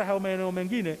barabara hayo maeneo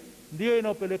mengine, ndio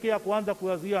inayopelekea kuanza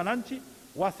kuwazuia wananchi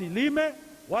wasilime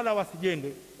wala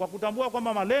wasijenge, kwa kutambua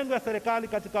kwamba malengo ya serikali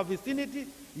katika vicinity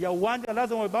ya uwanja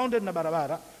lazima uwe bounded na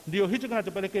barabara. Ndio hicho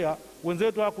kinachopelekea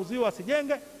wenzetu hawakuzuiwa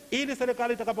wasijenge, ili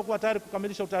serikali itakapokuwa tayari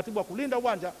kukamilisha utaratibu wa kulinda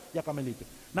uwanja yakamilike.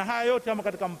 Na haya yote yamo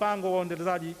katika mpango wa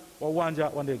uendelezaji wa uwanja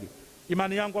wa ndege.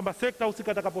 Imani yangu kwamba sekta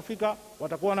husika itakapofika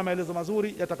watakuwa na maelezo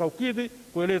mazuri yatakaokidhi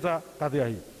kueleza kadhia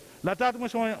hii. La tatu,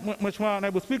 Mheshimiwa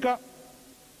Naibu Spika,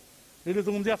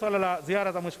 nilizungumzia swala la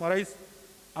ziara za Mheshimiwa Rais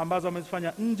ambazo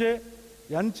amezifanya nje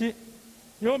ya nchi.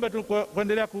 Niombe tu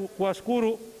kuendelea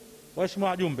kuwashukuru waheshimiwa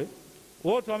wajumbe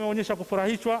wote, wameonyesha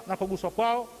kufurahishwa na kuguswa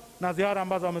kwao na ziara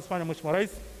ambazo wamezifanya Mheshimiwa Rais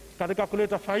katika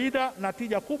kuleta faida na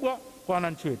tija kubwa kwa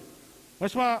wananchi wetu.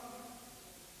 Mheshimiwa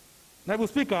Naibu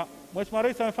Spika, Mheshimiwa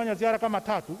Rais amefanya ziara kama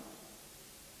 3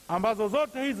 ambazo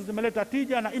zote hizi zimeleta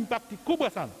tija na impact kubwa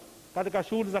sana katika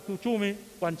shughuli za kiuchumi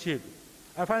kwa nchi yetu.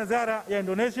 Amefanya ziara ya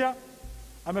Indonesia,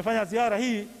 amefanya ziara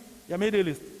hii ya Middle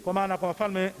East kwa maana kwa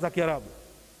falme za Kiarabu.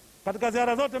 Katika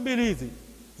ziara zote mbili hizi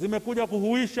zimekuja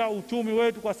kuhuisha uchumi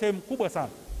wetu kwa sehemu kubwa sana.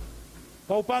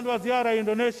 Kwa upande wa ziara ya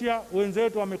Indonesia,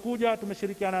 wenzetu wamekuja,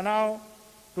 tumeshirikiana nao,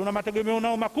 tuna mategemeo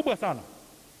nao makubwa sana.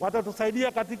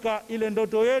 Watatusaidia katika ile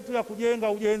ndoto yetu ya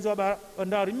kujenga ujenzi wa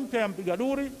bandari mpya ya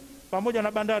Mpigaduri pamoja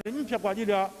na bandari mpya kwa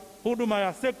ajili ya huduma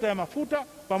ya sekta ya mafuta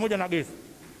pamoja na gesi.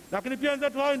 Lakini pia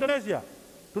wenzetu hao Indonesia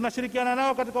tunashirikiana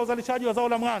nao katika uzalishaji wa zao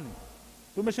la mwani.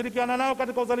 Tumeshirikiana nao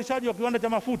katika uzalishaji wa kiwanda cha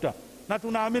mafuta, na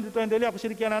tunaamini tutaendelea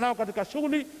kushirikiana nao katika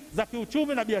shughuli za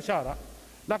kiuchumi na biashara,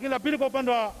 Lakini la pili, kwa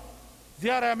upande wa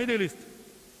ziara ya Middle East,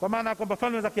 kwa maana kwamba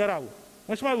falme za Kiarabu,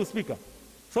 Mheshimiwa Naibu Spika,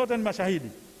 sote ni mashahidi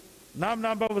namna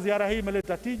ambavyo ziara hii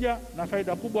imeleta tija na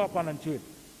faida kubwa kwa wananchi wetu.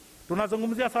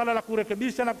 Tunazungumzia swala la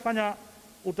kurekebisha na kufanya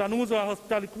utanuzi wa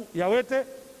hospitali ya Wete,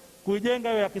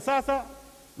 kuijenga iwe ya kisasa,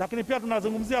 lakini pia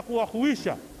tunazungumzia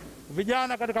kuwahuisha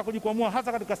vijana katika kujikwamua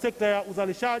hasa katika sekta ya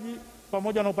uzalishaji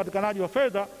pamoja na upatikanaji wa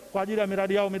fedha kwa ajili ya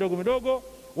miradi yao midogo midogo,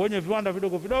 wenye viwanda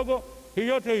vidogo vidogo. Hii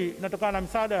yote hii inatokana na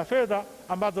misaada ya fedha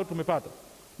ambazo tumepata.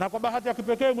 Na kwa bahati ya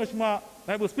kipekee, Mheshimiwa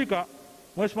Naibu Spika,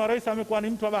 Mheshimiwa Rais amekuwa ni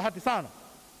mtu wa bahati sana,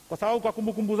 kwa sababu kwa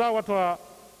kumbukumbu zao watu wa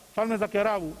falme za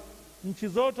Kiarabu, nchi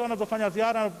zote wanazofanya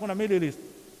ziara na Middle East,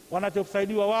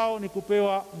 wanachosaidiwa wao ni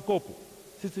kupewa mkopo.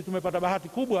 Sisi tumepata bahati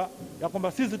kubwa ya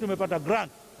kwamba sisi tumepata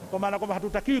grant, kwa maana kwamba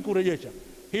hatutakiwi kurejesha.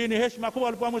 Hii ni heshima kubwa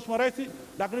alipoa Mheshimiwa Rais,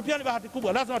 lakini pia ni bahati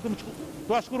kubwa. Lazima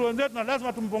tuwashukuru wenzetu na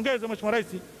lazima tumpongeze Mheshimiwa Rais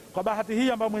kwa bahati hii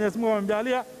ambayo Mwenyezi Mungu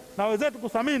amemjalia, na wenzetu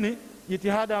kuthamini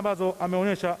jitihada ambazo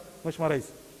ameonyesha Mheshimiwa Rais.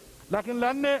 Lakini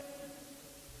la nne,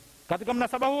 katika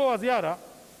mnasaba huo wa ziara,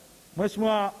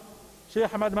 Mheshimiwa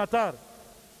Sheikh Hamad Matar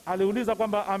aliuliza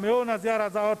kwamba ameona ziara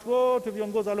za watu wote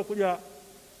viongozi waliokuja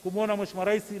kumuona Mheshimiwa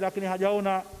Rais, lakini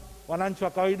hajaona wananchi wa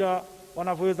kawaida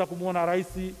wanavyoweza kumuona rais.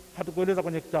 Hatukueleza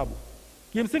kwenye kitabu.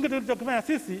 Kimsingi tulichokifanya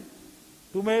sisi,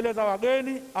 tumeeleza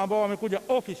wageni ambao wamekuja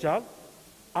official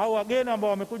au wageni ambao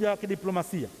wamekuja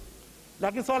kidiplomasia.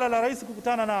 Lakini swala la rais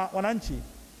kukutana na wananchi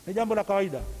ni jambo la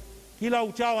kawaida. Kila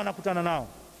uchao anakutana nao.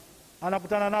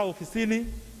 Anakutana nao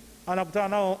ofisini, anakutana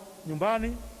nao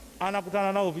nyumbani,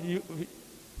 anakutana nao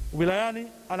wilayani,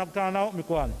 anakutana nao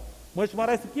mikoani. Mheshimiwa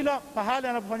Rais kila pahali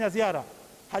anapofanya ziara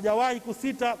hajawahi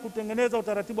kusita kutengeneza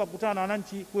utaratibu wa kukutana na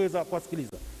wananchi kuweza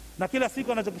kuwasikiliza. Na kila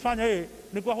siku anachokifanya yeye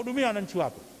ni kuwahudumia wananchi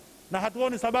wake. Na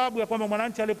hatuoni sababu ya kwamba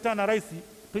mwananchi aliyekutana na rais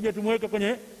tuje tumweke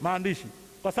kwenye maandishi.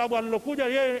 Kwa sababu alilokuja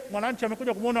yeye, mwananchi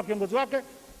amekuja kumuona kiongozi wake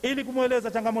ili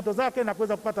kumueleza changamoto zake na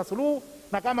kuweza kupata suluhu,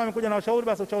 na kama amekuja na ushauri,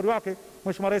 basi ushauri wake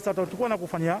Mheshimiwa Rais atachukua na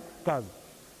kufanyia kazi.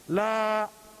 La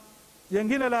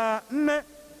jingine la nne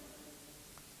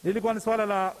lilikuwa ni swala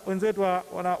la wenzetu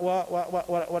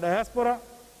wa diaspora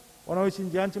wanaoishi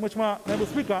nje ya nchi. Mheshimiwa Naibu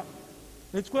Spika,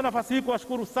 nichukue nafasi hii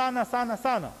kuwashukuru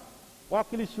sana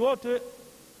wawakilishi wote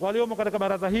waliomo katika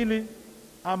baraza hili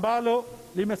ambalo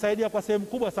limesaidia kwa sehemu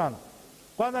kubwa sana.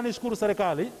 Kwanza nishukuru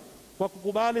serikali kwa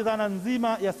kukubali dhana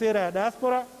nzima ya sera ya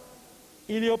diaspora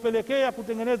iliyopelekea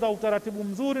kutengeneza utaratibu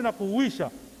mzuri na kuhuisha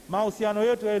mahusiano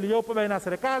yetu yaliyopo baina ya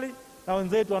serikali na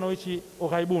wenzetu wanaoishi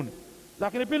ughaibuni.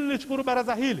 Lakini pili, nishukuru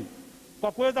baraza hili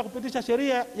kwa kuweza kupitisha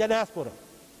sheria ya diaspora.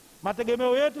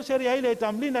 Mategemeo yetu sheria ile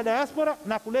itamlinda diaspora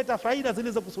na kuleta faida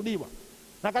zilizokusudiwa.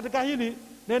 Na katika hili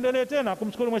niendelee tena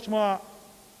kumshukuru Mheshimiwa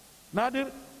Nadir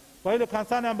kwa ile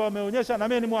kansani ambayo ameonyesha, na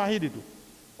mimi ni muahidi tu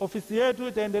ofisi yetu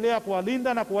itaendelea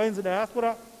kuwalinda na kuwaenzi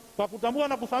diaspora kwa kutambua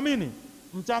na kuthamini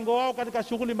mchango wao katika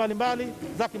shughuli mbalimbali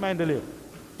za kimaendeleo.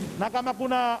 Na kama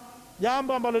kuna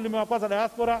jambo ambalo limewakwaza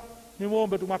diaspora, ni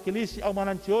muombe tu mwakilishi au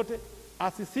mwananchi yote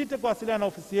asisite kuwasiliana na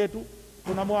ofisi yetu.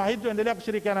 Tunamwahidi tuendelea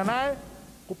kushirikiana naye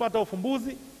kupata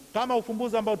ufumbuzi kama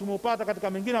ufumbuzi ambao tumeupata katika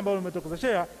mengine ambayo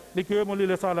umetokezeshea, likiwemo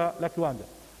lile swala la kiwanja.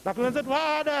 Lakini wenzetu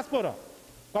diaspora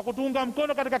kwa kutuunga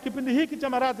mkono katika kipindi hiki cha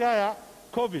maradhi haya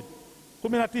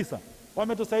COVID-19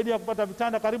 wametusaidia kupata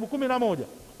vitanda karibu 11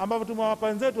 ambavyo tumewapa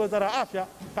wenzetu Wizara ya Afya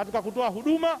katika kutoa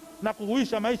huduma na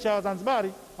kuhuisha maisha ya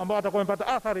Wazanzibari ambao watakuwa wamepata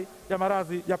athari ya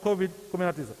maradhi ya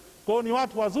COVID-19. Kwa hiyo ni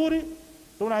watu wazuri,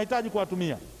 tunahitaji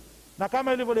kuwatumia. Na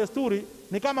kama ilivyo desturi,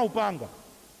 ni kama upanga.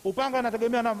 Upanga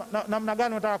inategemea namna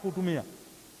gani unataka kuutumia.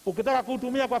 Ukitaka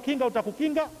kuutumia kwa kinga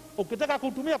utakukinga, ukitaka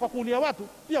kuutumia kwa kuulia watu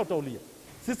pia utaulia.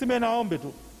 Sisi mimi naombe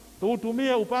tu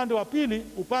tuutumie upande wa pili,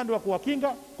 upande wa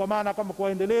kuwakinga, kwa maana kama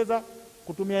kuwaendeleza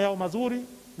kutumia yao mazuri,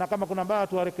 na kama kuna mbaya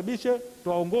tuwarekebishe,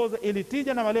 tuwaongoze ili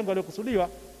tija na malengo yaliyokusudiwa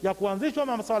ya kuanzishwa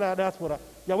masuala ya diaspora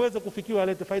yaweze kufikiwa,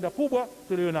 yalete faida kubwa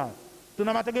tuliyonayo.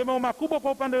 Tuna mategemeo makubwa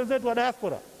kwa upande wenzetu wa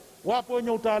diaspora. Wapo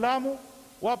wenye utaalamu,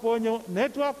 wapo wenye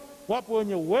network, wapo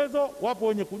wenye uwezo, wapo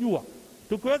wenye kujua.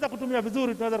 Tukiweza kutumia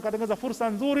vizuri, tunaweza kutengeneza fursa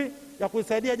nzuri ya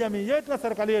kuisaidia jamii yetu na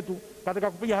serikali yetu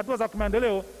katika kupiga hatua za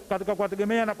kimaendeleo katika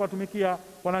kuwategemea na kuwatumikia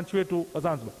wananchi wetu wa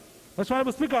Zanzibar. Mheshimiwa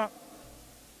Naibu Spika,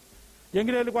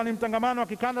 jingine ilikuwa ni mtangamano wa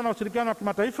kikanda na ushirikiano wa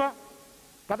kimataifa.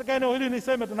 Katika eneo hili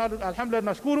niseme alhamdulillah,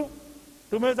 tunashukuru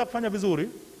tumeweza kufanya vizuri.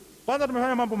 Kwanza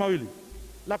tumefanya mambo mawili.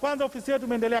 La kwanza, ofisi yetu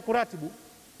imeendelea kuratibu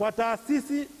kwa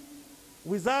taasisi,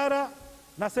 wizara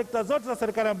na sekta zote za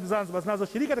serikali ya Zanzibar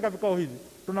zinazoshiriki katika vikao hivi.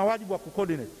 Tuna wajibu wa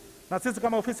kucoordinate, na sisi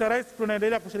kama ofisi ya Rais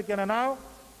tunaendelea kushirikiana nao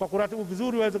kwa kuratibu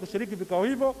vizuri waweze kushiriki vikao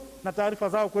hivyo na taarifa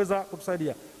zao kuweza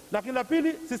kutusaidia. Lakini la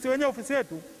pili, sisi wenyewe ofisi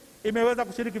yetu imeweza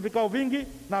kushiriki vikao vingi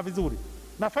na vizuri.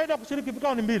 Na faida ya kushiriki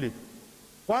vikao ni mbili.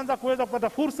 Kwanza, kuweza kupata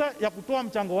fursa ya kutoa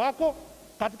mchango wako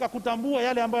katika kutambua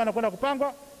yale ambayo yanakwenda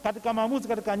kupangwa katika maamuzi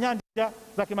katika nyanja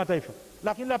za kimataifa.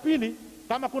 Lakini la pili,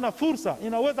 kama kuna fursa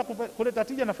inaweza kuleta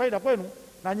tija na faida kwenu,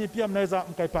 na nyinyi pia mnaweza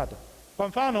mkaipata. Kwa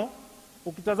mfano,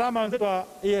 ukitazama wenzetu wa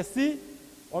EAC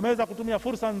wameweza kutumia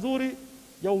fursa nzuri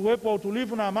ya uwepo wa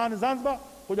utulivu na amani Zanzibar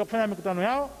kuja kufanya mikutano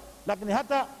yao, lakini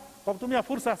hata kwa kutumia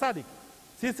fursa ya SADC,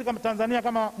 sisi kama Tanzania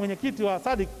kama mwenyekiti wa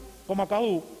SADC kwa mwaka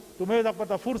huu tumeweza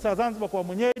kupata fursa ya Zanzibar kwa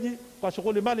mwenyeji kwa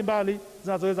shughuli mbalimbali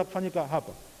zinazoweza kufanyika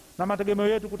hapa, na mategemeo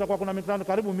yetu kutakuwa kuna mikutano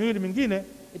karibu miwili mingine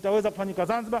itaweza kufanyika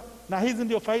Zanzibar, na hizi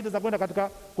ndio faida za kwenda katika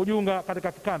kujiunga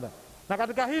katika kikanda. Na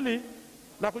katika hili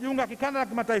la kujiunga kikanda na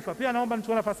kimataifa, pia naomba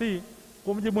nichukue nafasi hii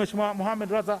kumjibu Mheshimiwa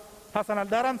Mohamed Raza Hassan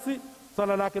Al-Daramsi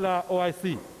swala lake la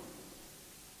OIC.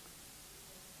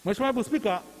 Mheshimiwa Naibu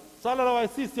Spika, swala la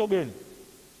OIC sio geni.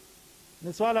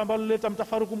 Ni swala ambalo lileta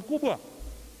mtafaruku mkubwa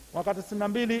mwaka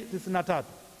 92-93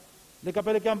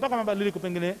 likapelekea mpaka mabadiliko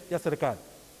pengine ya serikali.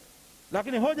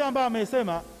 Lakini hoja ambayo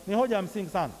ameisema ni hoja ya msingi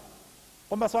sana,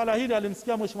 kwamba swala hili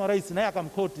alimsikia Mheshimiwa Rais naye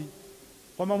akamkoti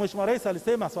kwamba Mheshimiwa Rais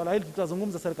alisema swala hili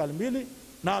tutazungumza serikali mbili,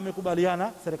 na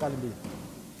amekubaliana serikali mbili,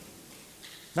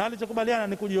 na alichokubaliana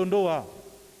ni kujiondoa.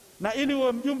 Na ili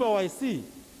uwe mjumbe wa OIC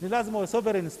ni lazima uwe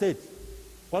sovereign state.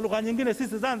 Kwa lugha nyingine,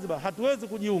 sisi Zanzibar hatuwezi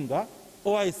kujiunga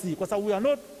OIC kwa sababu we are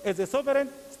not as a sovereign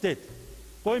state.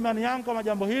 Kwa imani yangu kama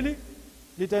jambo hili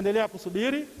litaendelea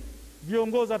kusubiri,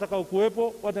 viongozi watakao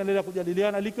kuwepo wataendelea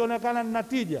kujadiliana, likionekana lina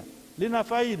tija, lina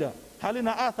faida,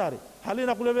 halina athari,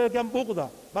 halina kulewekea mbugudha,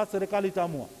 basi serikali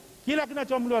itaamua. Kila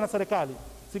kinachoamuliwa na serikali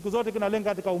siku zote kinalenga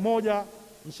katika umoja,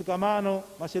 mshikamano,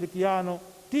 mashirikiano,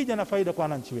 tija na faida kwa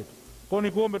wananchi wetu. Kwa hiyo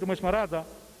nikuombe tu Mheshimiwa Raza,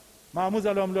 maamuzi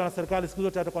yaliyoamuliwa na serikali siku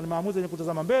zote yatakuwa ni maamuzi yenye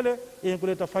kutazama mbele, yenye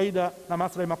kuleta faida na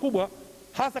maslahi makubwa,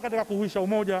 hasa katika kuhuisha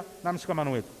umoja na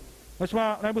mshikamano wetu.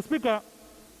 Mheshimiwa Naibu Spika,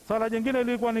 swala jingine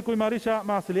lilikuwa ni kuimarisha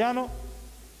mawasiliano.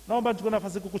 Naomba nichukue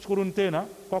nafasi kukushukuruni tena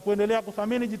kwa kuendelea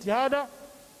kuthamini jitihada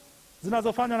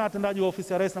zinazofanywa na watendaji wa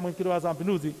ofisi ya Rais na Mwenyekiti wa Baraza la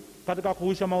Mapinduzi katika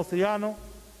kuhuisha mawasiliano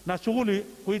na shughuli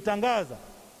kuitangaza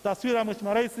taswira ya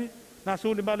Mheshimiwa Rais na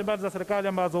shughuli mbalimbali za serikali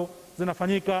ambazo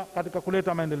zinafanyika katika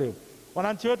kuleta maendeleo.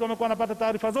 Wananchi wetu wamekuwa wanapata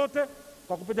taarifa zote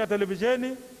kwa kupitia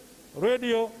televisheni,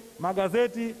 radio,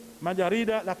 magazeti,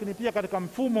 majarida, lakini pia katika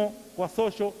mfumo wa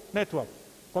social network,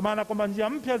 kwa maana kwamba njia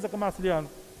mpya za mawasiliano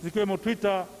zikiwemo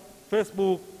Twitter,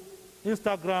 Facebook,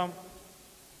 Instagram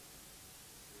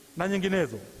na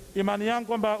nyinginezo. Imani yangu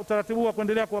kwamba utaratibu wa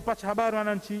kuendelea kuwapasha habari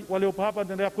wananchi waliopo hapa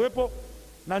utaendelea kuwepo,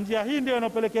 na njia hii ndio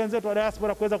inayopelekea wenzetu wa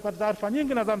diaspora kuweza kupata taarifa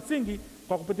nyingi na za msingi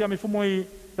kwa kupitia mifumo hii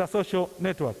ya social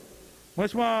network.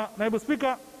 Mheshimiwa Naibu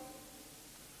Spika,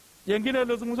 jingine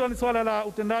lilozungumziwa ni swala la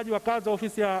utendaji wa kazi wa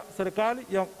ofisi ya serikali,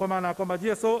 kwa maana kwamba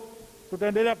GSO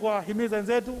tutaendelea kuwahimiza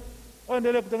wenzetu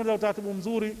waendelee kutengeneza utaratibu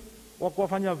mzuri wa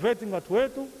kuwafanyia vetting watu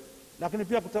wetu, lakini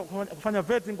pia kufanya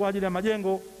vetting kwa ajili ya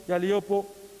majengo yaliyopo,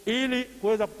 ili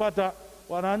kuweza kupata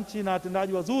wananchi na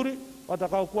watendaji wazuri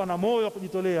watakao kuwa na moyo wa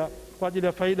kujitolea kwa ajili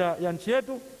ya faida ya nchi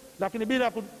yetu, lakini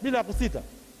bila kusita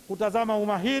kutazama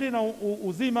umahiri na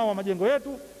uzima wa majengo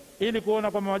yetu, ili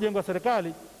kuona kwamba majengo ya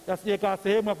serikali yasije kuwa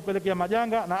sehemu ya kupelekea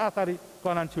majanga na athari kwa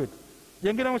wananchi wetu.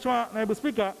 Jingine Mheshimiwa Naibu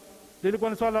Spika, lilikuwa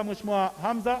ni swala la Mheshimiwa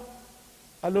Hamza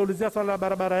aliulizia swala la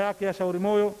barabara yake ya Shauri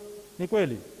Moyo. Ni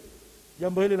kweli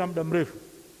jambo hili la muda mrefu,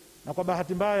 na kwa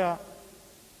bahati mbaya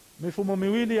mifumo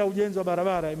miwili ya ujenzi wa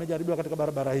barabara imejaribiwa katika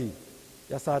barabara hii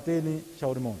ya Saateni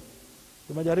Shauri Moyo.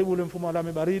 Tumejaribu ule mfumo wa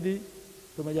lami baridi,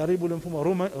 tumejaribu ule mfumo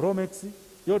wa Romex,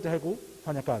 yote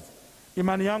haikufanya kazi.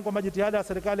 Imani yangu kwamba jitihada ya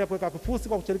serikali ya kuweka kifusi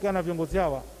kwa kushirikiana na viongozi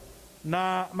hawa,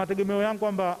 na mategemeo yangu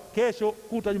kwamba kesho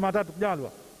kuta Jumatatu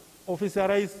kujalwa, ofisi ya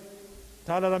Rais,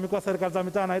 tawala za mikoa, serikali za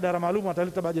mitaa na idara maalum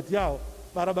wataleta bajeti yao,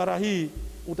 barabara hii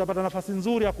utapata nafasi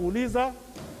nzuri ya kuuliza,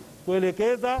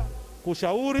 kuelekeza,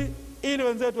 kushauri, ili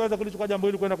wenzetu waweze kulichukua jambo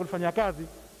hili kwenda kulifanyia kazi,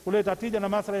 kuleta tija na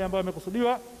maslahi ambayo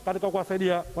yamekusudiwa katika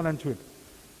kuwasaidia wananchi wetu.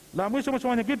 La mwisho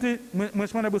Mheshimiwa Mwenyekiti,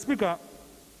 Mheshimiwa Naibu Spika,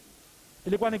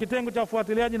 ilikuwa ni kitengo cha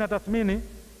ufuatiliaji na tathmini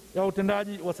ya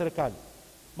utendaji wa serikali.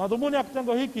 Madhumuni ya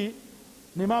kitengo hiki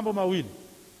ni mambo mawili.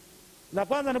 La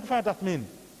kwanza ni kufanya tathmini.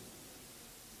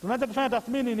 Tunachofanya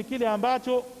tathmini ni kile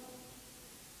ambacho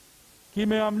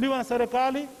kimeamliwa na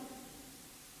serikali,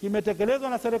 kimetekelezwa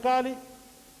na serikali.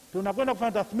 Tunakwenda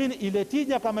kufanya tathmini ile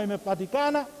tija kama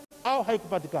imepatikana au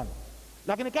haikupatikana.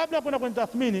 Lakini kabla ya kwenda kwenye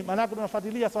tathmini, maana yake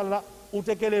tunafuatilia swala la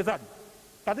utekelezaji.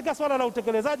 Katika swala la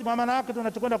utekelezaji, maana yake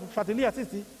tunachokwenda kufuatilia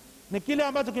sisi ni kile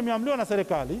ambacho kimeamliwa na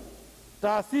serikali,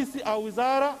 taasisi au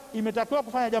wizara imetakiwa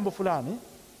kufanya jambo fulani,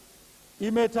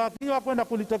 imetakiwa kwenda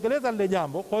kulitekeleza lile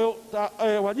jambo. Kwa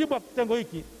hiyo wajibu wa kitengo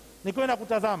hiki ni kwenda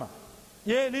kutazama,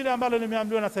 je, lile ambalo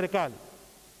limeamliwa na serikali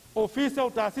ofisi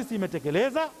au taasisi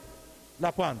imetekeleza,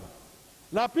 la kwanza.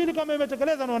 La pili, kama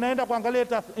imetekeleza na unaenda kuangalia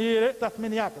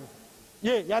tathmini yake.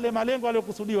 Je, yale malengo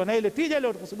yaliyokusudiwa na ile tija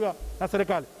iliyokusudiwa na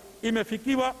serikali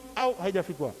imefikiwa au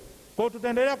haijafikiwa? Kwa hiyo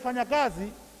tutaendelea kufanya kazi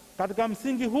katika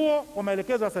msingi huo kwa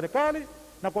maelekezo ya serikali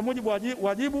na kwa mujibu wa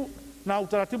wajibu na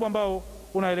utaratibu ambao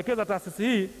unaelekeza taasisi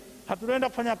hii. Hatutaenda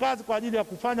kufanya kazi kwa ajili ya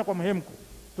kufanya kwa mhemko.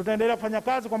 Tutaendelea kufanya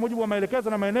kazi kwa mujibu wa maelekezo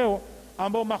na maeneo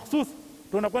ambao mahsusi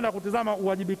tunakwenda kutizama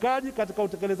uwajibikaji katika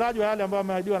utekelezaji wa yale ambayo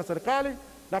yameahidiwa na serikali,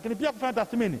 lakini pia kufanya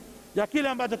tathmini ya kile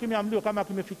ambacho kimeamriwa kama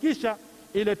kimefikisha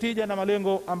ile tija na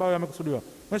malengo ambayo yamekusudiwa.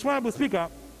 Mheshimiwa Naibu Spika,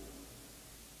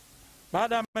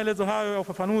 baada ya maelezo hayo ya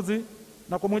ufafanuzi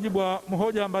na kwa mujibu wa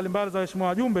hoja mbalimbali za waheshimiwa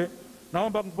wajumbe,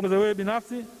 naomba kumpongeza wewe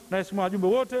binafsi na waheshimiwa wajumbe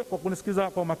wote kwa kunisikiza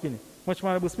kwa umakini.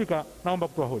 Mheshimiwa Naibu Spika, naomba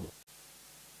kutoa hoja.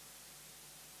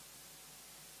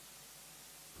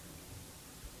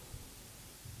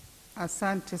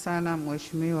 Asante sana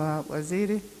Mheshimiwa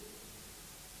Waziri.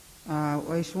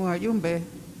 Waheshimiwa wajumbe,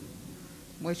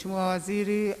 Mheshimiwa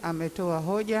Waziri ametoa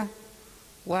hoja.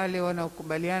 Wale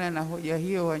wanaokubaliana na hoja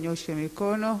hiyo wanyoshe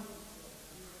mikono.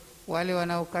 Wale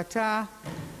wanaokataa,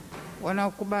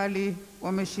 wanaokubali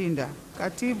wameshinda.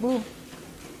 Katibu,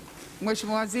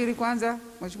 Mheshimiwa Waziri kwanza.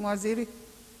 Mheshimiwa Waziri.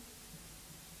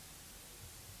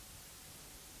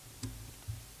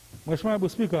 Mheshimiwa Naibu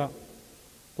Spika,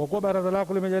 kwa kuwa baraza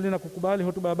lako limejalia na kukubali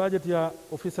hotuba ya bajeti ya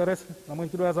ofisi ya Rais na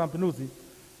Mwenyekiti wa Baraza la Mapinduzi,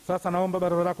 sasa naomba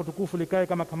baraza lako tukufu likae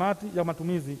kama kamati ya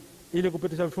matumizi ili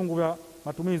kupitisha vifungu vya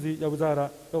matumizi ya wizara ya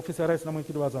ofisi ya Rais na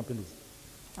Mwenyekiti wa Baraza la Mapinduzi.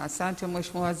 Asante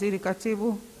Mheshimiwa Waziri.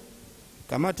 Katibu.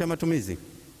 Kamati ya matumizi.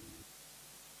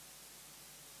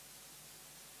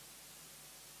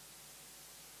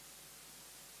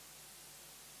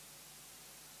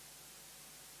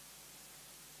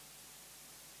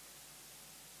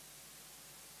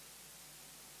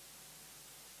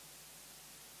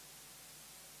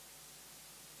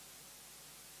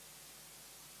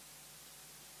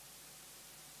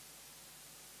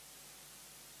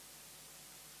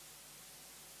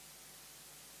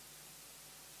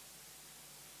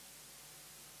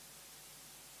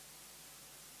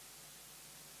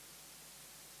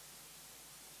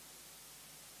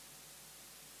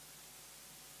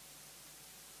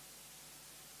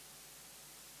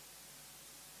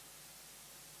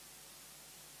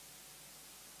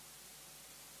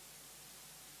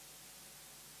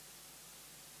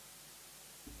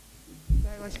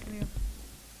 Waheshimiwa.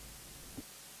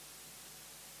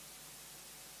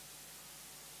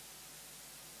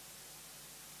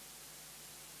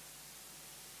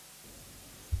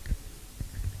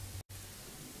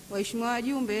 Waheshimiwa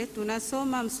wajumbe,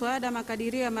 tunasoma mswada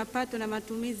makadirio ya mapato na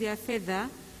matumizi ya fedha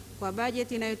kwa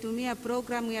bajeti inayotumia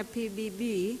programu ya PBB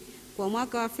kwa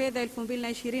mwaka wa fedha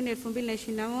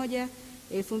 2020-2021,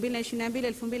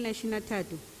 2022-2023.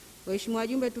 Waheshimiwa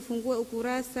wajumbe, tufungue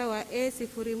ukurasa wa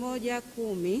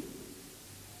A0110.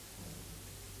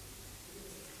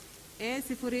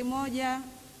 A01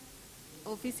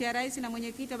 Ofisi ya Rais na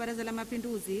Mwenyekiti wa Baraza la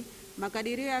Mapinduzi,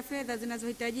 makadirio ya fedha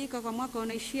zinazohitajika kwa mwaka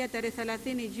unaishia tarehe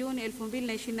 30 Juni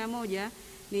 2021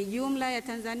 ni jumla ya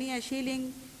Tanzania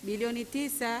shilingi bilioni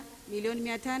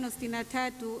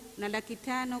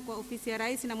 9,563,500 kwa Ofisi ya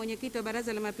Rais na Mwenyekiti wa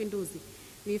Baraza la Mapinduzi.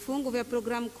 Vifungu vya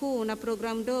programu kuu na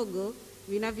programu ndogo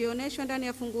vinavyoonyeshwa ndani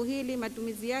ya fungu hili,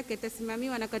 matumizi yake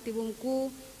yatasimamiwa na Katibu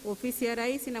Mkuu Ofisi ya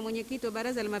Rais na Mwenyekiti wa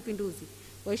Baraza la Mapinduzi.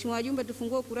 Waheshimiwa wajumbe,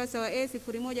 tufungue ukurasa wa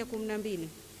A0112.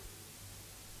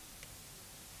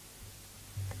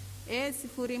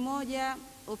 A01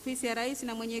 Ofisi ya Rais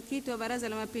na Mwenyekiti wa Baraza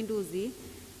la Mapinduzi,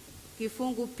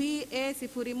 kifungu P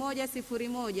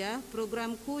A0101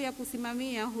 programu kuu ya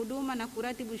kusimamia huduma na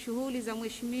kuratibu shughuli za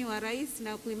Mheshimiwa Rais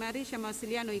na kuimarisha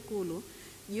mawasiliano Ikulu.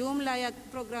 Jumla ya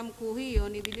programu kuu hiyo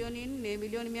ni bilioni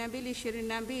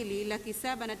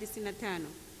 4,222,795,000.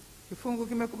 Kifungu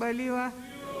kimekubaliwa.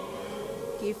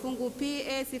 Kifungu P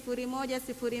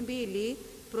A0102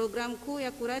 programu kuu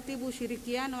ya kuratibu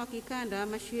ushirikiano wa kikanda,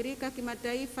 mashirika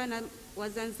kimataifa na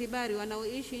Wazanzibari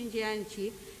wanaoishi nje ya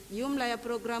nchi. Jumla ya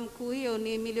programu kuu hiyo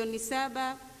ni milioni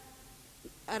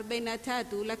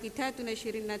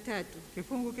 743,323,000.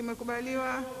 Kifungu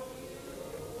kimekubaliwa.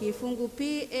 Kifungu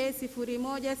P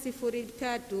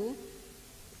A0103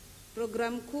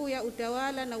 programu kuu ya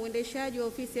utawala na uendeshaji wa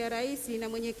Ofisi ya Rais na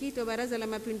Mwenyekiti wa Baraza la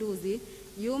Mapinduzi.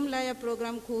 Jumla ya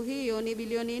programu kuu hiyo ni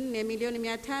bilioni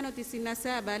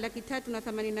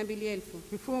 4,597,382,000.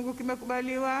 Kifungu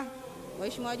kimekubaliwa.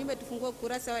 Waheshimiwa wajumbe, tufungue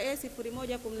ukurasa wa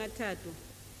A0113.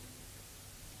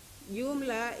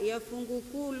 Jumla ya fungu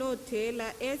kuu lote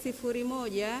la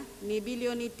A01 ni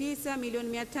bilioni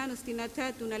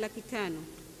 9,563,500,000.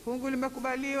 Fungu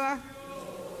limekubaliwa.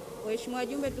 Waheshimiwa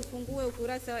wajumbe, tufungue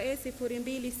ukurasa wa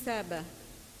A027.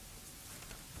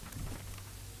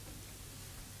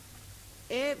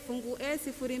 Fungu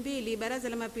A02, Baraza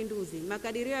la Mapinduzi.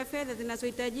 Makadirio ya fedha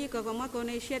zinazohitajika kwa mwaka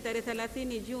unaishia tarehe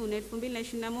 30 Juni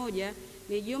 2021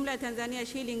 ni jumla ya Tanzania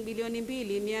shilingi bilioni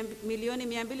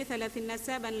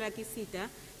 2,237,600,000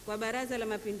 kwa Baraza la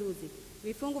Mapinduzi.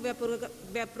 Vifungu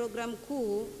vya programu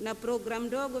kuu na programu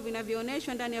ndogo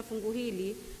vinavyoonyeshwa ndani ya fungu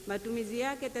hili, matumizi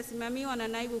yake yatasimamiwa na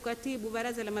naibu katibu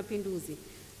Baraza la Mapinduzi.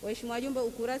 Waheshimiwa wajumbe,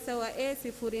 ukurasa wa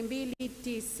A02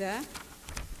 TISA.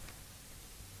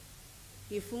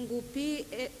 Kifungu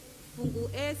fungu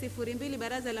A02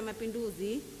 Baraza la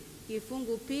Mapinduzi,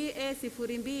 kifungu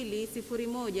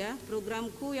PA0201 programu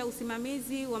kuu ya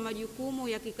usimamizi wa majukumu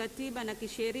ya kikatiba na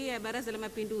kisheria ya Baraza la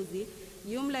Mapinduzi.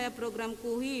 Jumla ya programu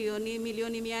kuu hiyo ni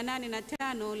milioni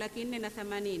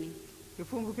 805,480,000.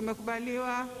 Kifungu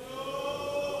kimekubaliwa.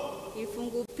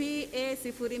 Kifungu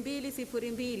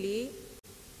PA0202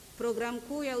 programu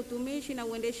kuu ya utumishi na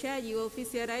uendeshaji wa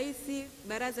ofisi ya Rais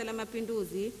Baraza la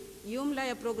Mapinduzi. Jumla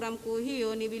ya programu kuu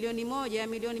hiyo ni bilioni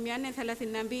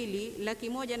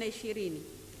 1,432,120,000.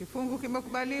 Kifungu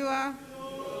kimekubaliwa.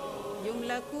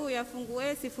 Jumla kuu ya fungu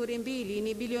A02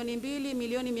 ni bilioni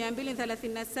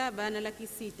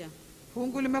 2,237,600,000.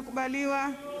 Fungu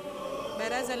limekubaliwa.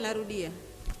 Baraza linarudia.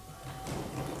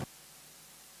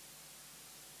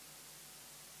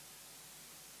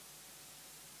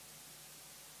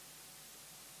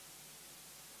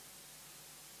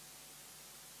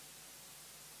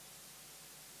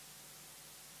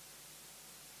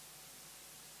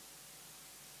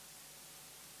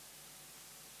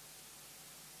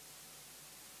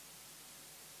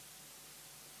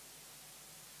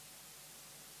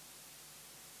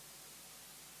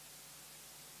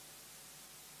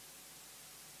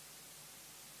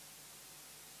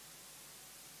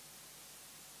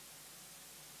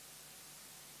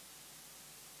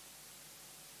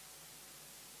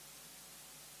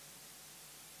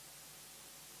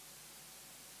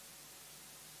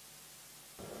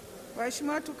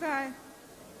 Waheshimiwa, tukae.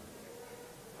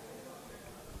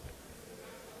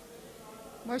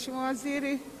 Mheshimiwa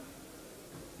Waziri.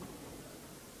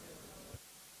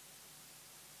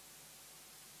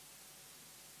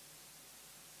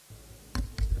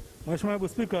 Mheshimiwa Naibu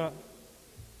Spika,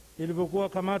 ilivyokuwa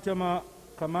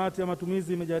kamati ya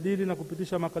matumizi imejadili na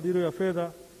kupitisha makadirio ya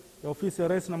fedha ya ofisi ya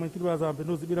Rais na Mwenyekiti wa Baraza la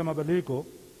Mapinduzi bila mabadiliko,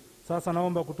 sasa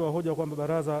naomba kutoa hoja kwamba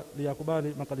baraza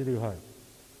liyakubali makadirio hayo.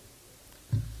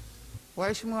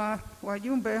 Waheshimiwa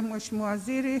wajumbe, Mheshimiwa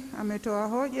Waziri ametoa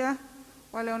hoja.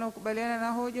 Wale wanaokubaliana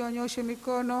na hoja wanyoshe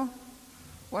mikono.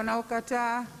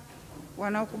 Wanaokataa,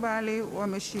 wanaokubali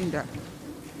wameshinda.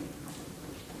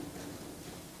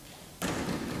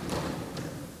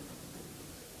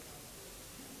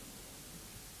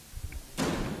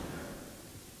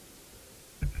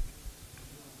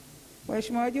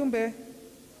 Waheshimiwa wajumbe,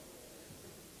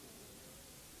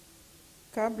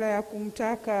 kabla ya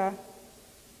kumtaka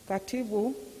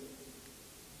katibu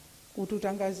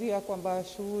kututangazia kwamba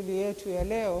shughuli yetu ya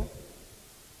leo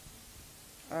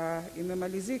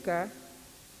imemalizika,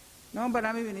 naomba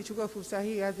na mimi nichukue fursa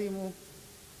hii adhimu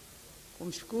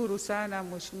kumshukuru sana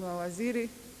Mheshimiwa Waziri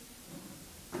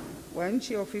wa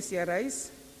Nchi, Ofisi ya Rais,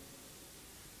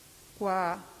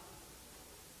 kwa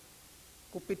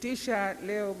kupitisha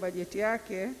leo bajeti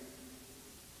yake,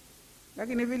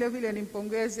 lakini vile vile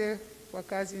nimpongeze kwa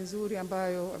kazi nzuri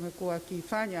ambayo amekuwa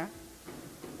akiifanya,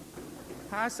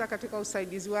 hasa katika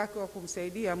usaidizi wake wa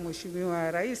kumsaidia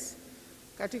Mheshimiwa Rais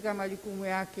katika majukumu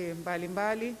yake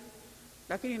mbalimbali.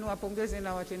 Lakini niwapongeze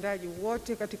na watendaji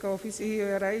wote katika ofisi hiyo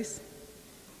ya Rais.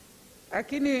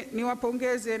 Lakini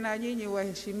niwapongeze na nyinyi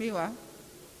waheshimiwa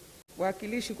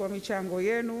wawakilishi kwa michango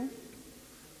yenu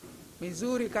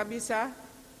mizuri kabisa,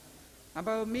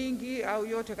 ambayo mingi au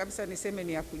yote kabisa niseme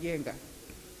ni ya kujenga.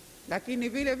 Lakini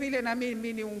vile vile na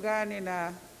mimi niungane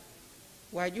na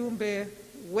wajumbe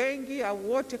wengi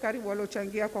au wote karibu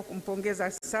waliochangia kwa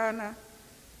kumpongeza sana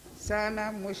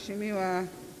sana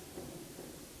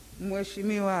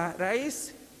Mheshimiwa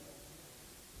Rais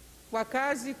kwa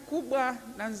kazi kubwa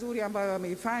na nzuri ambayo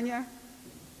ameifanya.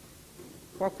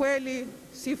 Kwa kweli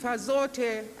sifa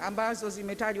zote ambazo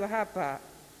zimetajwa hapa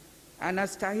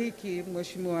anastahiki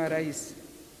Mheshimiwa Rais.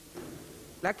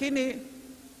 Lakini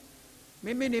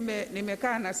mimi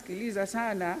nimekaa nasikiliza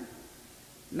sana,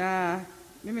 na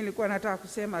mimi nilikuwa nataka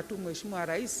kusema tu Mheshimiwa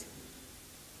Rais,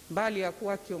 mbali ya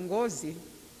kuwa kiongozi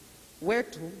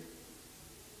wetu,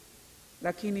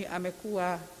 lakini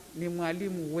amekuwa ni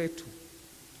mwalimu wetu.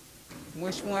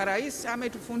 Mheshimiwa Rais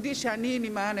ametufundisha nini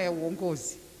maana ya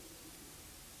uongozi.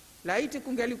 Laiti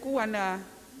kungelikuwa na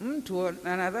mtu,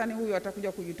 na nadhani huyu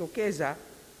atakuja kujitokeza,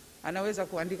 anaweza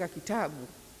kuandika kitabu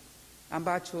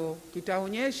ambacho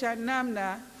kitaonyesha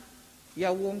namna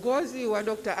ya uongozi wa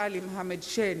Dr. Ali Mohamed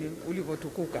Shein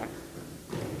ulivyotukuka.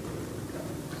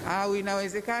 Au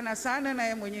inawezekana sana na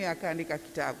yeye mwenyewe akaandika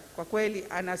kitabu. Kwa kweli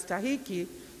anastahiki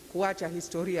kuacha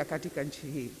historia katika nchi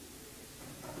hii.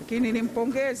 Lakini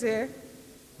nimpongeze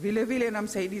vile vile na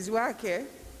msaidizi wake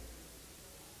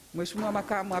Mheshimiwa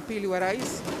Makamu wa Pili wa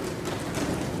Rais,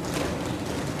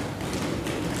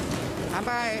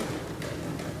 ambaye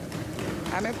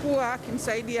amekuwa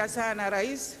akimsaidia sana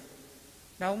rais,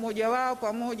 na umoja wao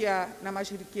pamoja na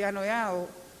mashirikiano yao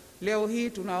leo hii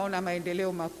tunaona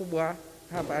maendeleo makubwa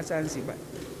hapa Zanzibar.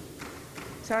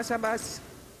 Sasa basi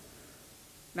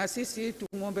na sisi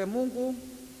tumwombe Mungu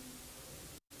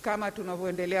kama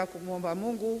tunavyoendelea kumwomba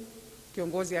Mungu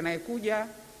kiongozi anayekuja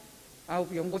au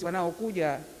viongozi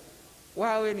wanaokuja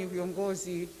wawe ni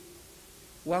viongozi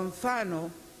wa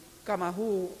mfano kama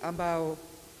huu ambao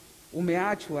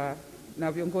umeachwa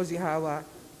na viongozi hawa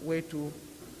wetu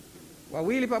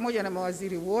wawili pamoja na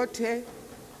mawaziri wote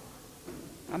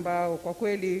ambao kwa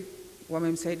kweli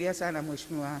wamemsaidia sana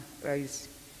Mheshimiwa Rais.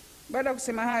 Baada ya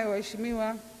kusema hayo,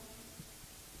 waheshimiwa,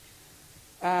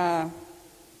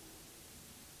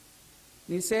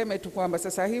 niseme tu kwamba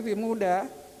sasa hivi muda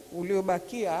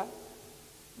uliobakia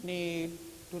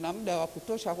tuna muda wa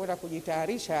kutosha kwenda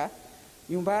kujitayarisha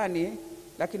nyumbani,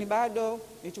 lakini bado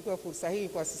nichukue fursa hii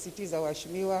kuwasisitiza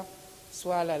waheshimiwa,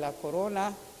 swala la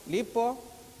corona lipo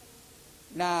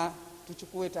na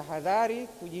tuchukue tahadhari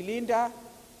kujilinda.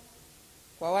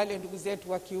 Kwa wale ndugu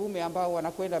zetu wa kiume ambao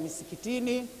wanakwenda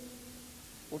misikitini,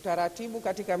 utaratibu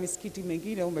katika misikiti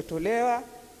mingine umetolewa,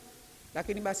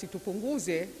 lakini basi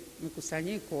tupunguze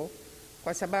mikusanyiko,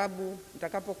 kwa sababu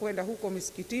mtakapokwenda huko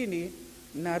misikitini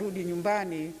mnarudi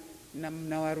nyumbani na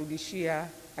mnawarudishia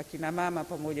akina mama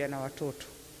pamoja na watoto.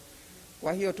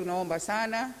 Kwa hiyo tunaomba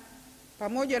sana,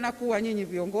 pamoja na kuwa nyinyi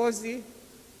viongozi,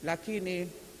 lakini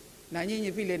na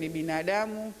nyinyi vile ni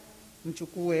binadamu,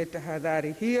 mchukue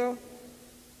tahadhari hiyo.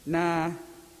 Na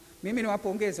mimi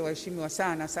niwapongeze waheshimiwa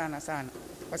sana sana sana,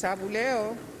 kwa sababu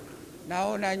leo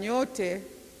naona nyote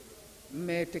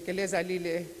mmetekeleza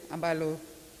lile ambalo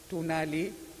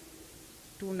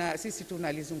sisi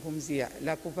tunalizungumzia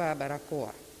la kuvaa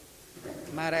barakoa.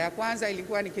 Mara ya kwanza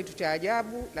ilikuwa ni kitu cha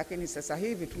ajabu, lakini sasa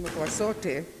hivi tumekuwa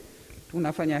sote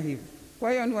tunafanya hivi.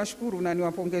 Kwa hiyo niwashukuru na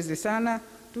niwapongeze sana.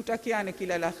 Tutakiane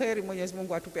kila la kheri. Mwenyezi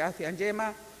Mungu atupe afya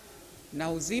njema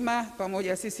na uzima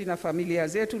pamoja sisi na familia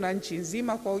zetu na nchi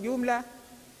nzima kwa ujumla.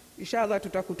 Inshallah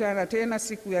tutakutana tena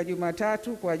siku ya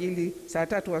Jumatatu kwa ajili saa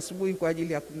 3 asubuhi kwa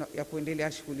ajili ya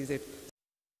kuendelea shughuli zetu.